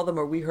saw them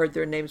or we heard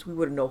their names, we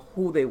wouldn't know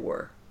who they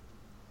were.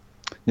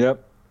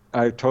 Yep,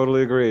 I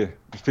totally agree.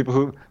 There's people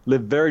who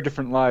live very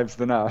different lives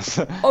than us.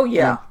 Oh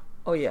yeah. And,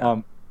 Oh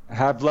yeah.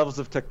 have levels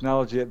of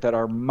technology that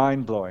are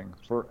mind-blowing.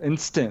 For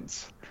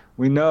instance,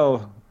 we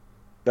know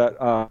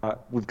that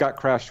we've got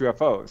crashed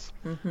UFOs.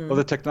 Well,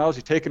 the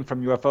technology taken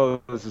from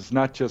UFOs is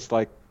not just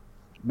like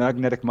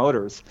magnetic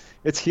motors.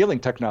 It's healing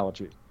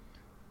technology.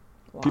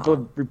 Wow. People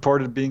have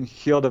reported being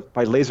healed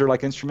by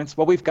laser-like instruments.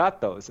 Well, we've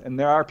got those, and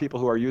there are people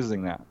who are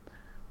using that.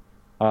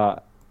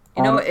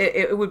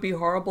 It would be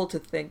horrible to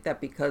think that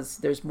because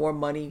there's more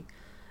money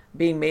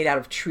being made out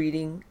of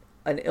treating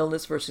an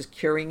illness versus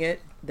curing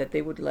it, that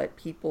they would let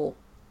people,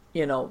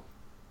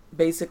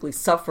 basically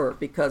suffer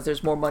because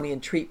there's more money in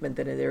treatment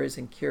than there is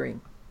in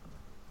curing.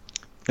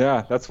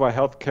 Yeah, that's why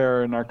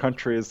healthcare in our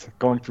country is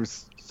going through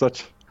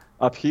such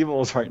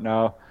upheavals right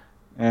now.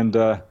 And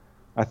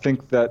I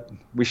think that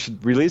we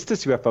should release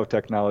this UFO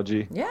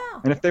technology. Yeah.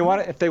 And if they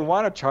want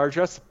to charge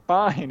us,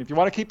 fine. If you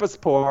want to keep us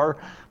poor,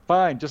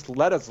 fine. Just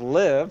let us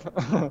live.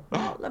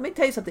 Well, let me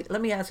tell you something.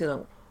 Let me ask you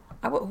something.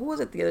 Who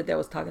was it the other day I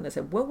was talking? I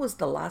said, what was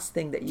the last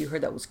thing that you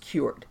heard that was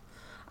cured?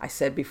 I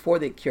said before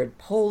they cured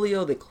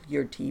polio, they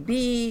cured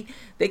TB,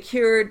 they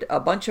cured a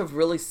bunch of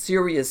really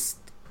serious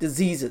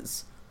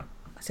diseases.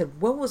 I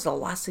said, when was the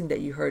last thing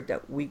that you heard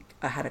that we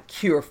had a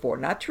cure for?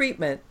 Not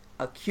treatment,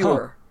 a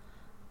cure.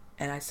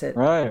 And I said,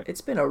 Right.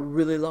 It's been a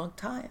really long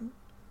time.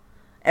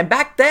 And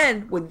back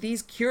then, when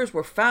these cures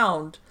were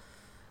found,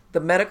 the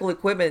medical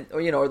equipment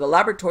or the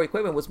laboratory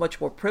equipment was much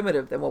more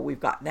primitive than what we've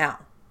got now.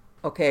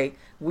 Okay,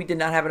 we did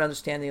not have an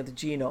understanding of the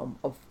genome,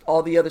 of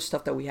all the other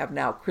stuff that we have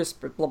now,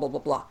 CRISPR, blah, blah, blah,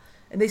 blah.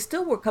 And they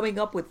still were coming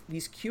up with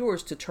these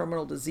cures to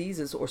terminal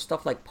diseases or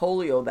stuff like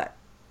polio that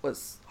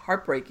was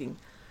heartbreaking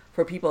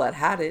for people that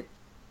had it.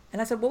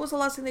 And I said, what was the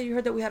last thing that you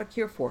heard that we had a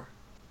cure for?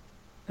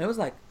 And it was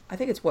like, I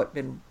think it's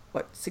been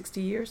 60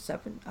 years,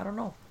 7? I don't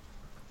know.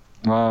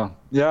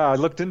 Yeah, I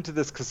looked into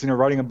this because,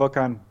 writing a book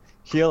on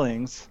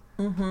healings,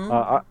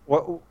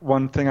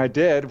 one thing I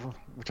did,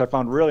 which I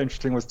found really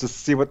interesting, was to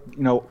see what,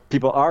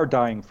 people are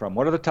dying from.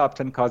 What are the top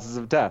 10 causes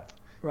of death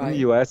in the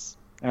U.S.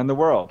 and the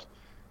world?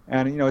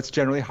 And, it's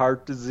generally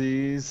heart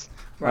disease,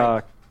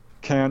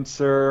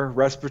 cancer,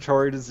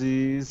 respiratory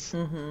disease,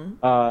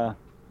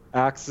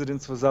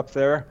 accidents was up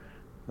there.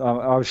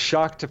 I was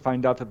shocked to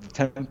find out that the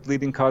 10th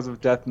leading cause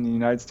of death in the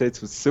United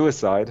States was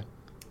suicide.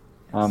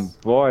 Yes.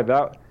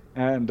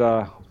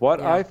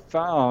 What I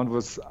found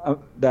was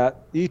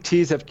that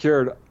ETs have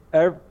cured.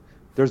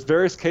 There's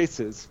various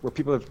cases where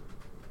people have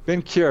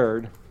been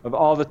cured of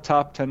all the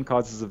top 10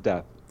 causes of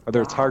death,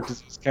 whether it's heart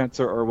disease,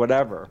 cancer, or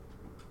whatever.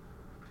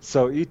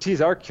 So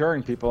ETs are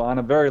curing people on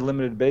a very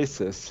limited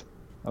basis,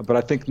 but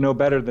I think no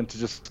better than to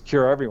just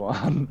cure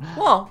everyone.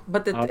 Well,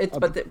 but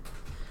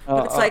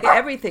it's like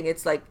everything.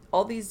 It's like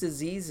all these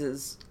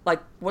diseases.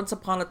 Like once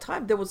upon a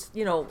time, there was,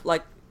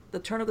 like the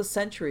turn of the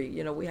century,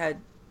 we had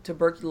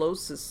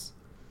tuberculosis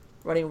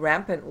running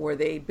rampant, where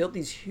they built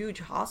these huge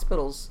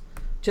hospitals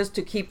just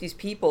to keep these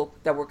people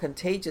that were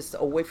contagious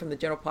away from the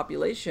general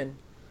population.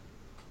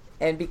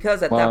 And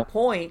because at Wow. that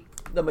point,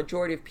 the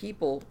majority of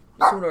people,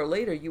 sooner or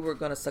later, you were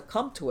going to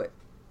succumb to it.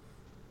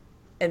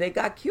 And they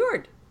got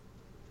cured.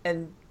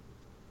 And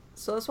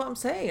so that's what I'm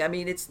saying. I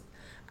mean,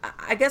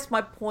 I guess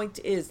my point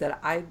is that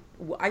I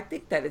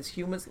think that as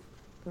humans,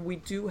 we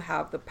do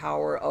have the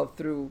power of,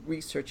 through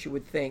research, you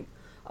would think,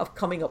 of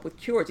coming up with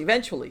cures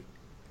eventually.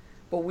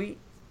 But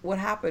what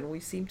happened? We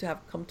seem to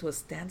have come to a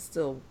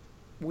standstill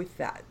with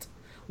that.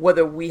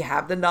 Whether we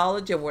have the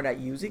knowledge and we're not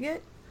using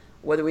it,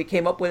 whether we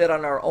came up with it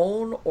on our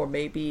own, or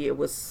maybe it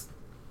was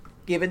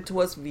given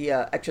to us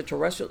via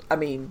extraterrestrial. I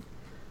mean,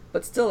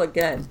 but still,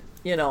 again,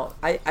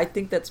 I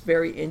think that's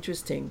very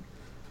interesting,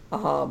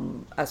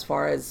 as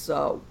far as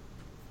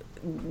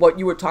what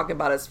you were talking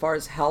about, as far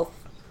as health,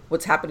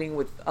 what's happening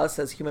with us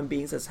as human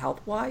beings, as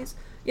health wise.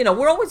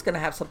 We're always going to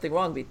have something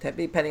wrong,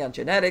 depending on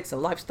genetics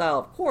and lifestyle,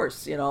 of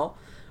course.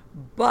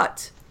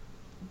 But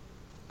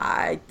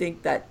I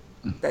think that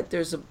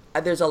there's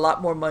a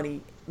lot more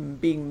money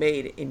being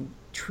made in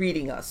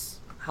treating us.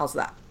 How's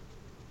that?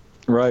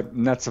 Right,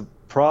 and that's a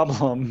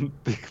problem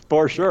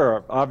for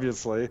sure,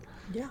 obviously,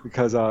 Yeah.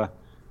 because Yeah.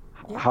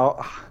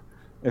 how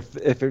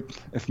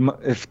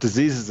if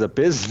disease is a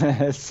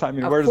business, I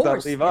mean, Of where does that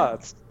course. leave Yeah.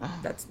 us?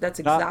 That's Not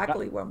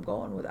exactly where I'm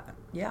going with that.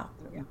 Yeah.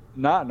 Yeah.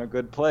 not in a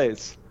good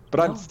place. But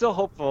I'm No. still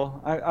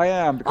hopeful. I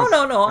am, Oh, because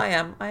no, I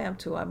am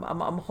too.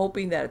 I'm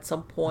hoping that at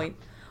some point,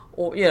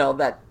 or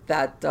that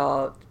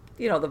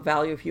the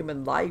value of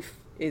human life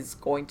is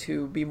going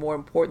to be more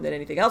important than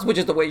anything else, which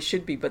is the way it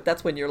should be. But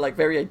that's when you're like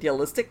very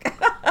idealistic,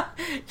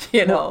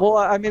 you know. well,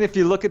 I mean, if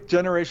you look at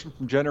generation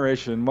from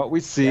generation, what we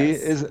see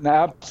Yes. is an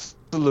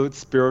absolute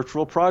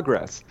spiritual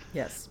progress,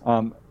 Yes.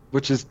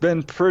 which has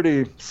been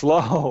pretty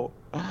slow,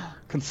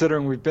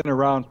 considering we've been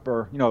around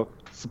for,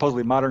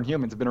 supposedly modern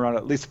humans have been around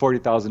at least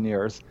 40,000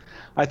 years.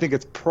 I think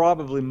it's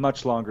probably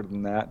much longer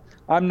than that.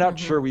 I'm not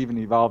Mm-hmm. sure we even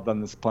evolved on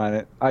this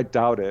planet. I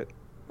doubt it,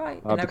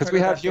 Right. And I've because heard we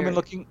of have that theory.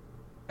 human-looking,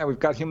 yeah, we've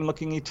got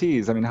human-looking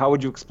ETs. I mean, how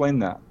would you explain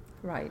that?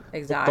 Right. But,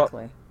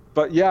 Exactly.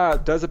 but yeah,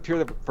 it does appear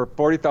that for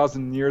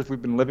 40,000 years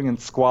we've been living in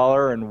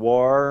squalor and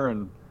war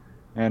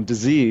and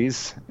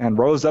disease, and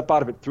rose up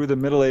out of it through the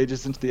Middle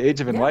Ages into the Age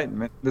of Yeah.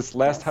 Enlightenment. This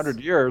last Yes. 100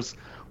 years,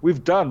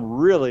 we've done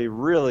really,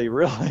 really,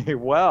 really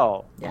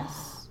well.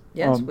 Yes.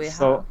 Yes, we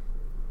have.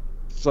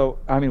 So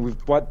I mean, we've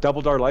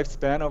doubled our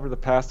lifespan over the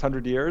past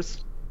 100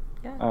 years.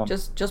 Yeah. Um,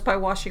 Just by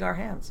washing our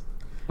hands.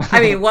 I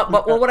mean,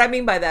 what I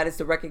mean by that is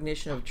the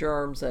recognition of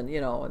germs and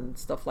and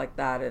stuff like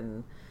that,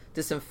 and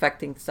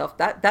disinfecting stuff.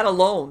 That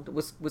alone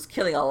was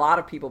killing a lot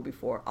of people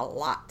before. A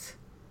lot.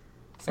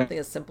 Something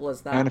as simple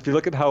as that. And if you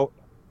look at how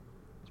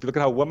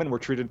women were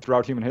treated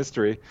throughout human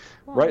history,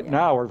 Well, right yeah.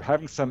 now we're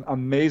having some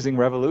amazing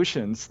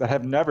revolutions that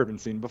have never been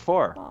seen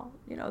before. Well,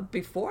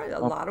 before a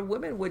lot of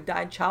women would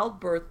die in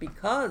childbirth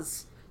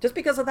just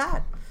because of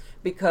that,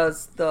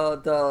 because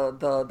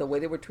the way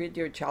they were treated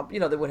during child, they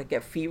would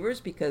get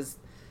fevers because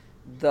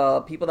the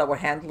people that were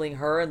handling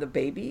her and the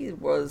baby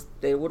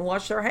they wouldn't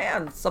wash their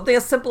hands. Something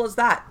as simple as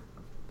that,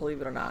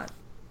 believe it or not.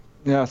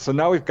 Yeah, so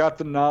now we've got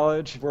the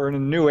knowledge. We're in a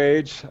new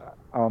age.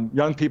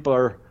 Young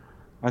people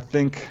I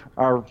think,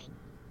 are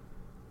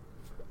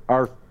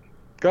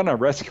gonna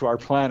rescue our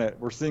planet.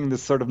 We're seeing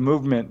this sort of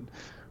movement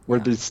where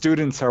Yeah. the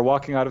students are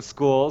walking out of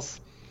schools,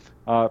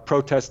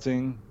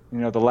 protesting,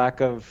 the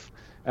lack of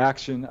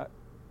action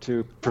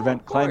to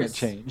prevent of climate course.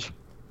 change.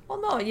 Well,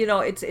 no,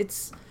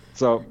 it's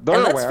So they're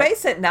and let's aware.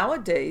 face it,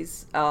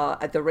 nowadays,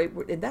 at the rate,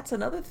 and that's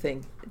another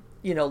thing,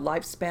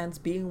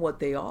 lifespans being what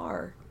they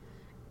are,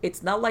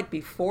 it's not like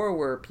before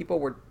where people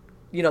were,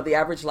 the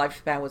average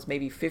lifespan was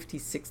maybe 50,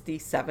 60,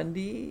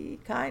 70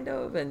 kind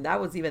of, and that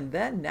was even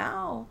then.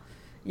 Now,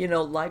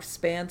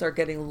 lifespans are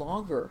getting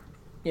longer,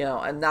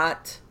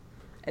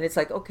 and it's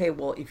like, okay,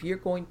 well, if you're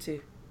going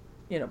to,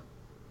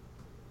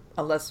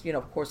 unless,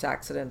 of course,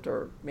 accident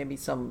or maybe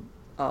some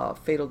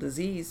fatal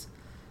disease,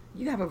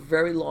 you have a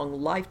very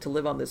long life to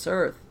live on this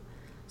earth.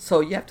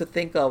 So you have to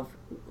think of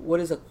what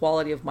is the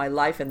quality of my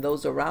life and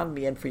those around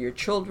me, and for your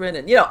children,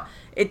 and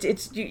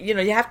it's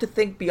you have to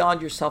think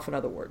beyond yourself. In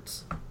other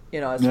words,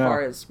 as Yeah.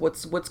 far as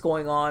what's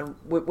going on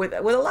with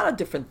a lot of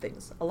different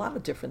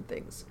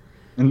things,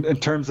 In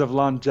terms of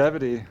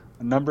longevity,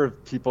 a number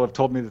of people have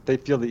told me that they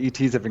feel the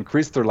ETs have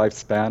increased their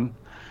lifespan.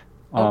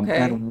 Okay.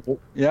 And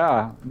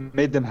yeah,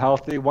 made them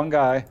healthy. One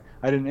guy,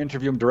 I didn't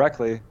interview him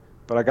directly,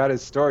 but I got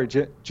his story.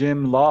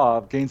 Jim Law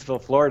of Gainesville,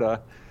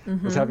 Florida,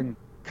 was having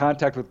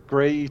contact with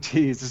gray ETs.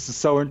 This is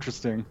so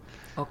interesting.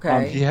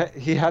 Okay.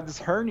 He had this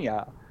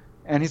hernia,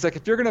 and he's like,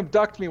 if you're going to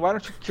abduct me, why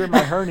don't you cure my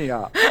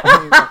hernia?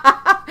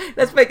 I mean,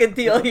 Let's make a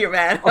deal here,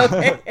 man.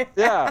 Okay.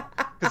 yeah,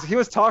 because he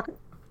was talking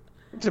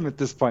to him at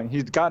this point.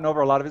 He'd gotten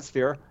over a lot of his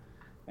fear.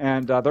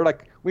 And they're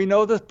like, we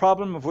know the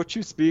problem of which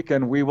you speak,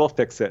 and we will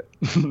fix it.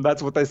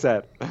 That's what they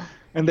said.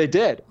 And they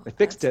did. They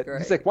fixed That's it.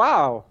 He's great. like,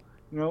 wow,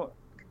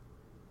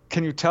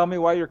 can you tell me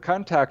why you're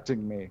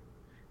contacting me?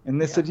 And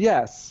they said,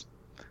 yes.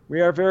 we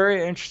are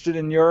very interested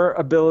in your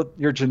ability,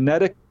 your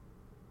genetic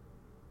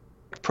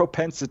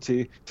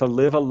propensity to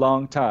live a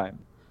long time.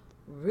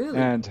 Really?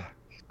 And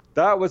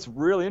that was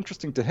really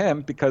interesting to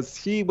him because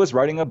he was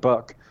writing a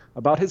book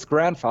about his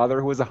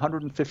grandfather who was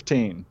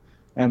 115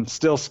 and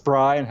still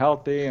spry and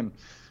healthy and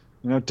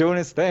doing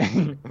his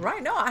thing.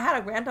 Right. No, I had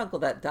a granduncle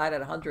that died at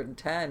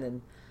 110,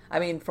 and I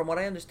mean, from what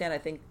I understand, I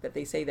think that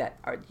they say that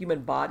our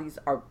human bodies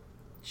are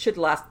should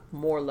last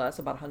more or less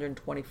about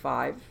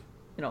 125.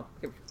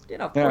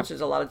 Of Yeah. course,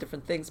 there's a lot of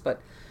different things,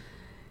 but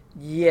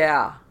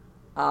yeah.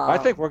 I Uh,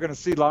 think we're going to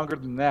see longer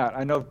than that.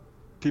 I know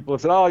people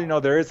have said, oh,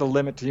 there is a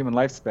limit to human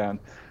lifespan.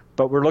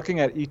 But we're looking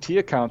at ET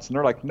accounts, and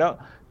they're like, no,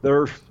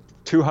 they're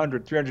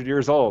 200, 300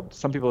 years old.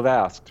 Some people have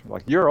asked,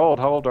 like, you're old.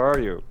 How old are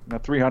you?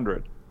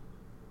 300.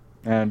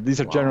 And these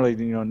are wow. generally,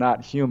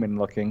 not human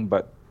looking,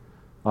 but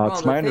Well,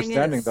 it's the my thing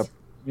understanding that, is,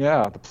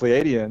 yeah, the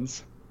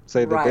Pleiadians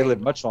say that they right.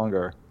 live much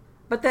longer.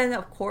 But then,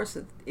 of course,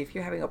 if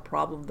you're having a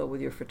problem though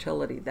with your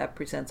fertility, that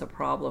presents a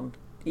problem.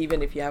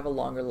 Even if you have a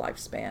longer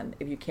lifespan,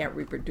 if you can't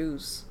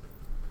reproduce,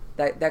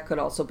 that could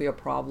also be a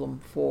problem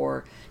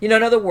for in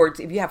other words,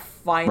 if you have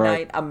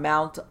Right. finite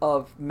amount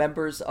of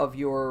members of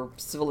your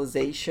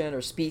civilization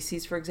or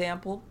species, for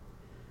example,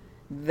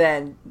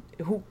 then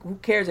who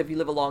cares if you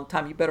live a long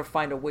time? You better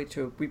find a way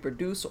to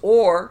reproduce,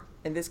 or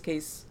in this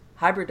case,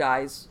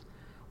 hybridize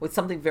with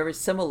something very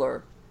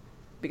similar,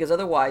 because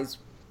otherwise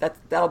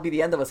that'll be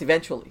the end of us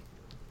eventually.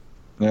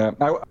 Yeah.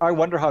 I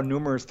wonder how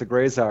numerous the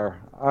Greys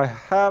are. I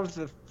have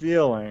the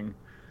feeling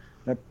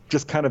that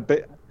just kind of,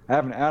 I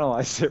haven't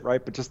analyzed it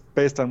right, but just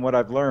based on what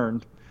I've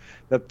learned,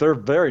 that they're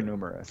very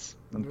numerous,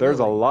 and there's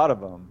a Really? lot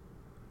of them.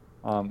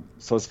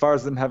 So as far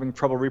as them having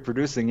trouble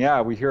reproducing,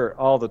 yeah, we hear it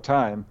all the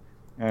time,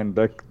 and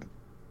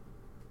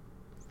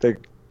they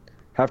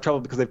have trouble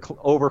because they've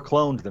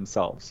over-cloned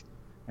themselves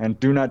and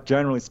do not,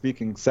 generally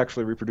speaking,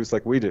 sexually reproduce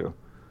like we do.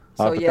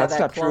 So But yeah, that's that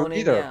not true cloning,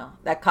 either. yeah,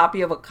 that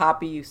copy of a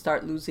copy, you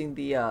start losing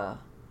the quality,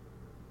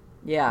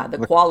 Yeah,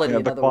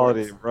 in the other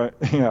quality, words. right?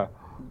 Yeah.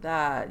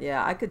 That,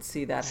 yeah, I could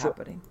see that So,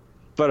 happening.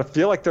 but I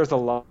feel like there's a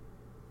lot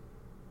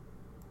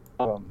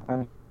of them.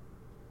 And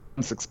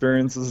this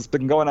experience has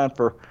been going on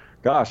for,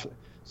 gosh,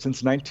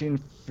 since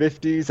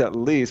 1950s at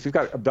least. We've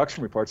got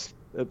abduction reports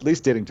at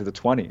least dating to the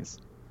 20s.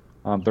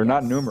 They're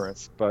not Yes.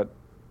 numerous, but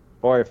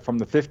boy, from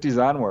the 50s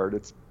onward,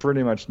 it's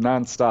pretty much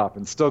nonstop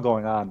and still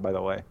going on, by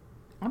the way.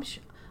 I'm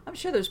sure. I'm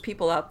sure there's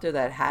people out there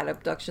that had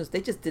abductions.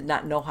 They just did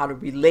not know how to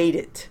relate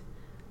it.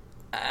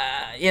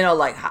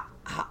 Like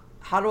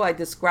how do I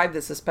describe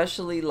this?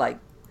 Especially like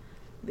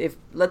if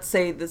let's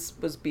say this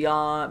was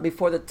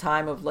before the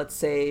time of, let's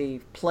say,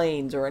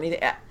 planes or anything.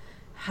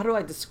 How do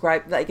I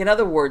describe? Like, in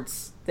other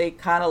words, they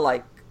kind of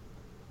like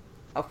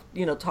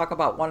talk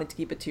about wanting to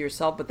keep it to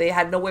yourself, but they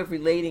had no way of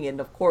relating it. And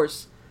of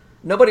course,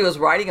 nobody was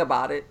writing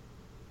about it.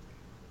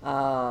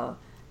 Uh,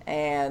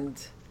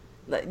 and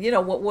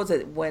what was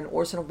it when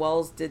Orson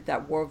Welles did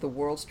that War of the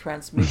Worlds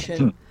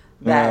transmission,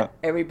 Yeah, that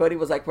everybody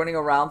was like running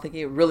around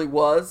thinking it really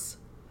was.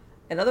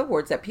 In other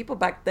words, that people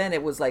back then,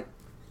 it was like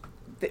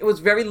it was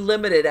very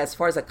limited as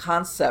far as a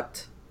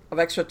concept of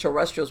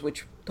extraterrestrials,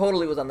 which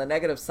totally was on the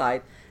negative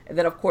side. And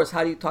then, of course,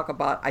 how do you talk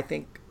about, I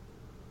think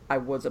I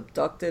was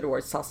abducted, or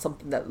I saw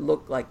something that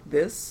looked like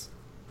this?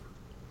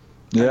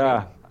 I mean,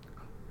 yeah.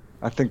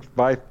 I think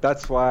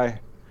that's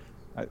why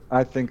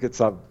I think it's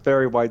a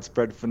very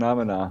widespread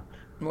phenomena,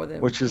 more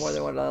than which more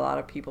than is what a lot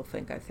of people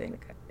think, I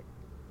think.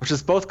 which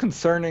is both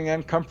concerning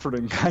and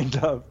comforting, kind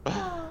of.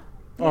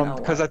 You know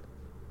Because what?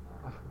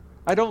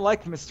 I don't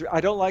like mystery.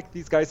 I don't like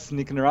these guys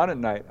sneaking around at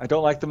night. I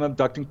don't like them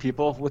abducting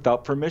people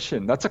without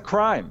permission. That's a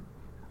crime.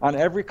 On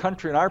every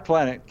country on our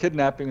planet,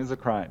 kidnapping is a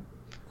crime.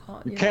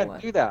 Well, You you know can't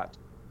what? do that.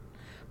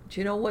 Do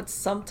you know what?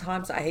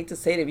 Sometimes I hate to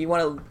say it, if you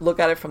want to look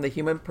at it from the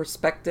human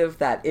perspective,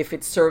 that if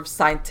it serves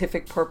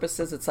scientific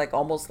purposes, it's like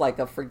almost like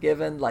a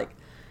forgiven, like,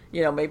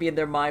 maybe in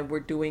their mind we're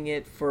doing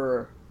it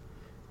for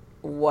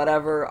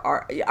whatever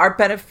our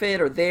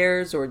benefit or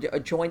theirs, or a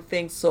joint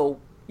thing. So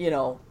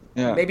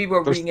Yeah. maybe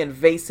we're There's being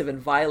invasive and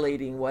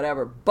violating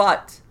whatever,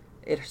 but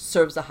it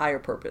serves a higher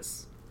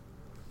purpose.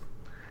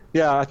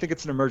 Yeah, I think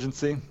it's an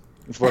emergency.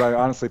 Is what I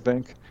honestly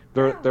think.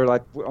 They're Yeah. they're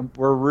like,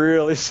 we're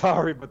really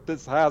sorry, but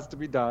this has to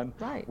be done.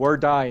 Right. We're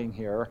dying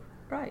here,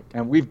 Right.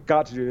 and we've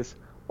got to do this.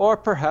 Or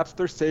perhaps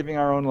they're saving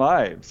our own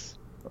lives,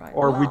 Right.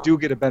 or we Well, do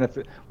get a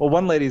benefit. Well,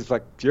 one lady's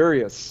like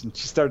furious, and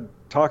she started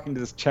talking to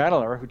this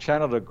channeler who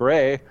channeled a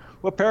gray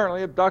who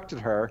apparently abducted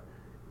her,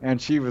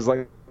 and she was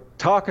like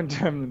talking to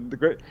him. And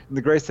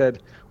the gray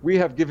said, "We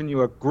have given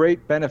you a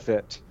great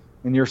benefit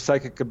in your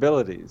psychic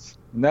abilities,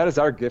 and that is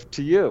our gift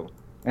to you."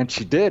 And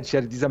she did. She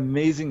had these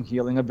amazing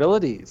healing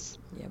abilities.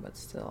 yeah, but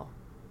still.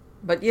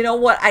 But you know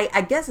what?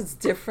 I guess it's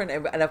different,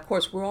 and of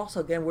course,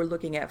 we're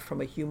looking at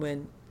from a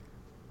human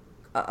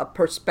a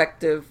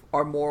perspective,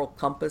 our moral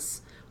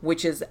compass,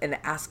 which is an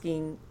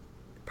asking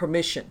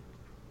permission.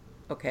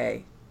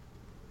 Okay,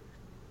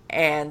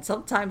 and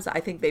sometimes I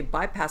think they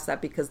bypass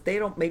that because they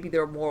don't. Maybe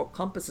their moral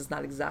compass is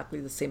not exactly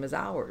the same as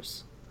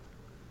ours.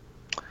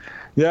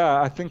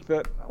 Yeah, I think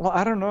that. Well,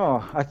 I don't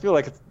know. I feel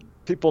like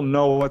people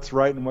know what's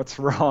right and what's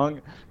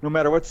wrong, no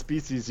matter what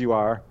species you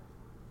are.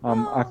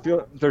 I Well,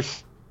 feel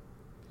there's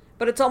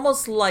but it's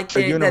almost like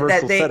a that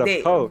universal set of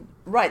they code.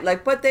 right,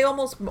 like, but they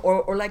almost,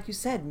 or like you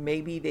said,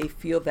 maybe they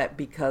feel that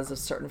because of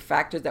certain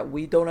factors that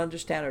we don't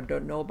understand or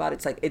don't know about,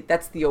 it's like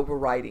that's the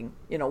overriding.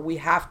 We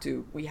have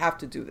to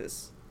do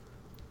this.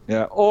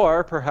 Yeah,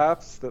 or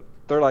perhaps that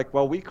they're like,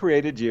 well, we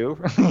created you,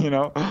 you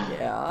know,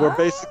 we're Yeah.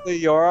 basically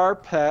you're our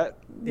pet,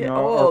 you Yeah.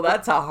 know, Oh,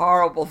 that's a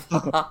horrible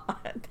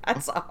thought.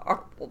 That's a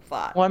horrible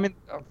thought. well, I mean,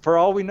 for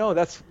all we know,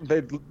 that's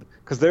they,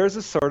 because there's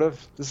a sort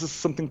of, this is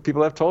something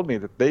people have told me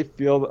that they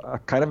feel a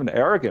kind of an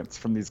arrogance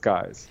from these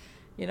guys.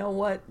 You know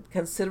what?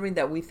 Considering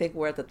that we think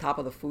we're at the top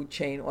of the food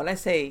chain, when I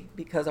say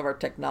because of our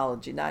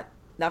technology, not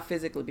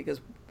physically,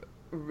 because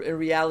in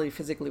reality,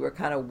 physically, we're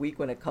kind of weak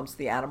when it comes to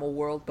the animal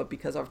world, but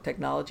because of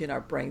technology and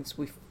our brains,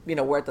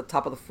 we're at the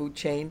top of the food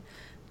chain.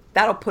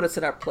 That'll put us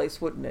in our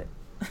place, wouldn't it?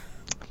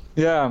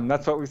 Yeah, and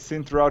that's what we've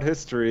seen throughout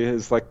history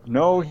is like,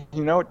 no,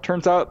 it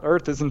turns out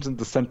Earth isn't in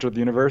the center of the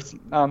universe.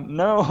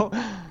 No,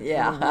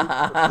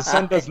 the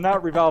sun Yeah. does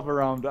not revolve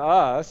around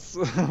us.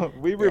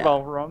 We Yeah.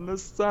 revolve around the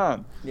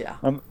sun. Yeah.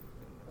 Um,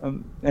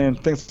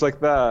 and things like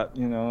that,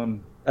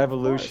 and Of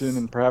evolution, course.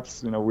 and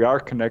perhaps, we are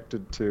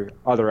connected to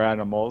other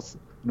animals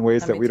in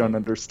ways I that mean, we don't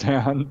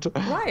understand.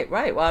 right,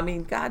 right. Well, I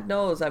mean, God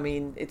knows. I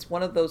mean, it's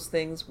one of those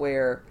things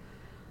where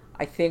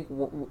I think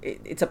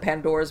it's a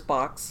Pandora's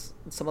box.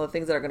 Some of the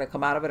things that are going to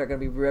come out of it are going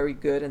to be very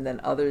good, and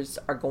then others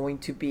are going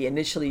to be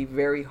initially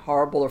very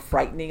horrible or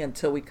frightening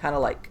until we kind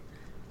of like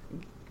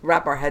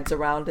wrap our heads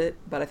around it.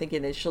 But I think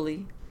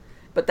initially,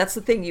 but that's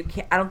the thing. You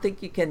can't. I don't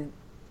think you can.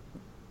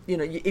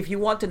 If you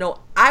want to know,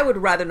 I would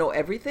rather know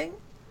everything,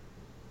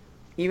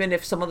 even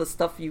if some of the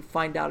stuff you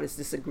find out is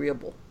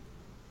disagreeable.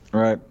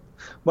 Right.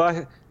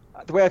 Well,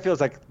 the way I feel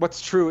is like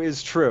what's true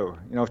is true.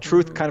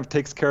 Truth Hmm. kind of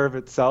takes care of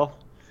itself.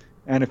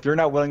 And if you're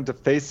not willing to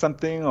face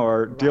something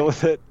or deal Right.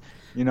 with it,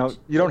 you don't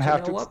But you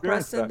have know to what, experience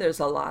Preston? that. There's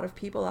a lot of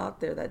people out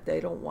there that they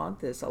don't want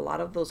this. A lot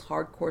of those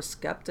hardcore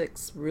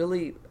skeptics,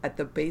 really, at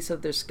the base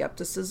of their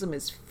skepticism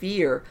is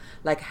fear.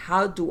 Like,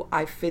 how do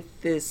I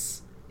fit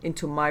this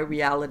into my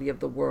reality of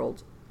the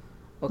world?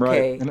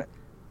 Right. Okay.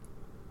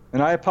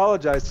 And I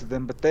apologize to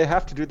them, but they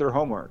have to do their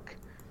homework.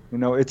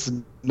 It's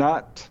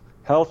not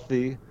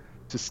healthy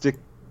to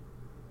stick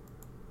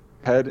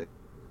head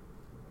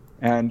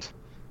and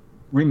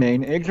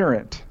remain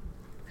ignorant.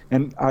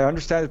 And I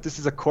understand that this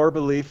is a core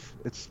belief.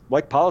 It's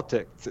like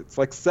politics. It's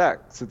like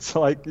sex. It's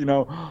like,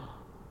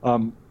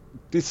 um,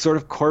 these sort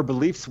of core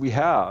beliefs we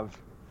have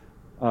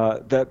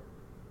that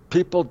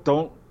people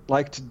don't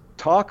like to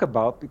talk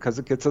about because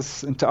it gets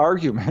us into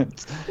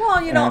arguments. Well,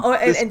 And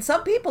this, and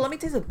some people, let me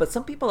tell you something, but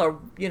some people are,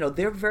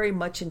 they're very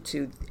much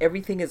into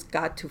everything has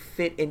got to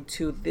fit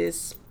into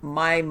this,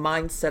 my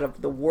mindset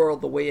of the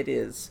world the way it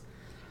is.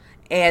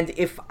 And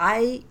if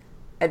I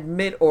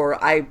admit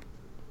or I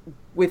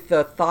with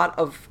the thought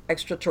of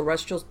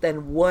extraterrestrials,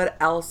 then what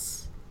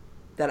else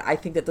that I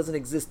think that doesn't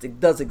exist, it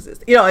does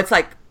exist. It's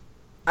like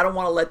I don't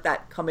want to let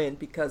that come in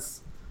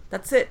because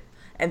that's it.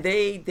 And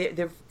they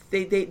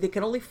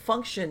can only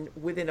function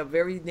within a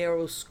very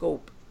narrow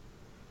scope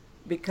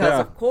because yeah,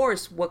 of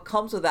course what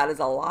comes with that is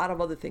a lot of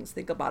other things.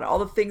 Think about it. All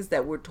the things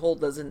that we're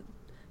told doesn't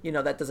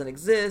that doesn't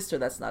exist or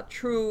that's not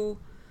true,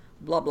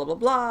 blah blah blah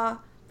blah.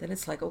 Then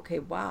it's like, okay,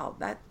 wow,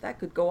 that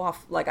could go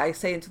off, like I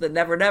say, into the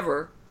never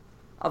never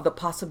of the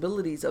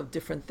possibilities of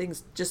different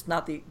things, just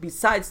not the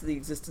besides the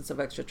existence of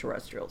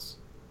extraterrestrials.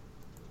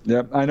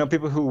 yeah. I know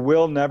people who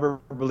will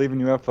never believe in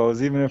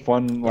UFOs, even if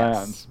one Yes.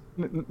 lands.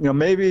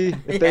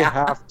 Maybe if they Yeah.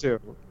 have to.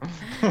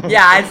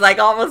 Yeah, it's like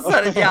all of a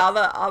sudden, yeah,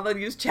 all the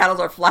news channels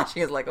are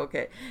flashing. It's like,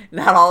 okay,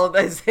 not all of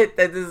this hit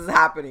that this is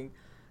happening.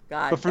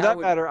 But God, for that that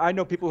would. matter, I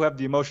know people who have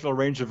the emotional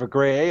range of a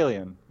gray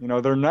alien.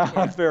 They're not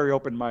Yeah, very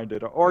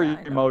open-minded or yeah,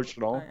 I know,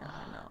 emotional.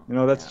 I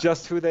know, That's yeah,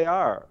 just who they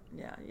are.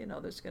 yeah.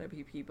 There's gonna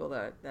be people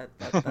that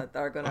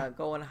are gonna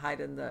go and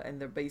hide in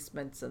their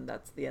basements, and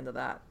that's the end of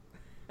that.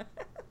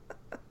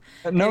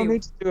 No Anyway,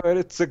 need to do it.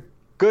 It's a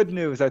good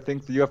news. I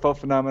think the UFO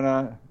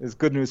phenomena is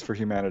good news for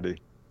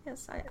humanity.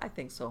 yes, I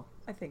think so.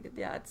 I think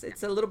yeah,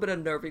 it's a little bit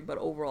unnerving, but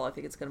overall, I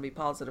think it's going to be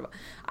positive.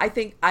 I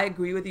think I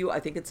agree with you. I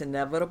think it's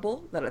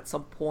inevitable that at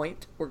some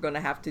point we're going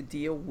to have to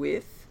deal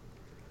with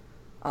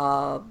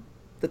uh,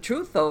 the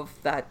truth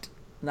of that.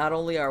 Not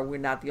only are we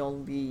not the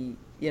only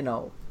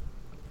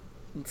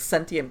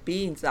sentient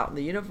beings out in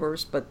the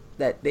universe, but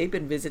that they've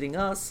been visiting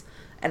us.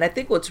 And I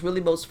think what's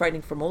really most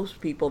frightening for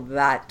most people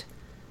that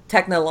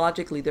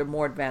technologically they're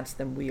more advanced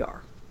than we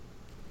are.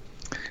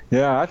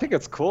 Yeah, I think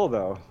it's cool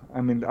though.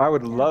 I mean, I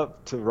would Yeah. love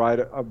to ride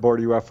aboard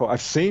a UFO.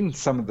 I've seen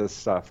some of this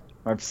stuff.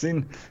 I've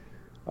seen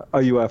a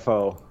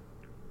UFO,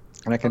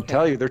 and I can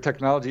tell Okay. you their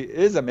technology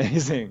is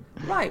amazing,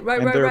 Right,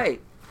 right, and right, they're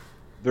right.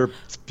 they're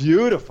it's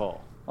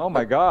beautiful. Oh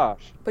my But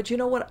gosh. But you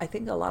know what? I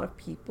think a lot of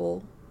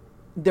people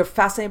they're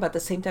fascinated, but at the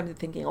same time they're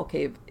thinking,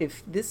 okay,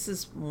 if this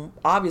is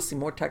obviously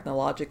more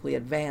technologically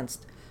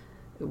advanced,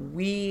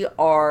 we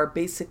are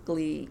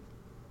basically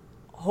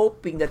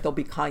hoping that they'll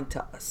be kind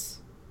to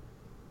us,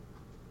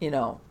 you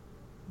know.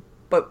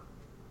 But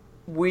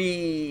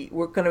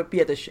we're going to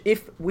be at the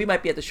if we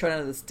might be at the short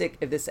end of the stick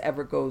if this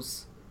ever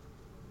goes,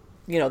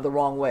 the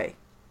wrong way,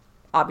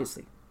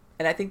 obviously.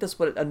 And I think that's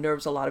what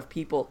unnerves a lot of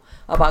people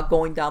about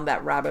going down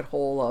that rabbit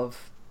hole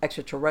of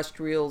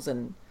extraterrestrials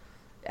and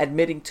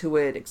admitting to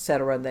it,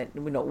 etc. And then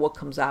what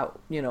comes out.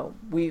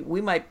 We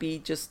might be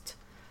just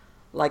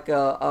like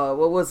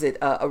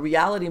a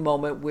reality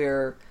moment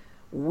where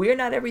we're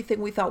not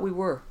everything we thought we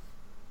were.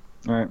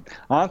 Right.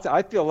 Honestly,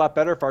 I'd feel a lot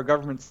better if our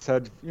government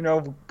said,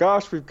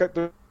 gosh,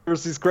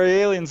 there's these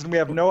gray aliens and we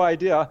have no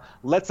idea.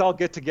 Let's all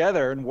get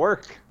together and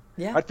work.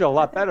 Yeah. I'd feel a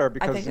lot better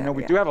because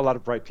we do have a lot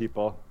of bright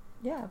people.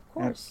 Yeah, of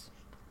course.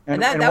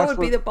 And that would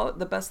be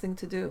the best thing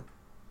to do.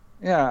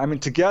 Yeah, I mean,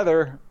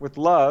 together with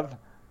love,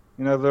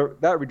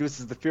 that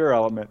reduces the fear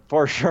element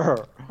for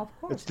sure. Of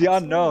course. It's the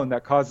unknown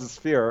that causes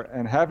fear,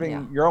 and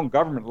having your own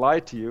government lie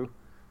to you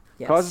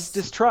causes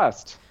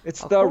distrust.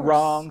 It's the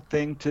wrong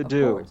thing to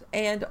do. Course.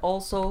 And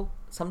also,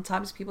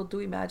 sometimes people do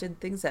imagine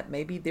things that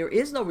maybe there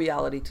is no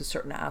reality to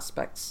certain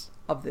aspects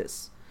of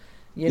this.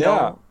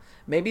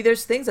 Maybe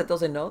there's things that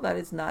doesn't know that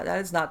is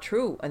not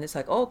true, and it's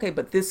like, oh, okay,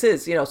 but this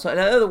is, So in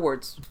other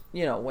words,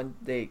 when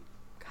they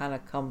kind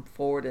of come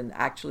forward and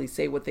actually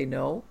say what they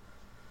know,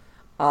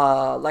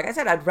 like I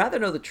said, I'd rather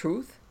know the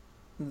truth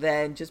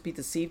than just be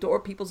deceived or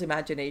people's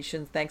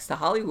imaginations, thanks to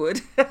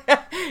Hollywood,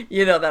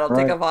 that'll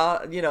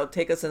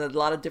take us in a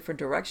lot of different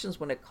directions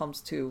when it comes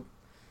to,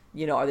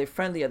 are they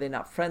friendly? Are they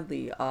not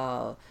friendly?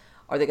 Are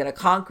they going to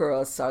conquer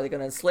us? Are they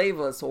going to enslave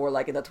us? Or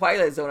like in the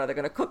Twilight Zone, are they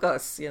going to cook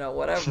us?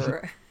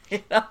 Whatever.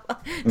 Do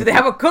they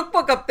have a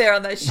cookbook up there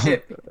on that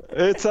ship?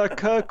 It's a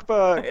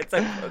cookbook. It's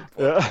a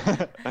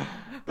cookbook.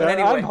 But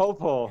anyway, I'm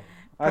hopeful.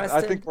 Preston,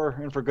 I think we're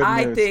in for good news.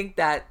 I think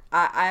that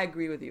I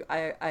agree with you.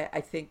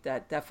 I think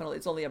that definitely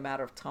it's only a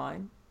matter of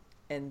time,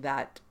 and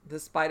that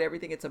despite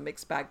everything, it's a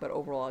mixed bag, but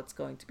overall it's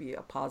going to be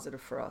a positive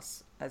for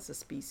us as a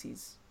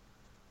species,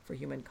 for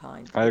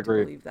humankind. I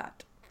agree. Believe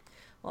that.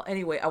 Well,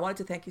 anyway, I wanted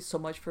to thank you so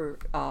much for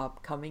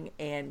coming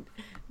and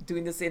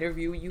doing this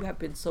interview. You have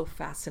been so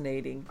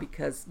fascinating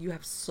because you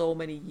have so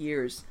many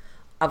years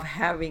of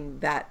having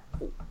that,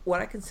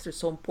 what I consider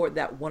so important,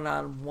 that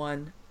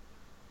one-on-one,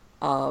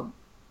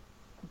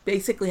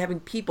 basically having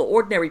people,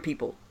 ordinary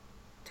people,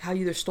 tell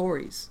you their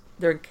stories,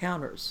 their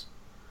encounters.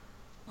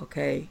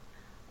 Okay?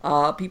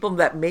 People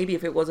that maybe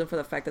if it wasn't for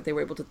the fact that they were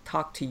able to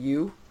talk to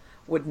you,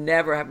 would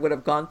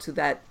have gone to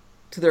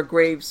their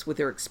graves with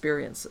their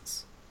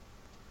experiences.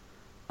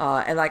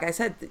 And like I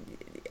said,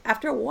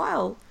 after a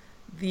while,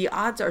 the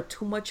odds are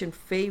too much in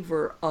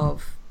favor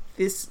of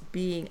this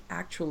being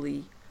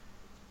actually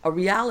a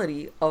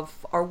reality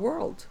of our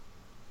world.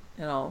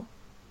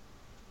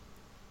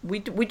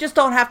 We just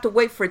don't have to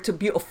wait for it to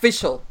be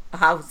official.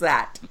 How's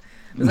that?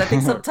 Because I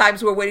think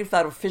sometimes we're waiting for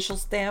that official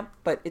stamp,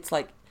 but it's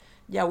like,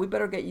 yeah, we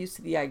better get used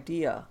to the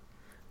idea,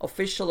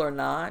 official or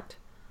not,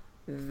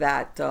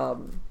 that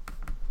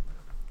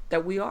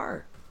that we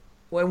are,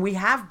 when we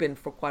have been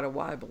for quite a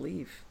while, I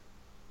believe.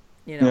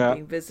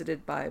 Being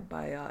visited by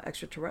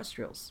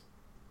extraterrestrials.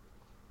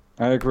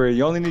 I agree.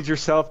 You only need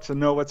yourself to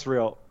know what's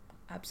real.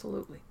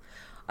 Absolutely.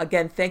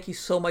 Again, thank you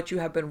so much. You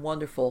have been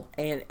wonderful.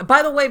 And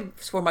by the way,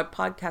 for my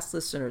podcast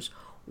listeners,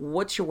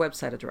 what's your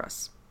website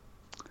address?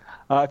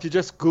 If you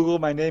just Google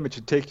my name, it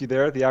should take you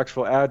there. The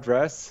actual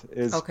address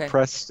is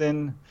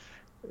Preston.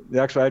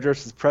 The actual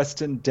address is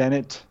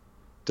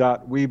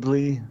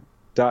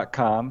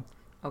prestondennett.weebly.com.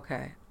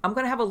 Okay. I'm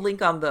going to have a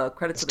link on the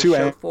credits of the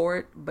show for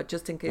it, but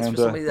just in case for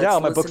somebody that's listening. All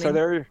my books are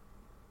there.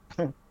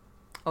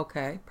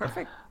 Okay,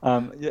 perfect.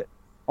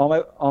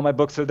 All my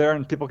books are there,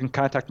 and people can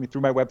contact me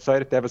through my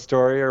website if they have a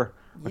story or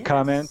a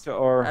comment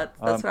or.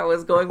 That's where I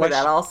was going with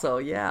that. Also,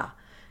 yeah,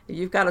 if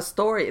you've got a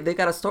story. If they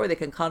got a story, they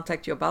can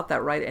contact you about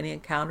that, right? Any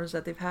encounters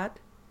that they've had?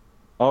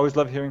 Always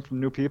love hearing from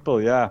new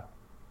people. Yeah.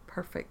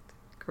 Perfect.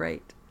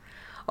 Great.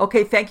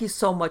 Okay, thank you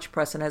so much,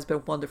 Preston. It has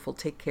been wonderful.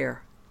 Take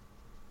care.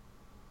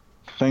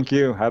 Thank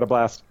you. Had a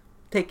blast.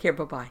 Take care.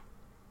 Bye-bye.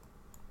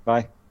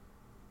 Bye.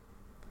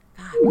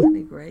 God, isn't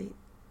it great?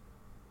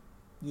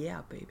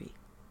 Yeah, baby.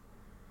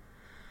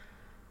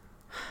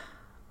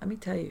 Let me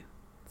tell you.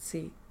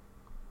 See,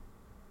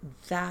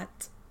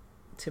 that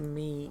to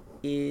me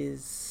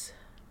is,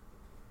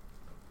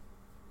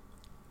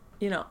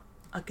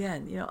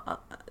 again,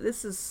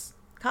 this is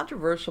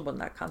controversial, but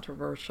not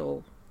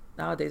controversial.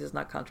 Nowadays, it's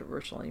not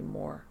controversial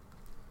anymore.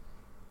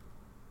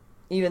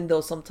 Even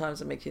though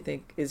sometimes it makes you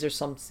think, is there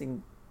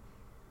something,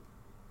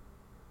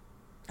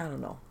 I don't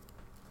know.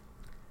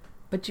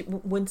 But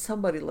when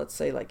somebody, let's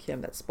say like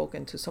him, that's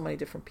spoken to so many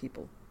different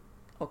people,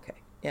 okay,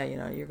 yeah,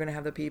 you're going to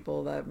have the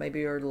people that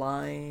maybe are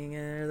lying,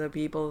 and the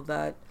people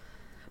that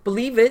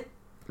believe it,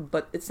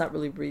 but it's not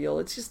really real.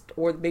 It's just,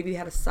 or maybe they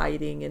had a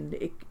sighting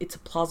and it's a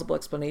plausible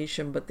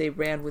explanation, but they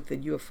ran with the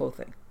UFO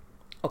thing.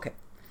 Okay,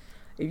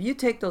 if you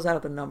take those out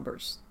of the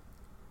numbers,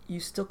 you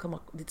still come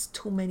up, it's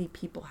too many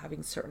people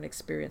having certain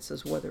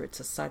experiences, whether it's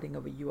a sighting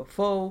of a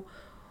UFO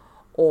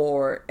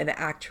or an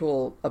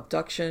actual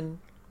abduction,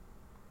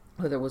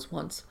 or there was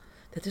once,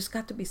 that there's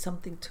got to be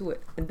something to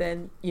it. And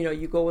then,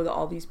 you go with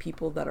all these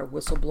people that are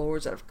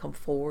whistleblowers that have come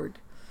forward.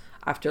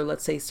 after,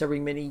 let's say,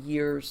 serving many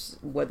years,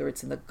 whether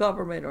it's in the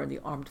government or in the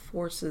armed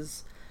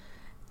forces,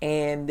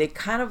 and they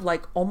kind of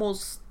like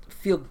almost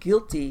feel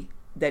guilty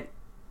that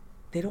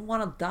they don't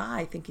want to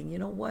die, thinking, you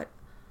know what,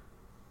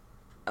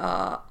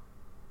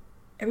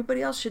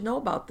 everybody else should know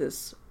about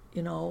this.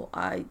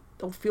 I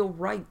don't feel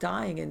right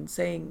dying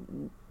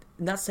and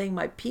not saying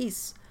my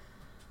piece.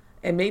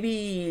 And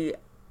maybe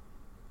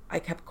I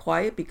kept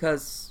quiet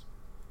because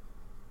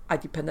I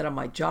depended on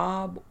my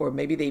job, or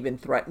maybe they even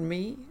threatened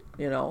me,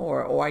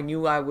 or I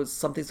knew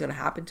something's going to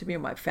happen to me or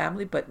my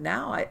family. But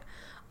now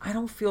I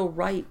don't feel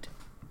right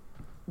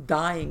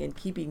dying and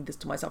keeping this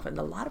to myself. And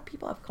a lot of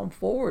people have come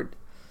forward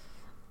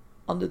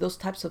under those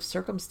types of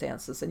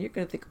circumstances. And you're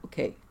going to think,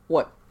 okay,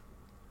 what?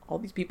 All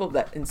these people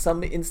that in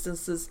some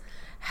instances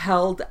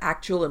held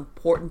actual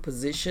important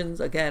positions,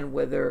 again,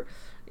 whether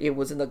it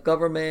was in the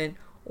government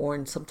or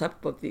in some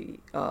type of the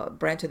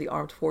branch of the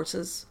armed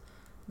forces,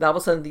 all of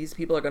a sudden these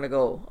people are going to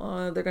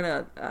go, they're going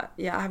to,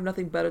 yeah, I have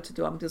nothing better to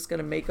do. I'm just going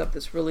to make up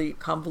this really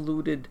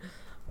convoluted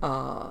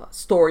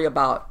story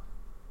about,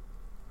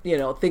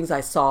 things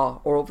I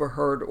saw or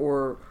overheard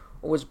or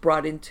was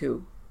brought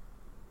into,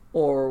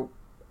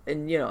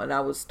 and I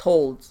was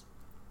told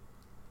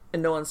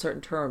in no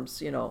uncertain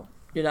terms,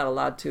 you're not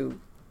allowed to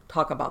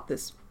talk about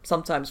this.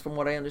 Sometimes, from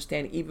what I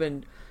understand,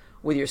 even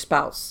with your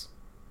spouse.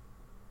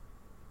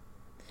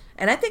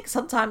 And I think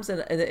sometimes,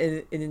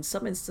 in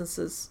some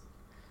instances,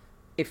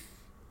 if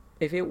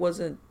it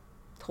wasn't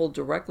told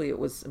directly, it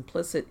was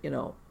implicit.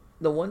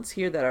 The ones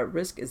here that are at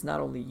risk is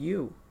not only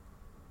you,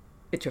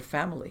 it's your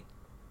family.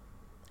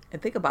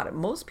 And think about it.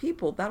 Most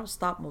people, that'll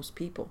stop most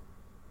people.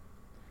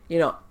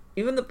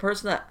 Even the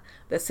person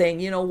that's saying,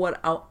 you know what,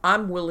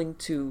 I'm willing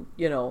to,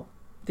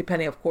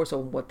 depending, of course,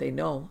 on what they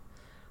know.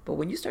 But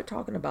when you start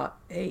talking about,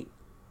 hey,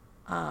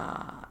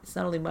 it's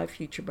not only my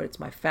future, but it's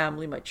my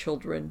family, my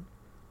children,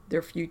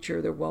 their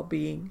future, their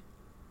well-being,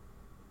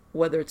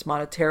 whether it's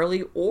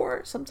monetarily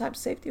or sometimes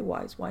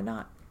safety-wise, why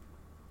not?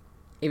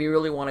 If you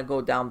really want to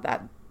go down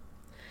that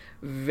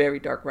very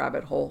dark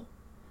rabbit hole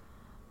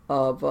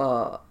of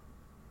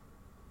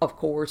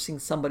coercing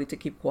somebody to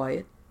keep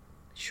quiet,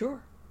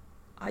 sure,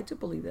 I do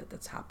believe that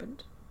that's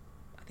happened.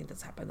 I think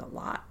that's happened a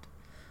lot.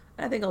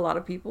 And I think a lot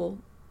of people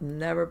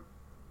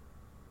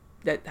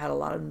that had a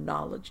lot of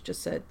knowledge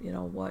just said, you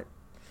know what,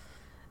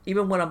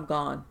 even when I'm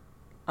gone,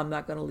 I'm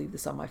not going to leave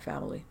this on my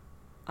family.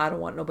 I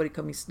don't want nobody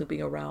coming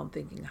snooping around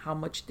thinking, how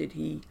much did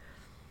he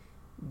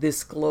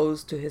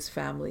disclose to his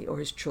family or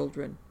his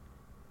children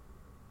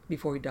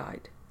before he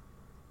died?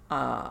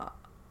 I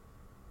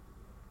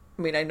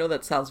know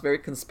that sounds very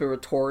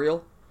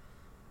conspiratorial,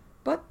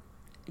 but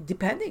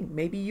depending,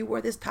 maybe you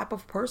were this type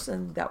of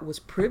person that was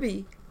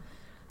privy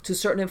to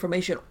certain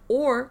information,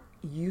 or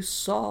you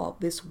saw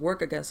this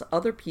work against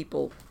other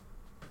people.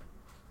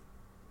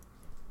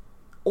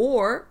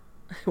 Or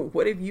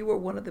what if you were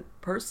one of the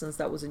persons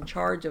that was in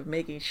charge of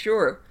making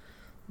sure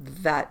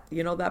that,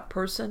 that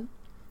person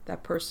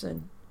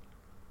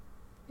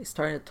is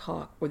starting to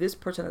talk, or this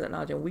person has that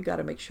knowledge, and we got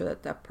to make sure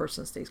that that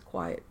person stays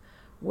quiet.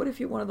 What if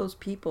you're one of those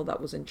people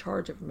that was in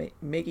charge of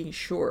making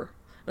sure?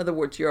 In other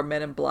words, you're a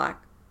Men in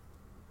Black.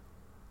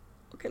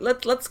 Okay,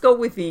 let's go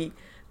with the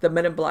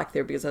Men in Black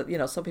there, because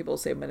some people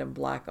say Men in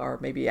Black are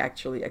maybe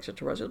actually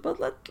extraterrestrials, but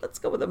let's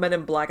go with the Men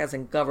in Black as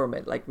in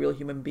government, like real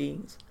human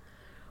beings.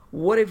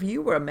 What if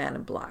you were a Man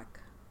in Black,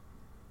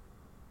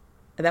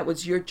 and that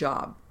was your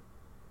job?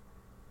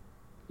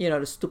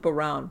 To stoop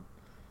around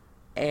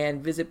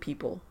and visit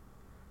people,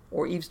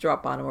 or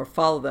eavesdrop on them, or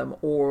follow them,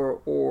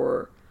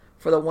 or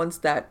for the ones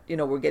that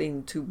were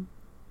getting too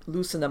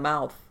loose in the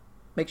mouth,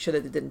 make sure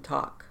that they didn't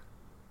talk.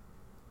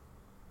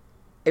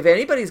 If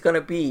anybody's going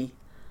to be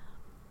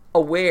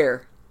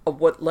aware of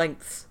what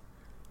lengths,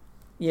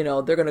 they're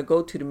going to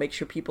go to make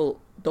sure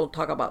people don't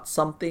talk about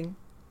something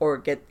or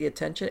get the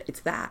attention, it's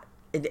that.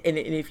 And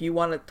if you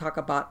want to talk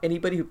about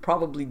anybody who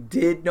probably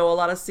did know a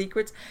lot of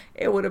secrets,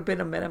 it would have been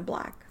a Men in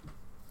Black.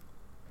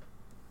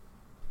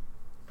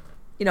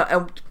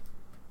 And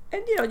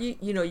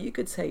you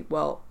could say,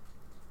 well,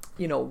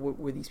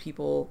 were these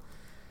people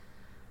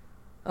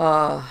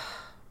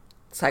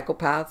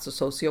psychopaths or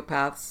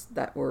sociopaths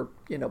that were,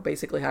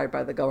 basically hired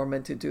by the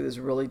government to do this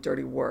really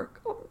dirty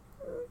work? Oh,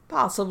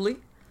 possibly.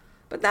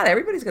 But not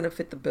everybody's going to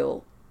fit the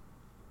bill.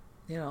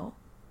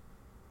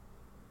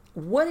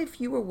 What if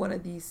you were one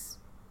of these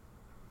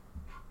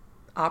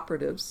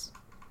operatives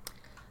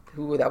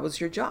who that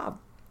was your job,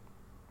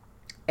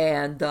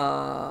 and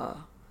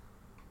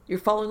you're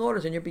following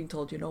orders, and you're being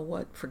told, you know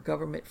what, for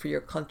government, for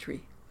your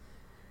country,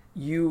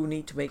 you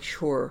need to make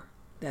sure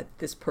that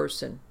this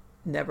person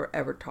never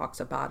ever talks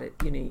about it,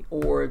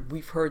 or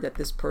we've heard that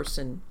this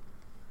person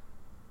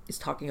is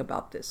talking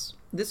about this.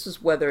 This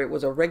is whether it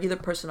was a regular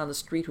person on the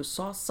street who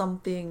saw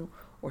something,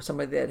 or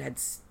somebody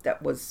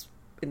that was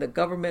in the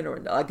government,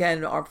 or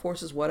again, armed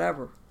forces,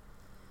 whatever.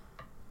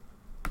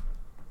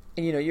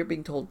 And you're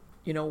being told,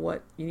 you know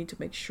what, you need to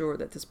make sure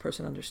that this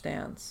person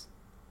understands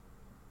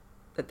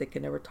that they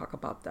can never talk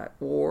about that,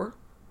 or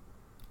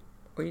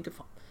you need to.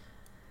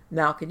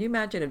 Now, can you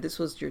imagine if this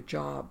was your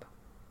job?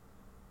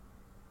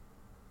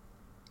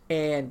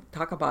 And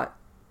talk about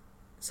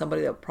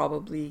somebody that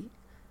probably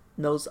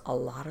knows a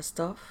lot of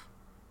stuff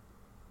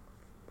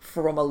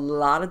from a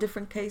lot of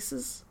different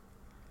cases.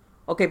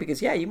 Okay,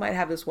 because yeah, you might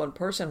have this one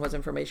person who has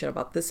information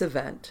about this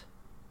event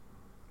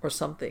or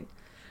something.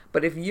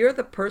 But if you're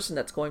the person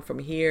that's going from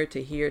here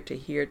to here to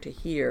here to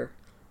here,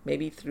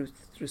 maybe through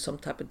some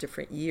type of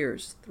different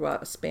years,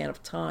 throughout a span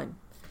of time,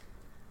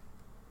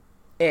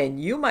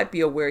 and you might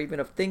be aware even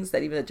of things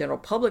that even the general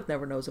public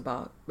never knows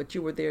about, but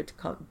you were there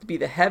to be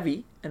the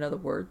heavy, in other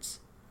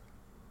words.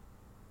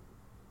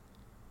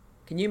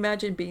 Can you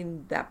imagine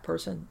being that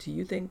person? Do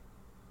you think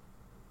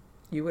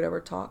you would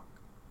ever talk?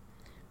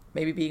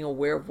 Maybe being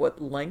aware of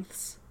what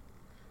lengths,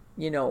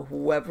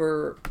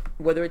 whoever,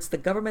 whether it's the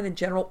government in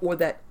general or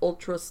that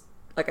ultra,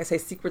 like I say,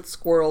 secret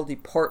squirrel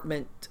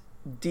department,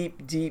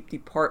 deep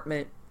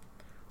department,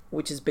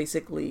 which is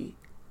basically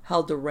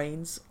held the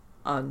reins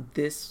on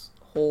this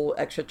whole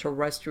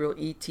extraterrestrial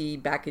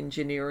ET back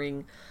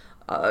engineering,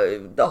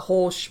 the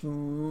whole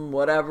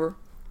whatever.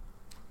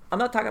 I'm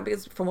not talking,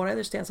 because from what I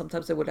understand,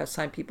 sometimes they would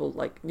assign people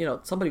like,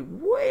 somebody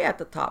way at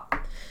the top.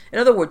 In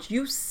other words,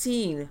 you've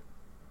seen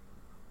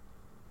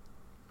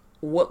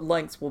what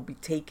lengths will be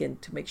taken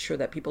to make sure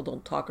that people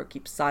don't talk or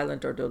keep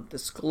silent or don't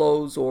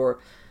disclose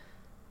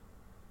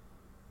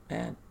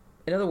and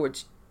in other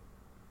words,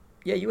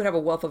 yeah, you would have a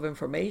wealth of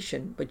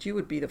information, but you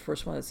would be the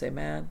first one to say,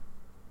 man,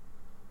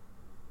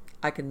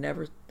 I can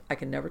never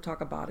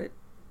talk about it.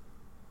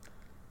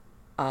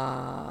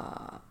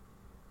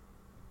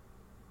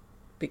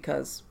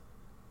 Because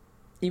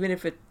even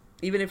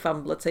if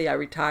I'm, let's say I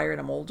retire and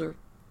I'm older,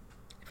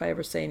 if I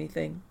ever say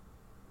anything,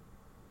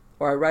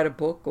 or I write a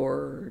book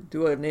or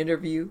do an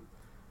interview,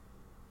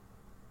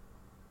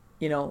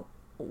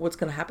 what's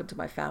going to happen to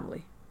my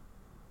family?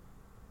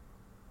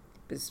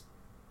 Because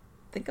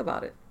think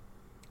about it.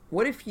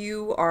 What if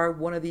you are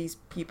one of these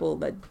people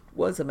that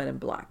was a Men in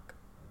Black?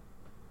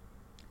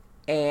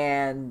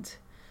 And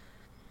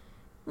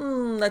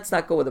let's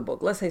not go with a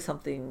book. Let's say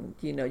something,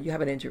 you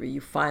have an injury.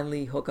 You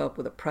finally hook up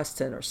with a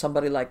Preston or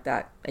somebody like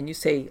that. And you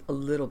say a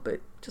little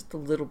bit, just a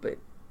little bit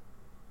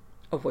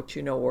of what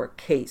you know, or a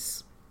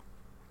case.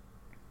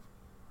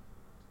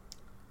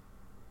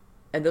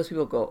 And those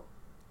people go,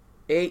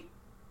 hey,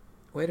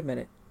 wait a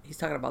minute. He's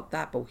talking about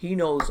that, but he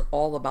knows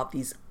all about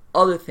these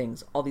other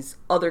things, all these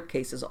other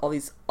cases, all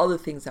these other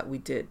things that we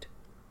did.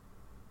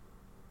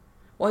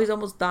 Well, he's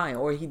almost dying,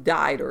 or he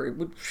died, or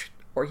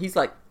he's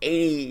like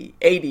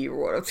 80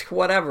 or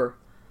whatever.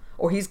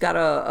 Or he's got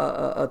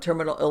a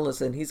terminal illness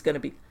and he's going to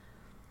be...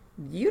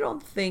 You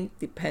don't think,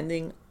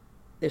 depending...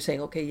 They're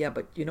saying, okay, yeah,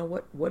 but you know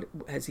what? What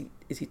has he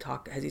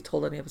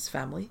told any of his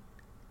family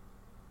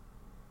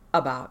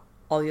about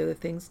all the other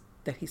things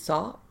that he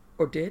saw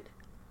or did?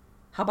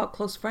 How about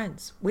close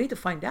friends? We need to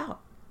find out.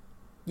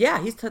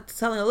 Yeah, he's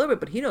telling a little bit,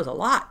 but he knows a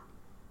lot.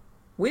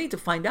 We need to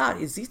find out.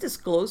 Is he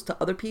disclosed to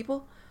other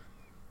people?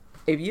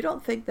 If you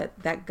don't think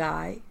that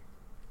guy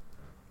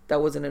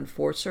that was an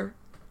enforcer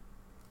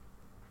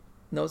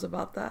knows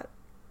about that.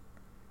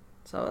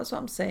 So that's what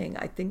I'm saying.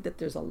 I think that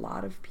there's a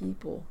lot of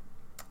people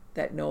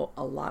that know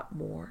a lot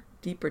more,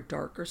 deeper,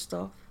 darker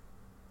stuff,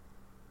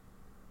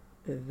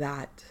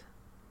 that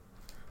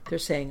they're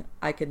saying,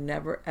 I could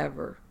never,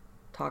 ever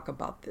talk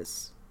about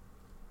this,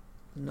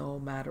 no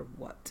matter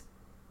what.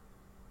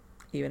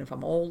 Even if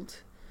I'm old,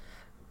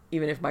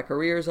 even if my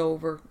career is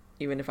over,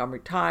 even if I'm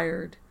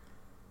retired,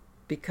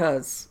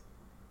 because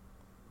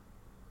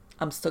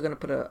I'm still going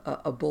to put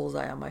a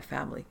bullseye on my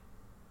family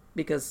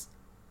because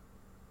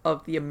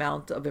of the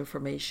amount of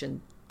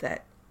information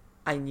that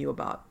I knew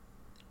about.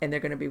 And they're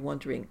going to be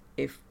wondering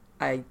if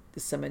I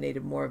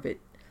disseminated more of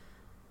it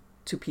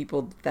to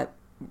people that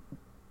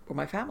were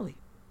my family.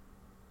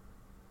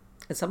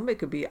 And some of it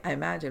could be, I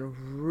imagine,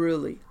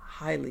 really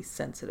highly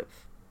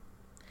sensitive.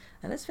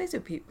 And let's face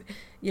it, people,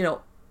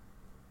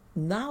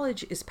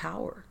 knowledge is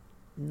power.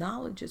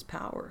 Knowledge is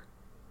power.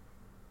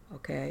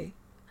 Okay?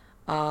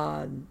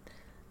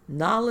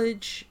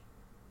 Knowledge,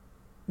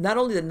 not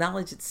only the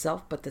knowledge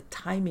itself, but the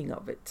timing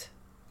of it.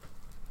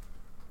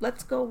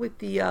 Let's go with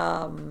the,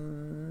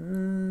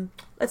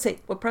 let's say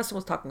what Preston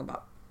was talking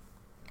about.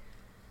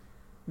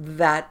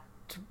 That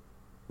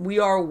we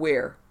are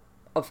aware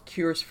of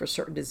cures for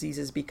certain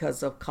diseases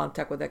because of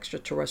contact with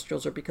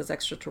extraterrestrials, or because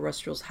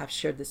extraterrestrials have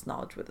shared this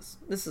knowledge with us.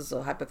 This is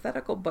a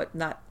hypothetical, but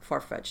not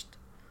far-fetched.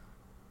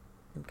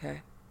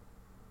 Okay?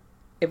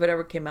 If it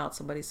ever came out,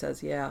 somebody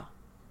says, yeah,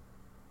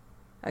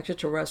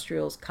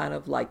 extraterrestrials kind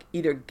of like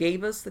either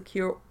gave us the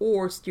cure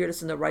or steered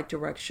us in the right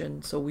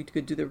direction so we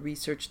could do the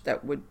research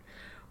that would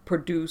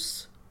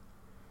produce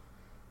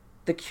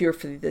the cure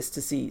for this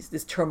disease,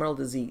 this terminal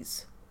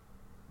disease.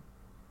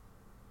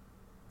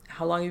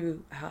 How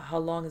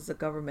long has the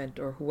government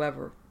or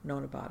whoever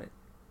known about it?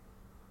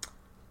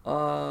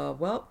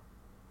 Well,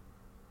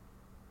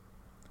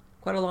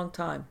 quite a long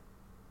time.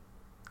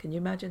 Can you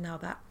imagine how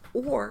that?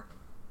 Or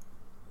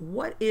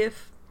what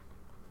if,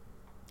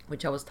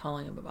 which I was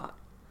telling him about,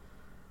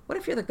 what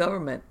if you're the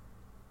government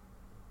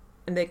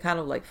and they kind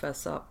of like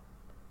fess up,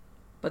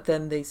 but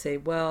then they say,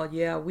 well,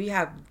 yeah, we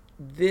have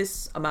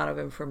this amount of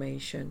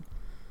information,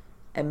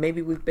 and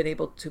maybe we've been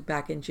able to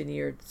back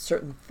engineer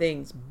certain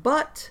things,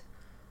 but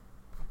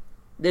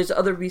there's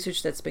other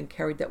research that's been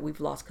carried that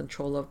we've lost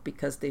control of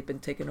because they've been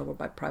taken over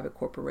by private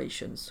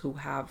corporations who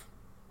have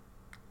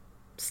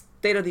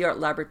state-of-the-art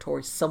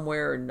laboratories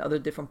somewhere in other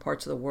different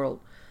parts of the world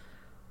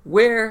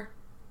where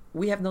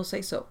we have no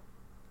say-so.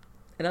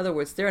 In other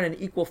words, they're on an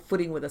equal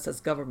footing with us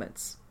as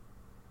governments.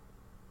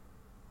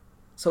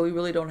 So we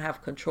really don't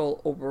have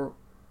control over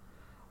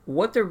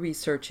what they're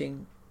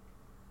researching,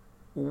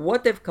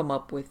 what they've come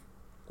up with,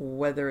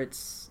 whether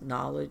it's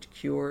knowledge,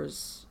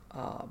 cures,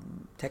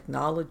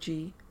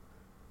 technology.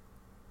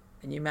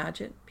 And you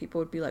imagine people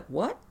would be like,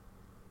 what?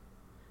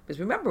 Because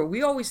remember,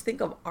 we always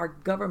think of our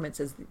governments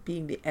as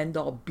being the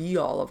end-all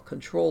be-all of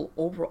control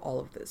over all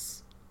of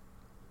this.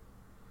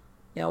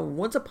 You know,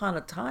 once upon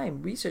a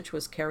time, research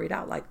was carried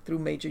out like through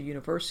major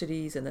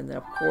universities, and then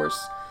of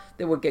course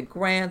they would get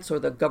grants or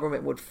the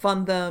government would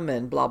fund them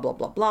and blah, blah,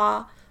 blah,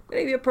 blah. I'm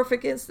going to give you a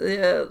perfect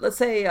instance.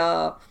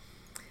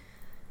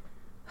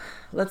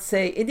 Let's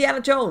say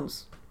Indiana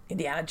Jones.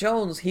 Indiana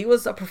Jones, he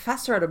was a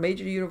professor at a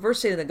major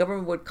university, and the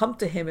government would come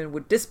to him and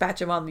would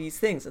dispatch him on these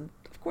things. And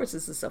of course,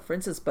 this is for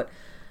instance, but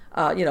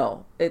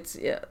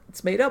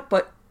it's made up.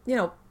 But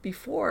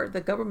before,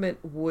 the government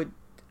would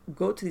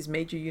go to these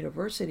major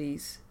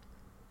universities,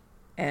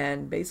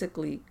 and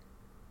basically,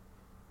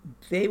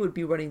 they would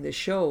be running the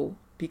show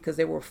because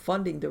they were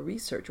funding the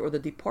research or the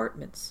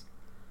departments.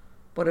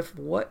 But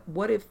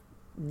what if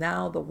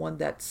now the one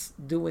that's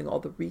doing all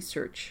the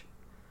research,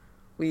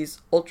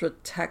 these ultra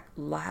tech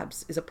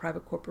labs, is a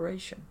private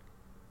corporation?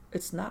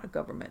 It's not a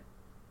government.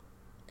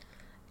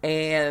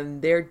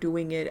 And they're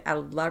doing it out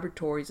of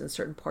laboratories in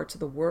certain parts of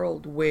the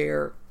world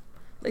where,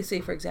 let's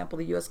say, for example,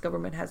 the U.S.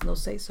 government has no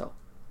say-so.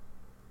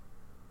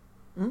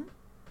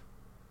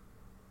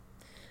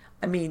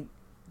 I mean,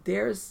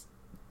 that's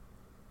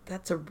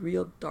a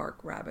real dark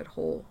rabbit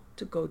hole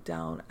to go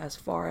down as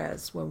far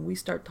as when we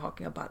start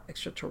talking about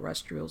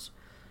extraterrestrials.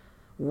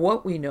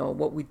 What we know,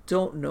 what we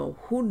don't know,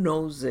 who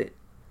knows it,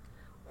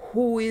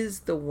 who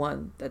is the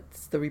one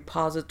that's the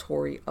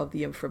repository of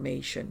the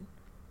information,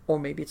 or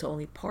maybe it's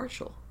only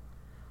partial,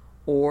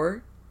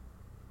 or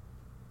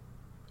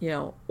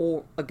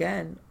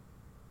again,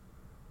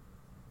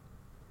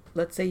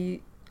 let's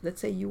say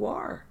you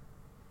are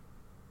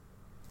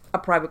a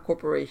private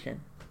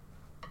corporation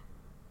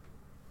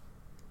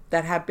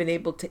that have been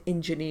able to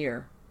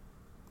engineer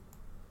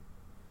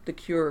the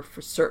cure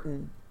for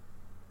certain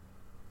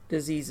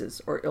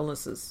diseases or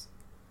illnesses.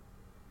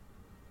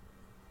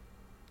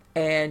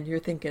 And you're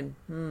thinking,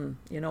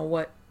 you know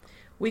what?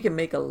 We can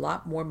make a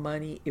lot more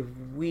money if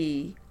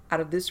we,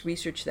 out of this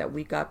research that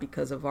we got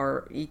because of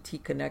our ET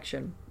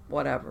connection,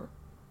 whatever.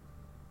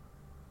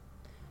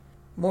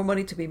 More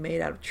money to be made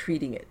out of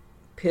treating it.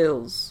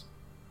 Pills,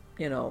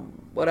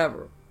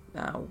 whatever.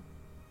 Now,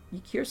 you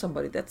cure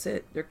somebody, that's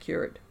it. They're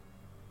cured.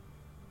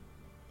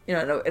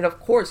 And of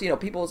course,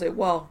 people will say,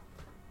 well,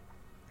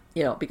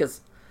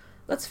 because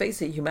let's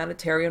face it,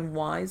 humanitarian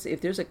wise, if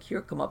there's a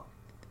cure come up,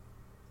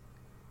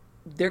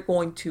 the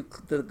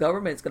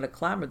government is going to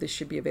clamor this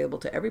should be available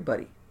to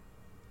everybody.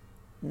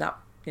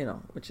 Not,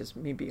 which is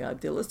me being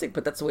idealistic,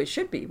 but that's the way it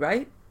should be,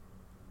 right?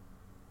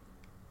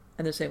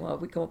 And they're saying, well,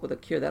 if we come up with a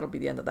cure, that'll be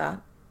the end of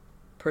that.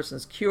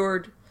 Person's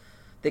cured.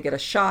 They get a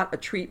shot, a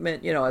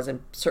treatment, as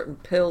in certain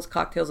pills,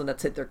 cocktails, and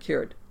that's it. They're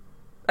cured.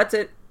 That's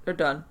it. They're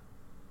done.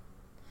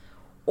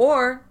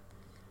 Or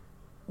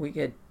we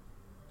get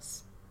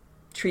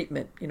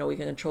treatment. We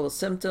can control the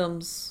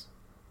symptoms.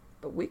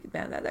 But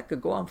that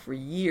could go on for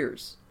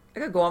years.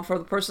 That could go on for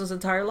the person's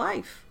entire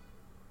life.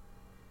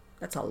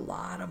 That's a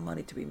lot of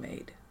money to be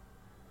made.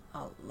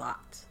 A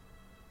lot.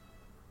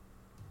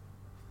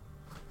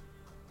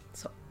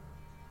 So,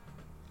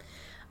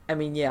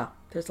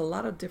 there's a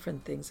lot of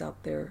different things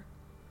out there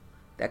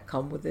that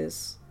come with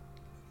this.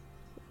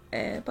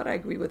 But I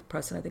agree with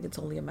Preston. I think it's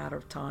only a matter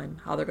of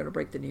time how they're going to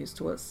break the news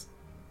to us.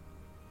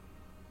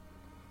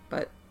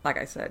 But like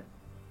I said,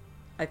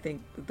 I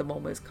think the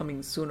moment is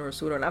coming sooner and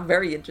sooner. And I'm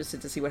very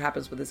interested to see what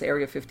happens with this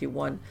Area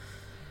 51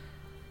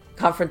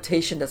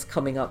 confrontation that's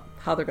coming up.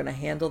 How they're going to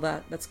handle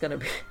that. It's going to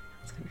be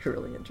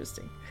really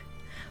interesting.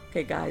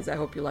 Okay, guys, I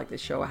hope you like this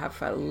show. I have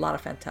a lot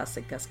of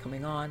fantastic guests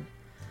coming on.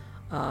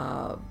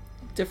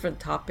 Different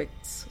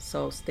topics,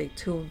 so stay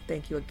tuned.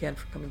 Thank you again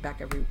for coming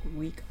back every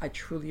week. I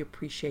truly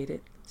appreciate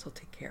it. So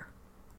take care.